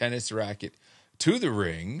bringing the tennis racket to the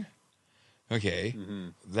ring. Okay,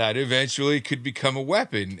 that eventually could become a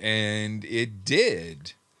weapon, and it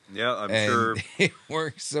did. Yeah, I'm sure it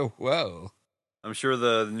worked so well. I'm sure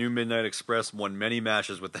the New Midnight Express won many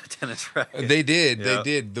matches with that tennis racket. They did. Yeah. They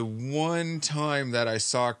did. The one time that I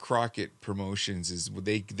saw Crockett Promotions is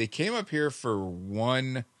they came up here for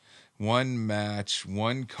one match,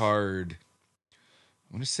 one card.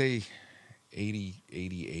 I want to say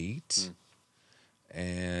 88,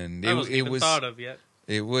 and I wasn't even thought of yet.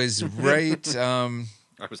 It was right. I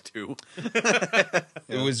was 2.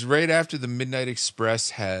 It was right after the Midnight Express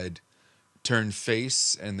had turned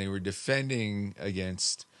face, and they were defending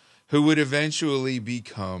against who would eventually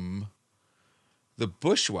become the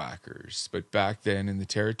Bushwhackers, but back then in the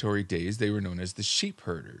territory days, they were known as the Sheep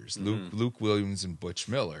Herders. Luke Williams and Butch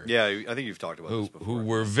Miller. Yeah, I think you've talked about this before. Who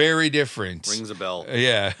were very different. Rings a bell.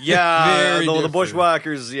 Yeah. Yeah, Very though the different.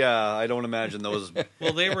 Bushwhackers, I don't imagine those.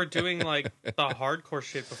 Well, they were doing like the hardcore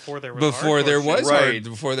shit before there was Before hardcore there was shit. Right.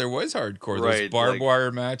 before there was hardcore, those Right, barbed like-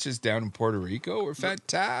 wire matches down in Puerto Rico were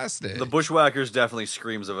fantastic. The Bushwhackers definitely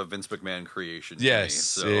screams of a Vince McMahon creation. to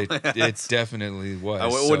yes, me, so. it definitely was. I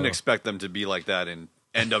wouldn't so- expect them to be like that in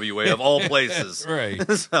NWA of all places. Right.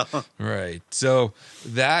 So, Right. So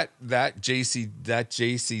that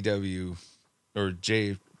JCW or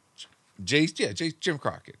Jim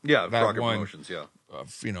Crockett. yeah, that Crockett one, Promotions, yeah.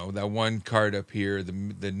 that one card up here,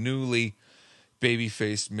 the newly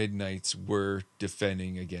baby-faced Midnights were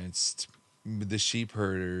defending against the Sheep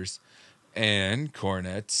Herders and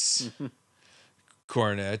Cornette's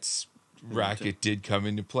racket did come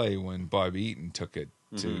into play when Bob Eaton took it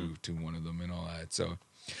to one of them and all that. So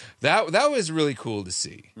that was really cool to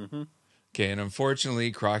see. Okay, and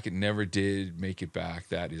unfortunately Crockett never did make it back.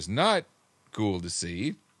 That is not cool to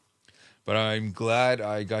see. But I'm glad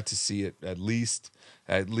I got to see it at least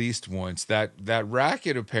once. That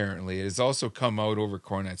racket apparently has also come out over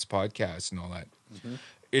Cornette's podcast and all that.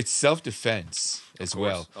 It's self-defense as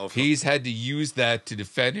well. Oh, He's had to use that to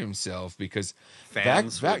defend himself because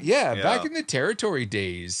Fans back would- back in the territory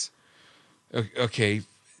days, okay,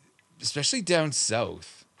 especially down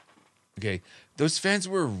south, okay, those fans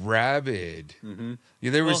were rabid.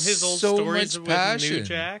 Yeah, there Well, was his old so stories much with passion. New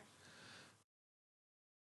Jack,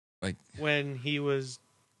 Like, when it was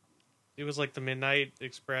like the Midnight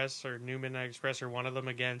Express or New Midnight Express or one of them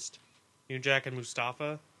against New Jack and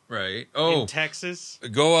Mustafa right? in Oh, Texas,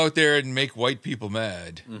 go out there and make white people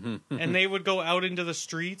mad. and they would go out into the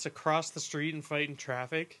streets, across the street, and fight in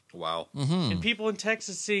traffic. Wow. And people in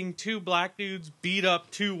Texas seeing two black dudes beat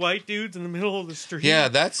up two white dudes in the middle of the street. Yeah,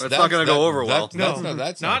 that's not gonna go over well. That's Not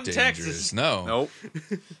not in dangerous. Texas. No, Nope.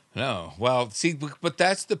 no. Well, see, but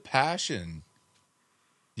that's the passion.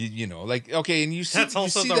 You know, like, okay, and you see, That's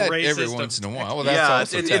also you see the that racist every of once in a while. Well, that's Yeah,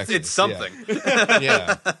 also Texas. it's something.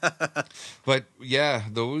 Yeah. But yeah,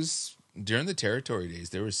 those during the territory days,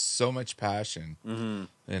 there was so much passion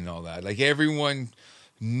and all that. Like everyone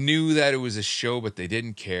knew that it was a show, but they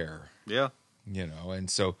didn't care. Yeah. You know, and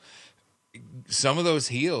so some of those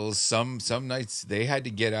heels, some nights they had to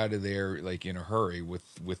get out of there like in a hurry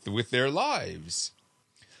with their lives,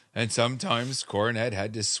 and sometimes Cornette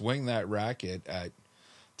had to swing that racket at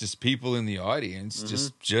just people in the audience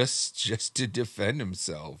just to defend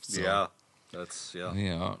himself. So, Yeah. That's, yeah.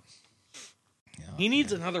 yeah. He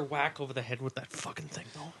needs another whack over the head with that fucking thing,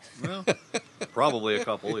 though. Well, probably a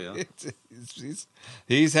couple, yeah.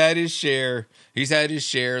 He's had his share. He's had his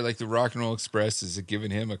share. Like the Rock and Roll Express has given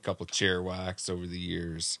him a couple chair whacks over the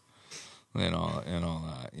years, and all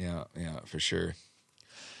that. Yeah, for sure.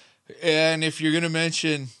 And if you're gonna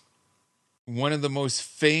mention one of the most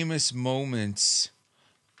famous moments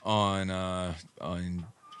on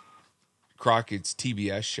Crockett's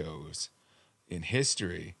TBS shows in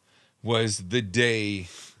history was the day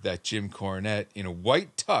that Jim Cornette in a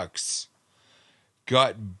white tux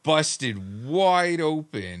got busted wide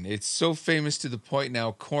open. It's so famous to the point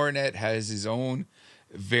now Cornette has his own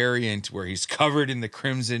variant where he's covered in the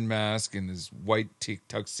crimson mask and his white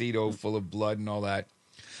tuxedo full of blood and all that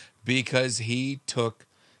because he took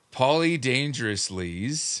Paulie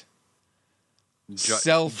Dangerously's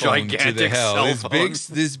cell phone to the gigantic hell. cell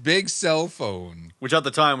This big cell phone Which at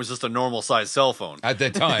the time was just a normal sized cell phone. at the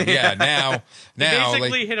time. Yeah, now Basically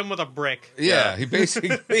like, hit him with a brick. yeah, he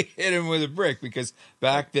basically hit him with a brick because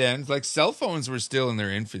back then, like cell phones were still in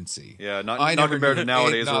their infancy. Yeah, I not never compared knew- to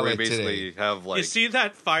nowadays not where we like basically today. have like You see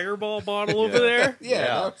that fireball bottle over there?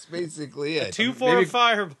 Yeah, that's basically it. 2-4 Maybe-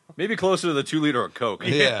 fireball. maybe closer to the 2 liter of Coke.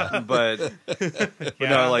 Yeah. but Yeah.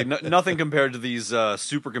 no, like nothing compared to these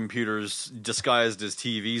supercomputers disguised as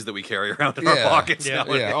TVs that we carry around in our Yeah. pockets Yeah.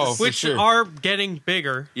 nowadays. Yeah, oh, for Which sure. are getting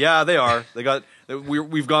bigger. Yeah, they are. They got.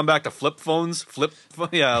 We've gone back to flip phones.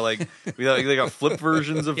 Yeah, like they got flip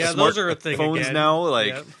versions of Yeah, smart those are a thing phones again. now. Like,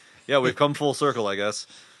 Yep. yeah, we've come full circle, I guess.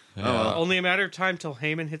 Only a matter of time till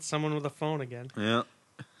Heyman hits someone with a phone again. Yeah,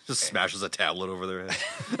 just smashes a tablet over their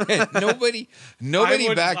head. nobody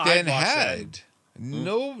I'd back then watch had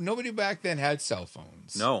nobody back then had cell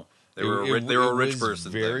phones. No, they were a rich was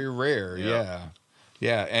person. Very thing. rare. Yeah.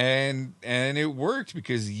 Yeah, and it worked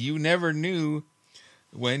because you never knew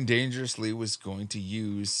when Dangerously was going to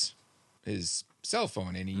use his cell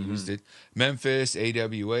phone, and he used it Memphis,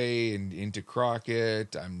 AWA, and into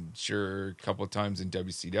Crockett. I'm sure a couple of times in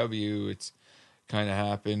WCW. It's kind of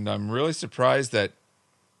happened. I'm really surprised that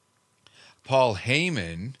Paul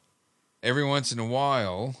Heyman every once in a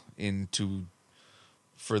while,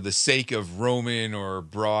 for the sake of Roman or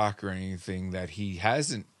Brock or anything, that he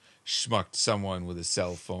hasn't schmucked someone with a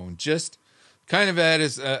cell phone, just kind of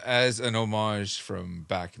as an homage from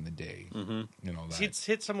back in the day. Mm-hmm. You know, that. He'd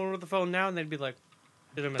hit someone with the phone now, and they'd be like,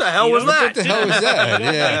 "What the hell was that? What the hell was that?"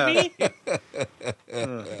 Yeah.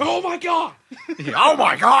 Oh my god! Oh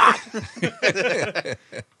my god!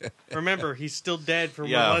 Remember, he's still dead from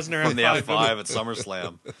Yeah, Lesnar from the F5. F5 at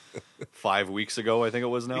SummerSlam 5 weeks ago, I think it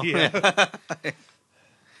was now. Yeah.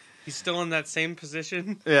 He's still in that same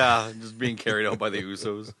position. Yeah, just being carried out by the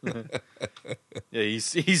Usos. Yeah,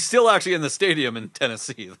 he's still actually in the stadium in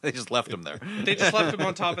Tennessee. They just left him there. They just left him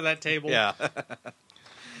on top of that table. Yeah.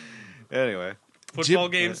 Anyway. Football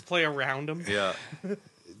games play around him. Yeah.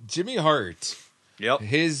 Jimmy Hart, Yep.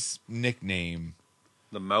 his nickname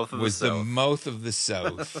The mouth of the was the South. mouth of the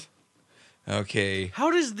South. Okay.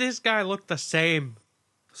 How does this guy look the same?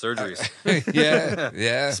 Surgeries.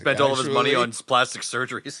 Yeah. Spent all of his money actually. on plastic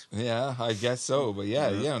surgeries. Yeah, I guess so. But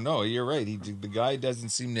no, you're right. The guy doesn't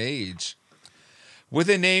seem to age. With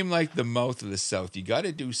a name like the Mouth of the South, you got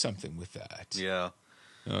to do something with that. Yeah.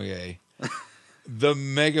 Okay. The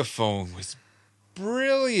megaphone was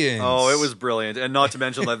brilliant. Oh, it was brilliant, and not to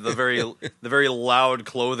mention like the very loud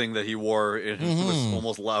clothing that he wore. It was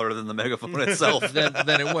almost louder than the megaphone itself. Than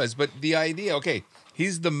it was. But the idea, okay,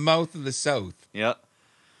 he's the Mouth of the South. Yeah.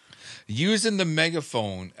 Using the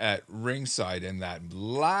megaphone at ringside and that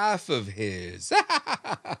laugh of his.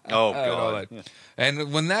 Oh and all god. that.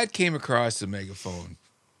 And when that came across the megaphone,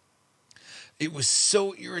 it was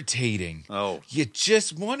so irritating. Oh. You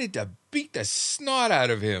just wanted to beat the snot out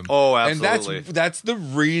of him. Oh, absolutely. And that's the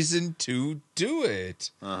reason to do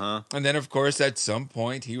it. Uh-huh. And then, of course, at some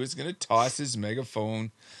point, he was going to toss his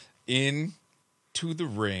megaphone into the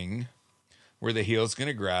ring where the heel's going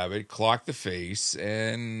to grab it, clock the face,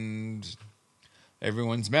 and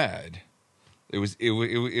everyone's mad. It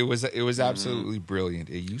was absolutely brilliant.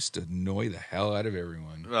 It used to annoy the hell out of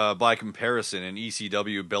everyone. By comparison, in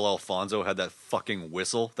ECW, Bill Alfonso had that fucking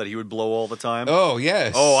whistle that he would blow all the time. Oh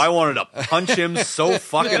yes. Oh, I wanted to punch him so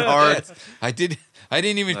fucking hard. I didn't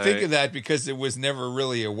even think Like- of that because it was never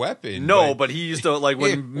really a weapon. No, but he used to like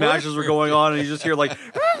when matches were going on, and you just hear like,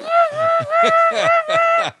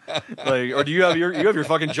 like, or do you have your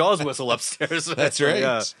fucking Jaws whistle upstairs? That's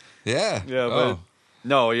right. Yeah, Yeah. but Oh.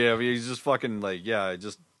 no, yeah, he's just fucking like, I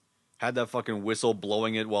just had that fucking whistle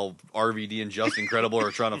blowing it while RVD and Just Incredible are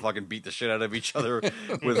trying to fucking beat the shit out of each other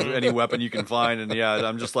with any weapon you can find, and yeah,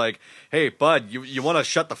 I'm just like, hey, bud, you want to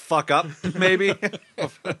shut the fuck up, maybe?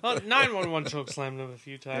 911 chokeslammed him a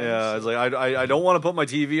few times. Yeah, I was like, I don't want to put my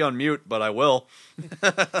TV on mute, but I will. You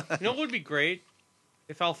know what would be great?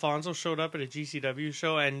 If Alfonso showed up at a GCW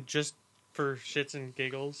show and just for shits and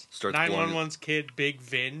giggles, Starts blowing 911's kid, Big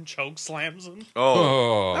Vin, choke slams him.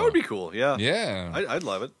 Oh, that would be cool. Yeah, Yeah. I'd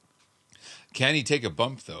love it. Can he take a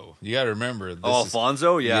bump though? You got to remember. This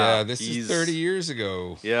Alfonso, is, yeah, this he's- is 30 years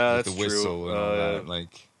ago. Yeah, with that's the whistle true. and all that.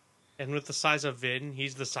 Like, And with the size of Vin,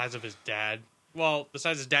 he's the size of his dad. Well, the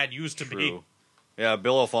size his dad used to be. True. Yeah,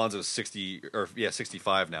 Bill Alfonso's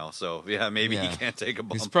 65 now, so yeah, maybe Yeah. he can't take a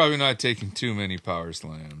he's bump. probably not taking too many power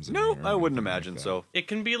slams. No, or I wouldn't anything imagine like so. It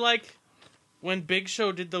can be like when Big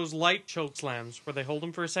Show did those light choke slams, where they hold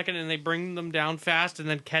them for a second and they bring them down fast and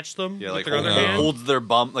then catch them Yeah, with like their other hand. holds their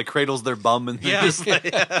bum, like cradles their bum, and Yeah. just like,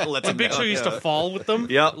 lets When them Big down. Show used to fall with them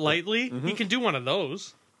Yep. lightly, he can do one of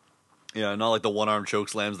those. Yeah, not like the one-arm choke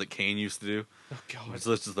slams that Kane used to do. Oh, God.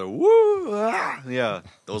 So it's just the woo, yeah,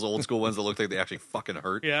 those old school ones that looked like they actually fucking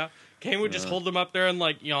hurt. Yeah. Kane would just hold them up there and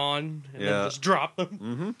like yawn and Yeah. then just drop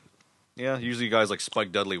them. Yeah, usually guys like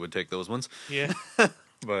Spike Dudley would take those ones, Yeah.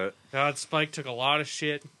 but God, Spike took a lot of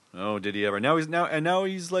shit. oh, did he ever? Now he's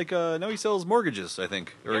like now he sells mortgages, I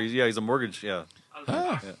think, or he's a mortgage. Yeah.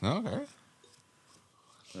 that. Okay.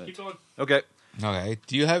 Keep going. Okay. Okay.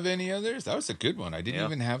 Do you have any others? That was a good one. I didn't Yeah.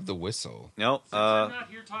 even have the whistle. No. I'm not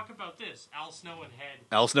here to talk about this. Al Snow and Head.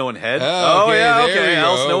 Al Snow and Head. Oh, okay, yeah, there okay. you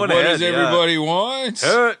Al go. Snow and What Head. does everybody want?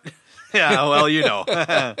 Yeah. Yeah, well, you know.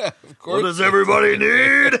 Of What course. does everybody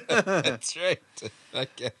need? That's right. I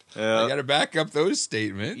got to back up those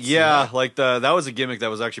statements. Yeah, like that was a gimmick that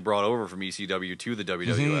was actually brought over from ECW to the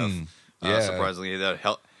WWF. Mhm. Yeah. Surprisingly, that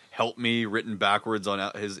help me written backwards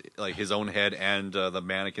on his own head and the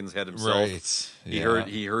mannequin's head himself. Right.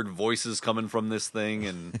 He heard voices coming from this thing,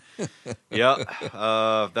 and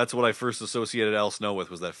yeah, that's what I first associated Al Snow with,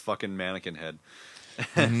 was that fucking mannequin head.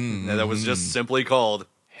 And that was just simply called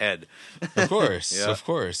Head. Of course, Yeah. of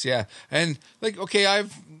course, yeah. And like, okay,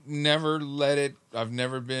 I've never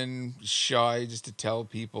been shy just to tell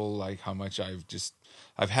people like how much I've just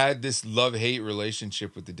I've had this love-hate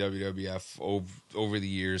relationship with the WWF over the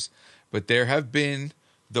years, but there have been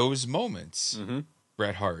those moments.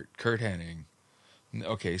 Bret Hart, Kurt Hennig.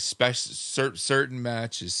 Okay, certain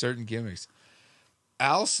matches, certain gimmicks.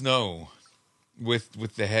 Al Snow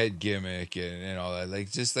with the head gimmick and all that. Like,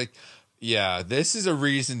 just like, yeah, this is a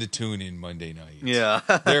reason to tune in Monday night. Yeah.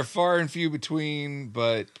 They're far and few between,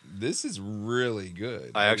 but this is really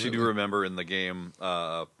good. I actually do remember in the game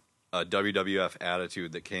a WWF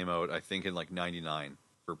Attitude that came out, I think, in like 99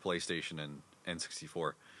 for PlayStation and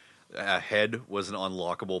N64. Head was an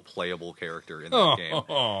unlockable, playable character in that game.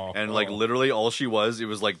 And like literally all she was, it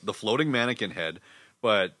was like the floating mannequin head,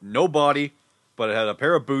 but no body, but it had a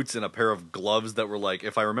pair of boots and a pair of gloves that were like,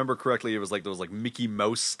 if I remember correctly, it was like those like Mickey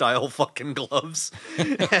Mouse style fucking gloves.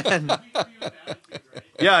 And,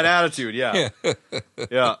 yeah, an Attitude, yeah.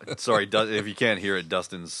 Yeah, sorry, if you can't hear it,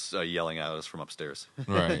 Dustin's yelling at us from upstairs.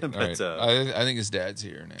 Right, But, right. I think his dad's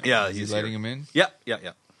here now. Yeah, Is he he's letting here. him in? Yeah.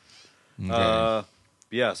 Okay.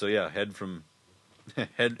 Yeah, so yeah, Head from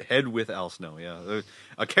Head with Al Snow, yeah.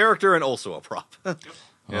 A character and also a prop.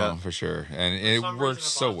 Oh, for sure. And it works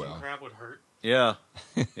so well. Crab would hurt. Yeah.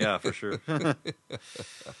 Yeah, for sure. Ben's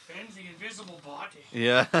the invisible body.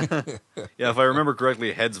 Yeah. Yeah, if I remember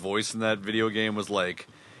correctly, Head's voice in that video game was like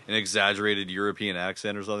an exaggerated European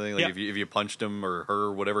accent or something. Like Yeah. if you punched him or her,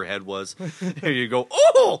 or whatever Head was, you go,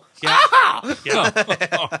 oh! Yeah.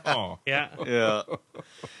 Ah! Oh. Yeah. Yeah.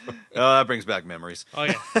 That brings back memories. Oh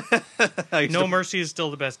yeah. I used No to- Mercy is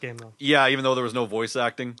still the best game though. Yeah, even though there was no voice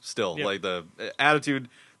acting, still, Yeah. like the Attitude,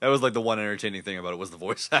 that was like the one entertaining thing about it was the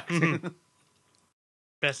voice acting.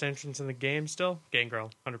 Best entrance in the game still?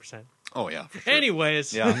 Gangrel, 100%. Oh, yeah. For sure.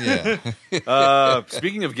 Anyways. Yeah. Yeah.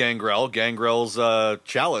 Speaking of Gangrel's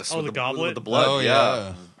chalice. Oh, with the goblet? With the blood. Oh,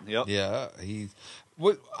 yeah. Yep. Yeah.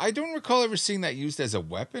 I don't recall ever seeing that used as a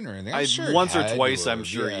weapon or anything. I'm sure it once or had twice, to I'm have,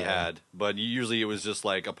 sure he yeah. had. But usually it was just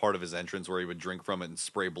like a part of his entrance where he would drink from it and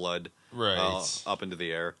spray blood Right. up into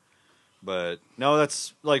the air. But no,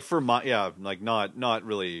 that's like for my, like not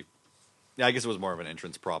really. Yeah, I guess it was more of an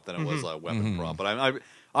entrance prop than it was a weapon prop. But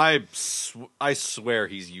I swear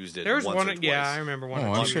he's used it There was once one. or twice. Yeah, I remember one. Oh,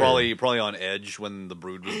 or I'm two. sure. Probably on Edge when the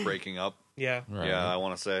Brood was breaking up. Yeah. Right. Yeah, I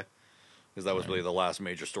want to say. Because that was really the last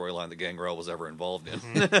major storyline that Gangrel was ever involved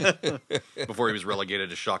in. Before he was relegated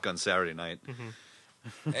to Shotgun Saturday Night.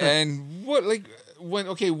 And what, like, when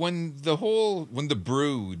the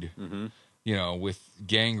Brood, you know, with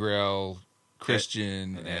Gangrel,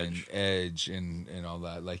 Christian, and Edge and all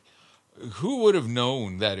that, like, who would have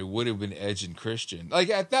known that it would have been Edge and Christian? Like,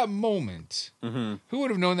 at that moment, who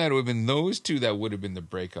would have known that it would have been those two that would have been the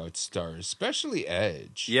breakout stars, especially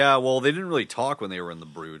Edge? Yeah, well, they didn't really talk when they were in the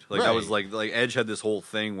Brood. Like that was Right. like Edge had this whole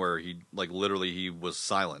thing where he literally he was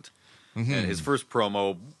silent, and his first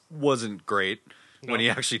promo wasn't great when he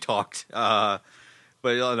actually talked. But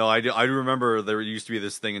no, I do remember there used to be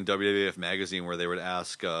this thing in WWF magazine where they would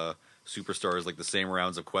ask superstars like the same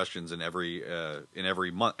rounds of questions in every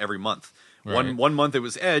month. Right. One month it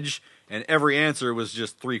was Edge, and every answer was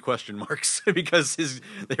just 3 question marks because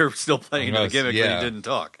they were still playing into the gimmick when he didn't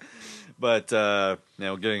talk. But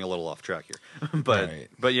now getting a little off track here. but Right.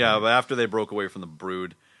 but yeah, but after they broke away from the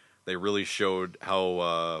Brood, they really showed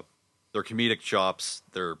how their comedic chops,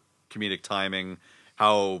 their comedic timing,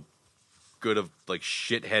 how good of like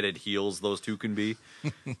shit-headed heels those two can be.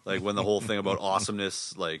 Like when the whole thing about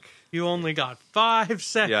awesomeness, like You only got 5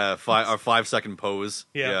 seconds. yeah, 5-second pose.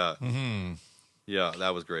 Yeah. Yeah,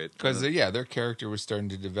 that was great. Because, their character was starting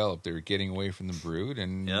to develop. They were getting away from the Brood,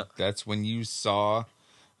 and that's when you saw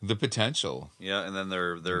the potential. Yeah, and then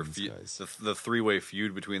their these guys. the 3-way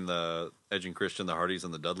feud between the Edge and Christian, the Hardys,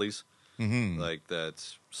 and the Dudleys, like that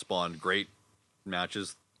spawned great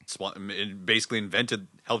matches. It basically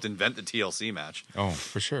helped invent the TLC match. Oh,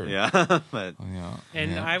 for sure. Yeah, but Yeah.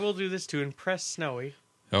 And yeah. I will do this to impress Snowy.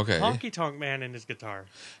 Okay. Honky Tonk Man and his guitar.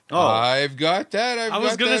 I've got that. I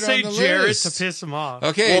was going to say Jarrett to piss him off.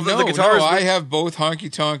 Okay, Well, the the guitars I were- have both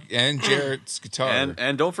Honky Tonk and Jarrett's guitar.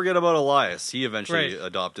 and don't forget about Elias. He eventually Right.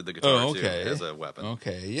 adopted the guitar okay. too as a weapon.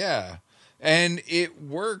 Okay, yeah. And it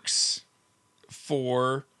works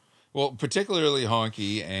for, well, particularly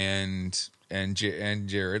Honky and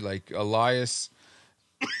Jared. Like Elias,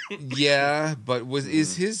 yeah, but was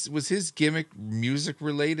his gimmick music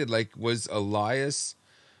related? Like, was Elias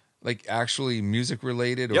like actually music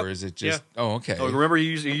related, Yep. or is it just? Yeah. Oh, okay. Oh, remember he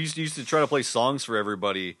used to try to play songs for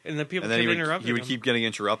everybody, And the people and then kept he interrupting would him. keep getting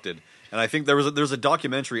interrupted. And I think there's a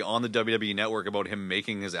documentary on the WWE Network about him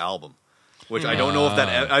making his album, which I don't know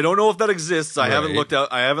if that exists. I haven't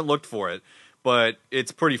Right. looked for it, but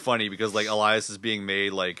it's pretty funny because like Elias is being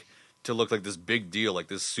made like to look like this big deal, like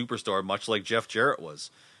this superstar, much like Jeff Jarrett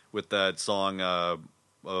was with that song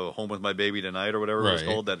Home with My Baby Tonight or whatever it was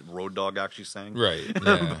Right. called, that Road Dogg actually sang. Right.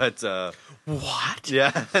 Yeah. But What?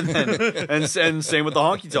 yeah, and same with the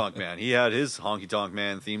Honky Tonk Man. He had his Honky Tonk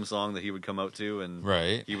Man theme song that he would come out to, and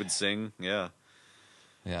Right. he would sing. Yeah,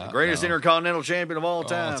 Yeah. greatest no. Intercontinental Champion of all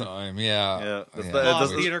time. All time. Yeah. Yeah. That's Yeah. the- Lost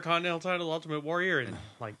that's the Intercontinental title, Ultimate Warrior, in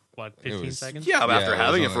like what, 15 was- seconds? Yeah, but after Yeah, it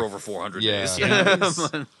having was it for only- over 400 Yeah.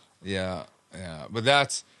 days. Yeah. Yeah. But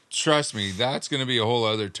that's, trust me, that's going to be a whole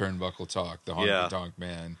other turnbuckle talk. The Honky Yeah. Tonk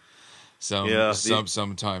Man. Yeah,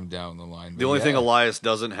 Sometime down the line. The only thing Elias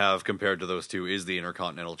doesn't have compared to those two is the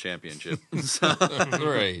Intercontinental Championship. So,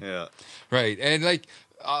 right. yeah. Right. And like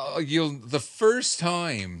the first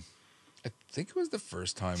time, I think it was the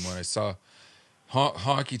first time when I saw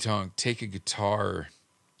Honky Tonk take a guitar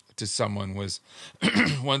to someone was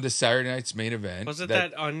one of the Saturday Night's Main Event. Was it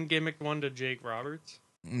that ungimmicked one to Jake Roberts?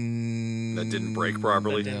 That didn't break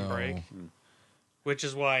properly. That didn't No. break. Which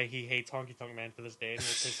is why he hates Honky Tonk Man to this day and will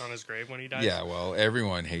piss on his grave when he dies. Yeah, well,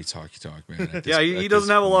 everyone hates Honky Tonk Man. At this, Yeah, he at doesn't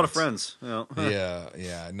this have a lot of point. friends. You know.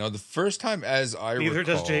 Yeah. No, the first time, as I Neither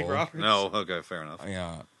does recall, Jake Roberts. No, okay, fair enough.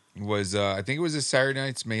 Yeah, was I think it was a Saturday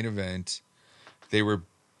Night's Main Event.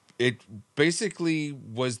 It basically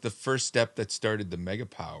was the first step that started the Mega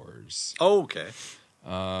Powers. Oh, okay.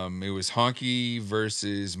 It was Honky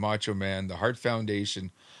versus Macho Man, the Hart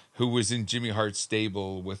Foundation, who was in Jimmy Hart's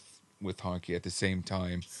stable with Honky at the same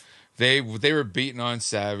time. They were beating on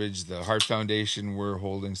Savage. The Hart Foundation were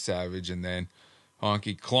holding Savage, and then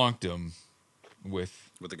Honky clonked him with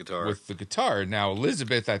With the guitar. with the guitar. Now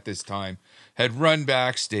Elizabeth at this time had run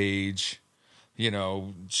backstage. You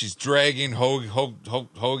know, she's dragging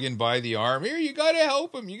Hogan by the arm. Here, you gotta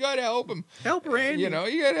help him. You gotta help him. Help Randy. You know,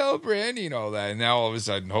 you gotta help Randy and all that. And now all of a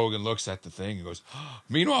sudden, Hogan looks at the thing and goes.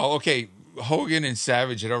 Meanwhile, okay, Hogan and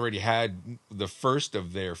Savage had already had the first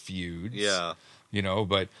of their feuds. Yeah. You know,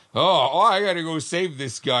 but I gotta go save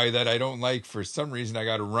this guy that I don't like for some reason. I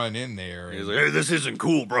gotta run in there. He's And, like, hey, this isn't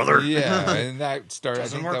cool, brother. yeah, and that started.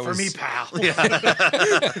 Doesn't I think work that for was, me, pal.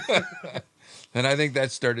 And I think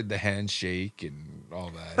that started the handshake and all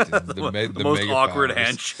that. And the most mega awkward powers.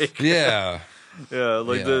 handshake. Yeah. Yeah,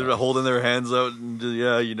 like Yeah. they're holding their hands out. And,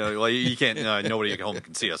 yeah, you know, well, you can't. Nobody at home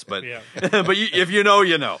can see us, but Yeah. but if you know,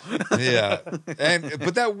 you know. Yeah.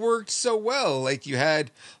 But that worked so well. Like you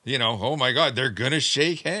had, you know, oh my God, they're going to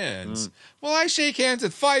shake hands. Well, I shake hands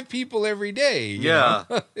with 5 people every day. you Yeah.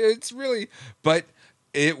 know? It's really, but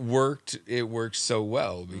it worked. It worked so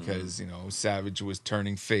well because, you know, Savage was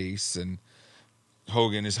turning face and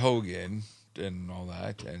Hogan is Hogan and all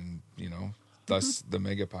that. And, you know, thus the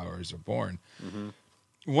Mega Powers are born.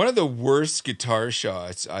 One of the worst guitar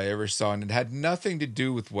shots I ever saw, and it had nothing to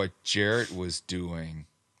do with what Jarrett was doing,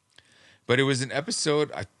 but it was an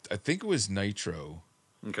episode, I think it was Nitro,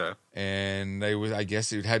 Okay. and I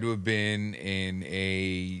guess it had to have been in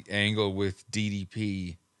a angle with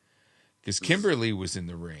DDP, because Kimberly was in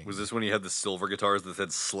the ring. Was this when he had the silver guitars that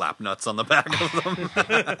said slap nuts on the back of them?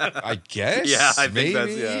 I guess. Yeah, I think maybe,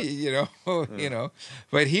 that's- yeah. you know,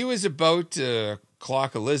 but he was about to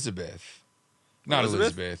clock Elizabeth. Not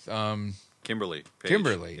Elizabeth? Elizabeth. Kimberly. Page.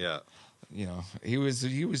 Kimberly. Yeah. You know, he was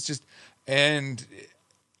just, and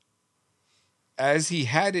as he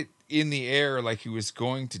had it in the air like he was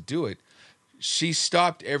going to do it, she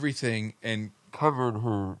stopped everything and covered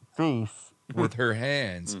her face with her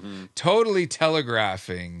hands, totally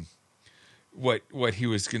telegraphing what he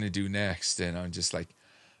was going to do next. And I'm just like,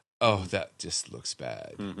 oh, that just looks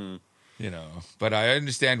bad. You know, but I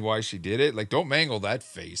understand why she did it. Like, don't mangle that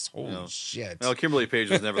face. Holy shit. Well, Kimberly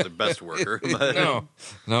Page was never the best worker. But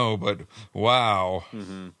No, but wow.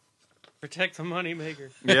 Protect the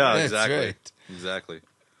moneymaker. Yeah, That's exactly. right. Exactly.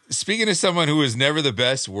 Speaking of someone who was never the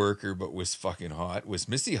best worker but was fucking hot, was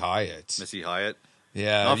Missy Hyatt. Missy Hyatt.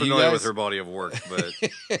 Yeah, Not you familiar guys- with her body of work, but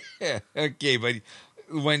Okay, but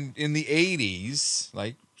when in the 80s,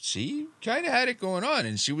 like she kind of had it going on,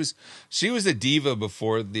 and she was a diva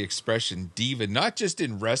before the expression diva, not just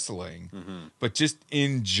in wrestling, but just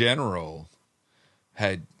in general,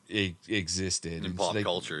 had existed in And pop like,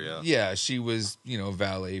 culture, yeah. Yeah, she was, you know,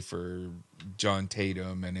 valet for John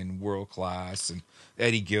Tatum and in World Class and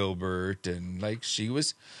Eddie Gilbert, and like she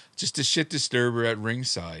was just a shit disturber at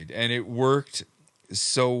ringside, and it worked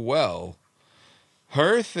so well.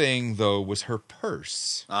 Her thing though was her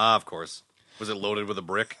purse. Ah, of course. Was it loaded with a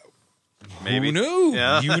brick? Maybe. Who knew?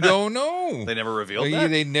 Yeah. You don't know. They never revealed Yeah, that?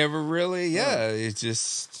 they never really. Yeah, it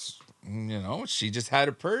just, you know, she just had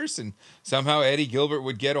a purse, and somehow Eddie Gilbert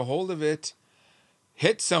would get a hold of it,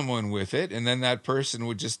 hit someone with it, and then that person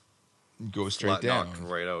would just go straight knocked down.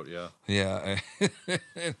 right out. Yeah. Yeah.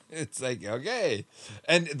 It's like, okay.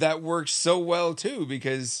 And that works so well too,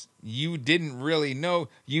 because you didn't really know.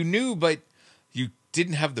 You knew, but you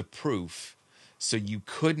didn't have the proof. So you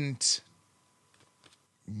couldn't,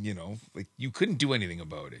 like you couldn't do anything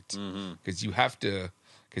about it. Because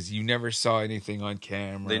because you never saw anything on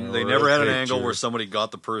camera. They never had an angle where somebody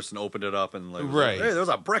got the person, opened it up, and like, Right. hey, there's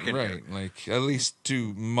a brick in here. Right. Like, at least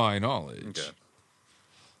to my knowledge. Okay.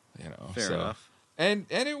 Fair enough. And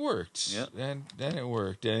it worked. Yeah. And it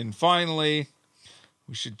worked. And finally,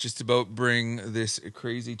 we should just about bring this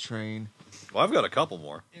crazy train. Well, I've got a couple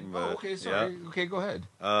more. Oh, okay, sorry. Yeah. Okay, go ahead.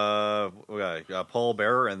 We got Paul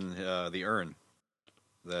Bearer and the urn.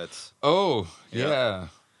 That's yeah.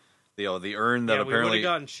 The urn that we would apparently have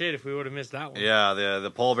gotten shit if we would have missed that one. Yeah,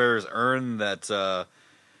 the Paul Bearer's urn that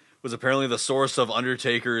was apparently the source of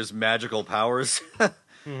Undertaker's magical powers.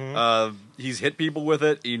 He's hit people with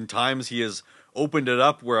it. In times he has opened it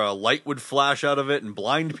up where a light would flash out of it and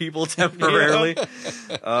blind people temporarily.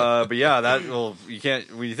 But yeah, you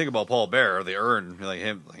can't, when you think about Paul Bearer, the urn, like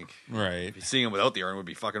him, like right, seeing him without the urn would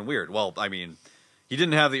be fucking weird. Well, I mean, he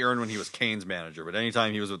didn't have the urn when he was Kane's manager, but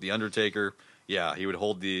anytime he was with the Undertaker, yeah, he would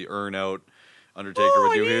hold the urn out. Undertaker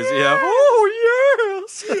would do his,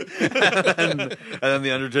 and then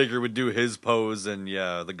the Undertaker would do his pose, and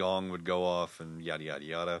the gong would go off, and yada yada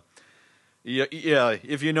yada. Yeah,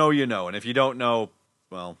 if you know, you know, and if you don't know,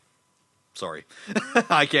 well, sorry,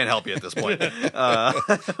 I can't help you at this point. I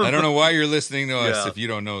don't know why you're listening to us if you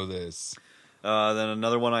don't know this. Then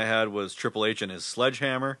another one I had was Triple H and his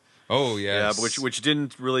sledgehammer. Oh yes. Yeah, which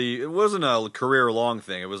didn't really, it wasn't a career long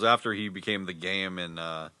thing. It was after he became the Game in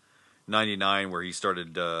 '99 where he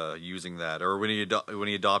started using that, or when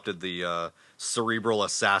he adopted the Cerebral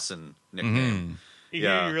Assassin nickname. You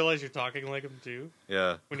realize you're talking like him too.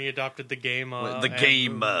 Yeah. When he adopted the game.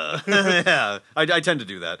 Yeah, I tend to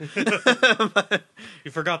do that.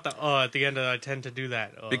 You forgot the at the end of I tend to do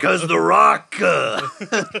that. Because The Rock.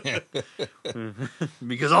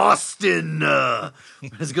 Because Austin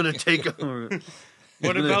is gonna take.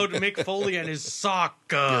 What about Mick Foley and his sock?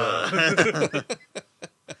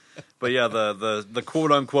 But yeah, the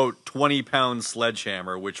quote unquote 20-pound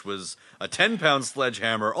sledgehammer, which was a 10-pound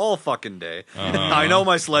sledgehammer all fucking day. I know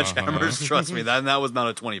my sledgehammers, trust me, that was not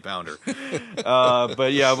a 20-pounder. But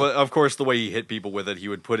of course, the way he hit people with it, he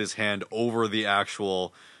would put his hand over the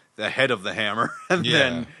head of the hammer,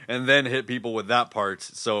 and then hit people with that part.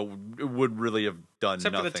 So it would really have done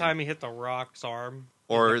Except nothing. for the time he hit the Rock's arm,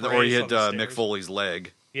 or he hit Mick Foley's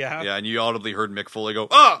leg. Yeah, and you audibly heard Mick Foley go,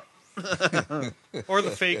 "Ah!" Or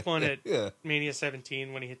the fake one at Mania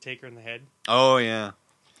 17 when he hit Taker in the head. Oh yeah,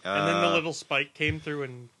 and then the little spike came through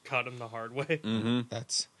and cut him the hard way. Mm-hmm.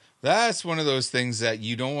 That's one of those things that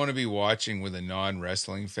you don't want to be watching with a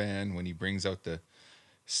non-wrestling fan when he brings out the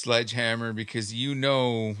sledgehammer, because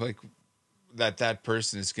like that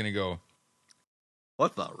person is going to go,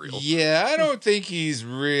 "That's not real." Yeah, I don't think he's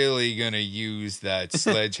really going to use that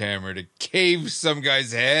sledgehammer to cave some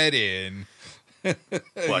guy's head in.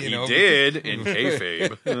 But he did in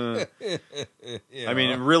kayfabe. I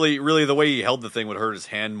mean, really, the way he held the thing would hurt his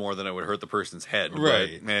hand more than it would hurt the person's head.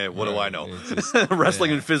 Right? But, what do I know?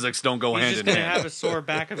 Wrestling and physics don't go hand in hand. He's just gonna have a sore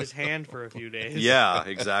back of his hand for a few days. Yeah,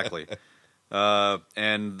 exactly.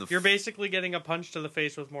 And you're basically getting a punch to the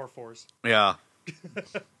face with more force. Yeah.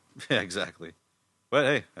 Yeah, exactly. But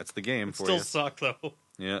hey, that's the game for you. Still suck though.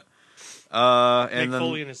 Yeah. And Mick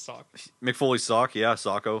Foley and his sock. Mick Foley's sock,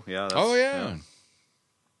 Socko, yeah.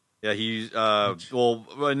 Yeah, he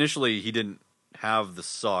initially he didn't have the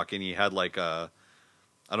sock, and he had like I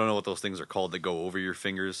don't know what those things are called that go over your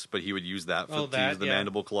fingers, but he would use that to use the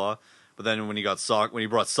mandible claw. But then when he brought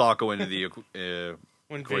Socko into the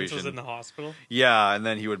when equation, Vince was in the hospital, and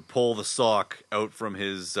then he would pull the sock out from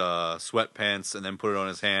his sweatpants and then put it on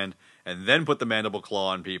his hand, and then put the mandible claw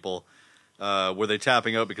on people. Were they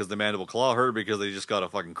tapping out because the mandible claw hurt, or because they just got a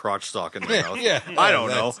fucking crotch sock in their mouth? I don't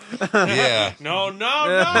know. Yeah. No.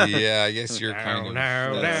 Yeah, I guess you're kind of...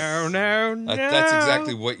 No. That's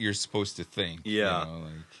exactly what you're supposed to think. Yeah.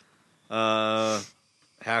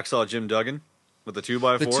 Hacksaw Jim Duggan with the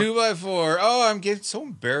 2x4. The 2x4. Oh, I'm getting so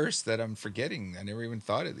embarrassed that I'm forgetting. I never even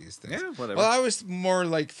thought of these things. Yeah, whatever. Well, I was more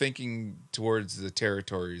like thinking towards the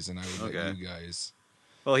territories, and I would let you guys...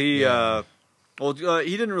 Well, he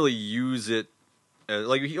didn't really use it.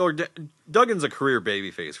 Duggan's a career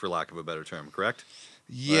babyface, for lack of a better term, correct?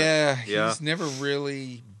 Yeah, he's never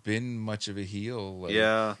really been much of a heel.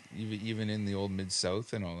 Even in the old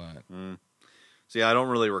Mid-South and all that. See, I don't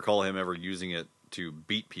really recall him ever using it to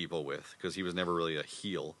beat people with, because he was never really a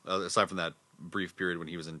heel, aside from that brief period when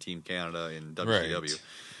he was in Team Canada in WCW.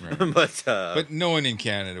 Right. But no one in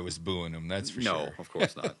Canada was booing him. That's for no, sure. of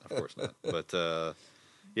course not. Of course not. But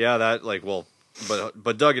yeah, that like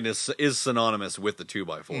but Duggan is synonymous with the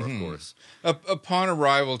 2x4, of course. Upon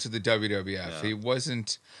arrival to the WWF,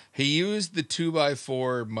 Yeah. he used the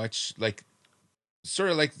 2x4 much like sort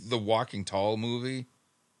of like the Walking Tall movie.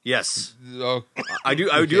 Yes. Oh, I do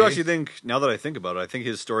okay. actually think, now that I think about it, I think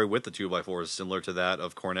his story with the 2x4 is similar to that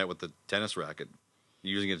of Cornette with the tennis racket,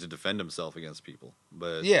 using it to defend himself against people.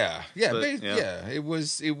 But Yeah, but, yeah. It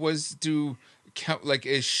was to count like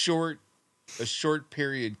a short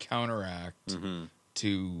period counteract Mm-hmm.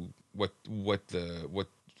 to what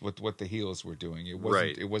the heels were doing. It wasn't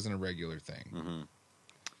Right. It wasn't a regular thing.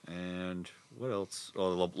 And what else? Oh,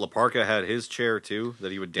 La Parca had his chair too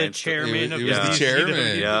that he would The dance to. chairman It of was Yeah. the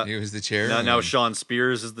chairman. Yeah. He was the chairman. Now Sean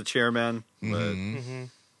Spears is the chairman. Mhm.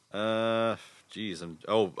 But geez,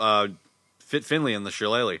 Fit Finley in the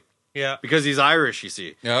shillelagh Yeah. because he's Irish. You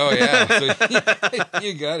see. Oh yeah, so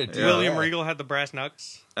you got it. William Regal had the brass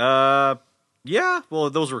knucks. Yeah. Well,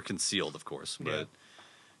 those were concealed, of course. But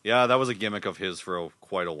yeah, that was a gimmick of his for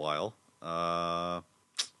quite a while.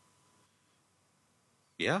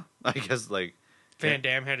 Yeah, I guess like. Van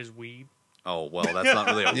Damme had his weed. Oh well, that's not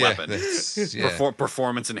really a weapon. Yeah.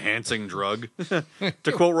 Performance enhancing drug.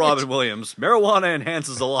 To quote Robin Williams, marijuana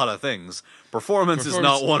enhances a lot of things. Performance is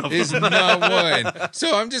not one of Is them. not one.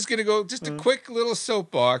 So I'm just gonna go just a quick little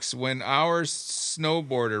soapbox. When our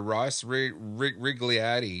snowboarder Ross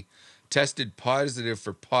Rigliotti tested positive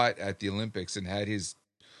for pot at the Olympics and had his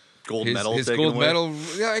Gold medal his taken gold away. medal.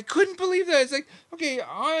 Yeah, I couldn't believe that. It's like, okay,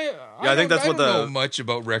 I think that's what don't know much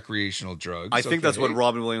about recreational drugs. I think that's what okay?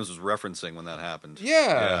 Robin Williams was referencing when that happened.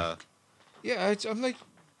 Yeah. Yeah, I'm like,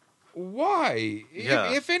 why?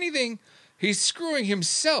 Yeah. If anything, he's screwing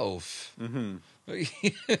himself. Mm-hmm.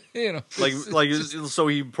 You know, Like, it's like just- so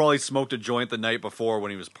he probably smoked a joint the night before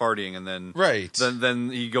when he was partying, and then right. then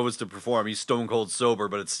he goes to perform. He's stone cold sober,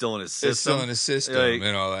 but it's still in his system. It's still in his system Like-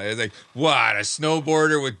 and all that. It's like, what, a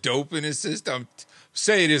snowboarder with dope in his system?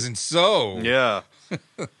 Say it isn't so. Yeah.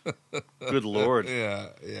 Good lord. Yeah.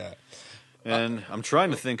 And I'm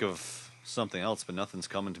trying to think of something else, but nothing's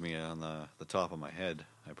coming to me on the top of my head.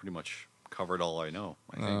 I pretty much covered all I know,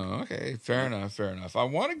 I think. Oh, okay. Fair enough. I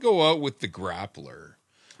want to go out with the Grappler.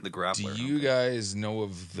 The Grappler. Do you okay. guys know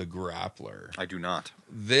of the Grappler? I do not.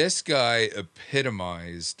 This guy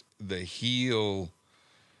epitomized the heel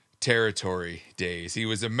territory days. He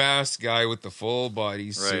was a masked guy with the full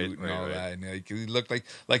body suit and all that. And like, he looked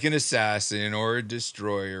like an assassin or a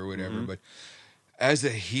destroyer or whatever. But as a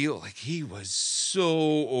heel, like he was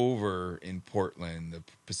so over in Portland, the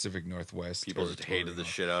Pacific Northwest. People just territory. hated the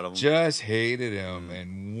shit out of him. Just hated him.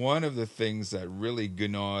 And one of the things that really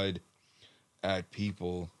gnawed at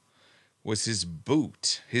people was his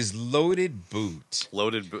boot, his loaded boot.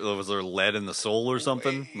 Loaded. Was there lead in the sole or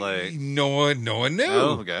something? Like No one knew.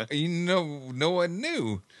 Oh, okay. No one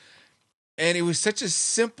knew. And it was such a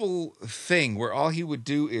simple thing where all he would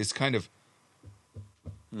do is kind of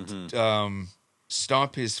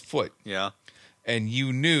stomp his foot, yeah. and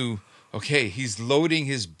you knew, okay, he's loading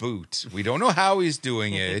his boot. We don't know how he's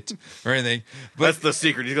doing it or anything, but That's the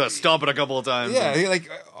secret. He's got to stomp it a couple of times. yeah, he like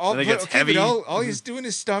all, And it but, gets okay, heavy. but all he's doing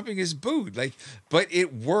is stomping his boot. Like, but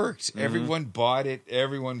it worked. Everyone bought it.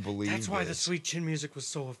 Everyone believed. That's why it. the Sweet Chin music was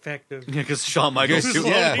so effective. Yeah, because Shawn Michaels, Because,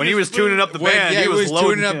 too, when he was tuning up the When- band, yeah, he was loading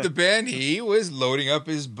tuning up yeah. the band. He was loading up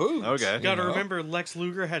his boot. Okay. You gotta know? remember, Lex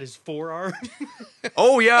Luger had his forearm.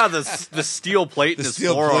 Oh yeah, the steel plate in The his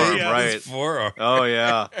steel forearm, plate, yeah, right? his forearm. Oh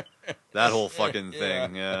yeah, that whole fucking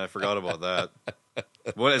thing. Yeah, I forgot about that.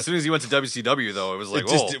 Well, as soon as he went to WCW, though, it was like, It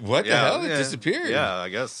just- oh, what the yeah, hell? It yeah. disappeared. Yeah, I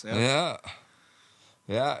guess. Yeah.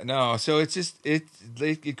 Yeah. No, so it's just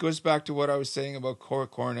it goes back to what I was saying about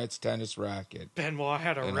Cornette's tennis racket. Benoit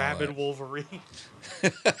had a And all rabid that. Wolverine.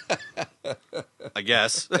 I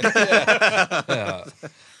guess.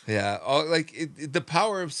 Yeah, the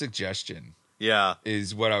power of suggestion Yeah.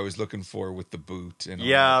 is what I was looking for with the boot. And all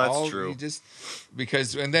Yeah, that. that's All- true. he just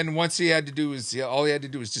because, and then once he had to do is all he had to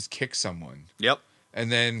do was just kick someone, Yep.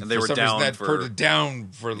 and then And they for were some reason down that for- put it down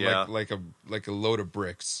for Yeah. like a load of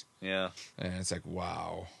bricks, Yeah. and it's like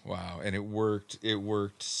wow, and it worked. It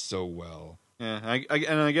worked so well. Yeah.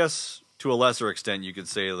 I guess to a lesser extent, you could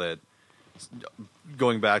say that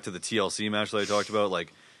going back to the TLC match that I talked about,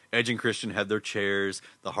 like Edge and Christian had their chairs,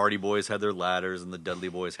 the Hardy Boys had their ladders, and the Dudley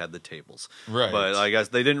Boys had the tables. Right. But I guess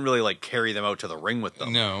they didn't really like carry them out to the ring with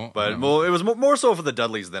them. No, But no. well, it was more so for the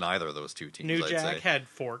Dudleys than either of those two teams. New I'd Jack say. had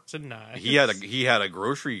forks and knives. He had a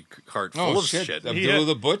grocery cart full of shit. Abdullah Yeah.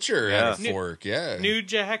 the Butcher had a Yeah. fork. Yeah. New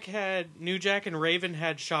Jack and Raven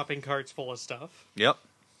had shopping carts full of stuff. Yep.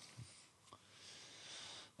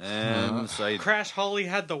 And so Crash Holly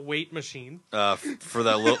had the weight machine. for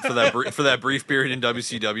that brief period in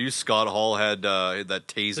WCW, Scott Hall had that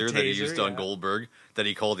taser that he taser, used on yeah. Goldberg that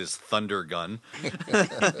he called his Thunder Gun.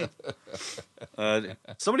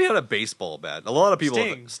 Somebody had a baseball bat. A lot of people.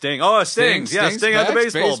 Sting. Oh, Stings. Yeah, Sting had the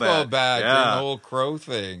baseball bat. during Yeah. the whole Crow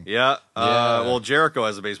thing. Yeah. Yeah. Well, Jericho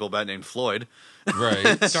has a baseball bat named Floyd.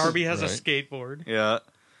 Right. Darby has a Right. skateboard. Yeah.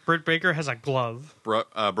 Britt Baker has a glove.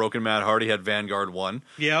 Broken Matt Hardy had Vanguard 1.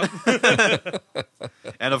 Yep.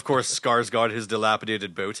 And, of course, Skarsgård his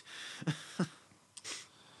dilapidated boot.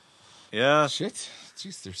 Yeah. Shit.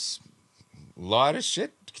 Jeez, there's a lot of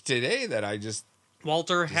shit today that I just.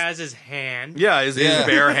 Walter has his hand. Yeah, his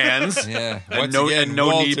bare hands. Yeah. And Once no, again, and no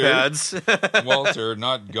knee Walter, pads. Walter,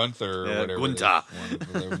 not Gunther or Yeah, whatever Gunta.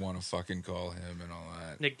 they want to fucking call him and all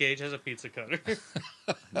that. Nick Gage has a pizza cutter.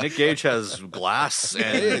 Nick Gage has glass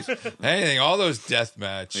and Anything, all those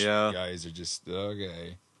deathmatch Yeah. guys are just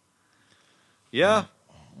okay. yeah.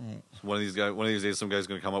 One of these days, some guy's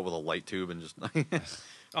going to come up with a light tube and just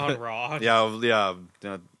on Raw. yeah.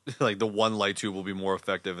 Like the one light tube will be more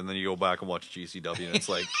effective, and then you go back and watch GCW, and it's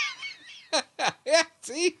like, Yeah,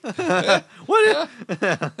 see? what?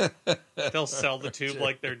 They'll sell the tube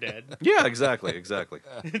like they're dead. Yeah, exactly.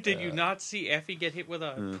 Did you not see Effie get hit with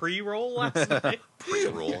a pre-roll last night?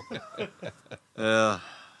 Pre-roll. Yeah.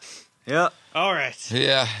 All right.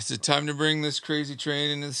 Yeah, is it time to bring this crazy train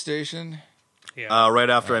into the station? Yeah. Right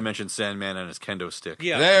after I mentioned Sandman and his kendo stick.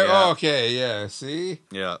 Yeah. There, Yeah. okay, yeah, see?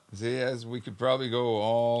 Yeah. See, as we could probably go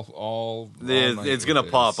all It's night gonna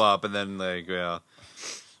with pop this. up, and then like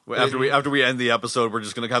after we end the episode, we're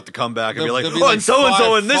just gonna have to come back and be like, There'll oh, and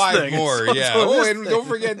so in this five thing, more, and yeah. so-and-so in Oh, this and thing. don't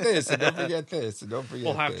forget this, and don't forget this, and don't forget.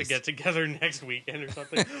 We'll have to this. get together next weekend or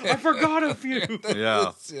something. I forgot a few.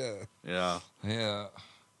 Yeah, yeah. yeah.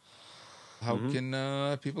 How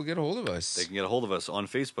can people get a hold of us? They can get a hold of us on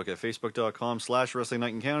Facebook at facebook.com/Wrestling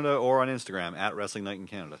Night in Canada or on Instagram at Wrestling Night in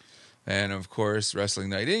Canada. And of course, Wrestling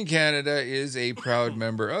Night in Canada is a proud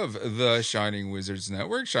member of the Shining Wizards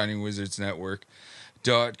Network,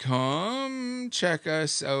 shiningwizardsnetwork.com. Check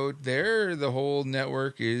us out there. The whole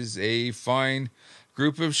network is a fine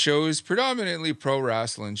group of shows, predominantly pro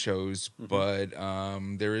wrestling shows, but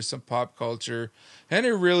there is some pop culture and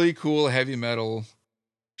a really cool heavy metal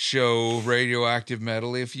show, Radioactive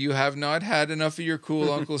Metal. If you have not had enough of your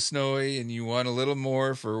cool Uncle Snowy and you want a little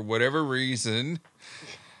more for whatever reason,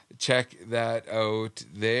 check that out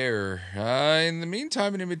there. In the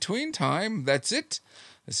meantime and in between time, that's it.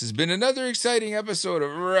 This has been another exciting episode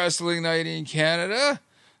of Wrestling Night in Canada.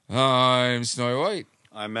 I'm Snowy White.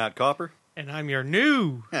 I'm Matt Copper. And I'm your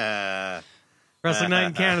new Don't Wrestling Night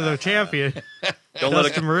in Canada champion, let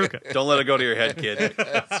Dustin Maruka. it go to your head, kid.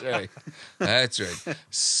 That's right. That's right.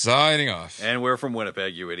 Signing off. And we're from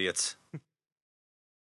Winnipeg, you idiots.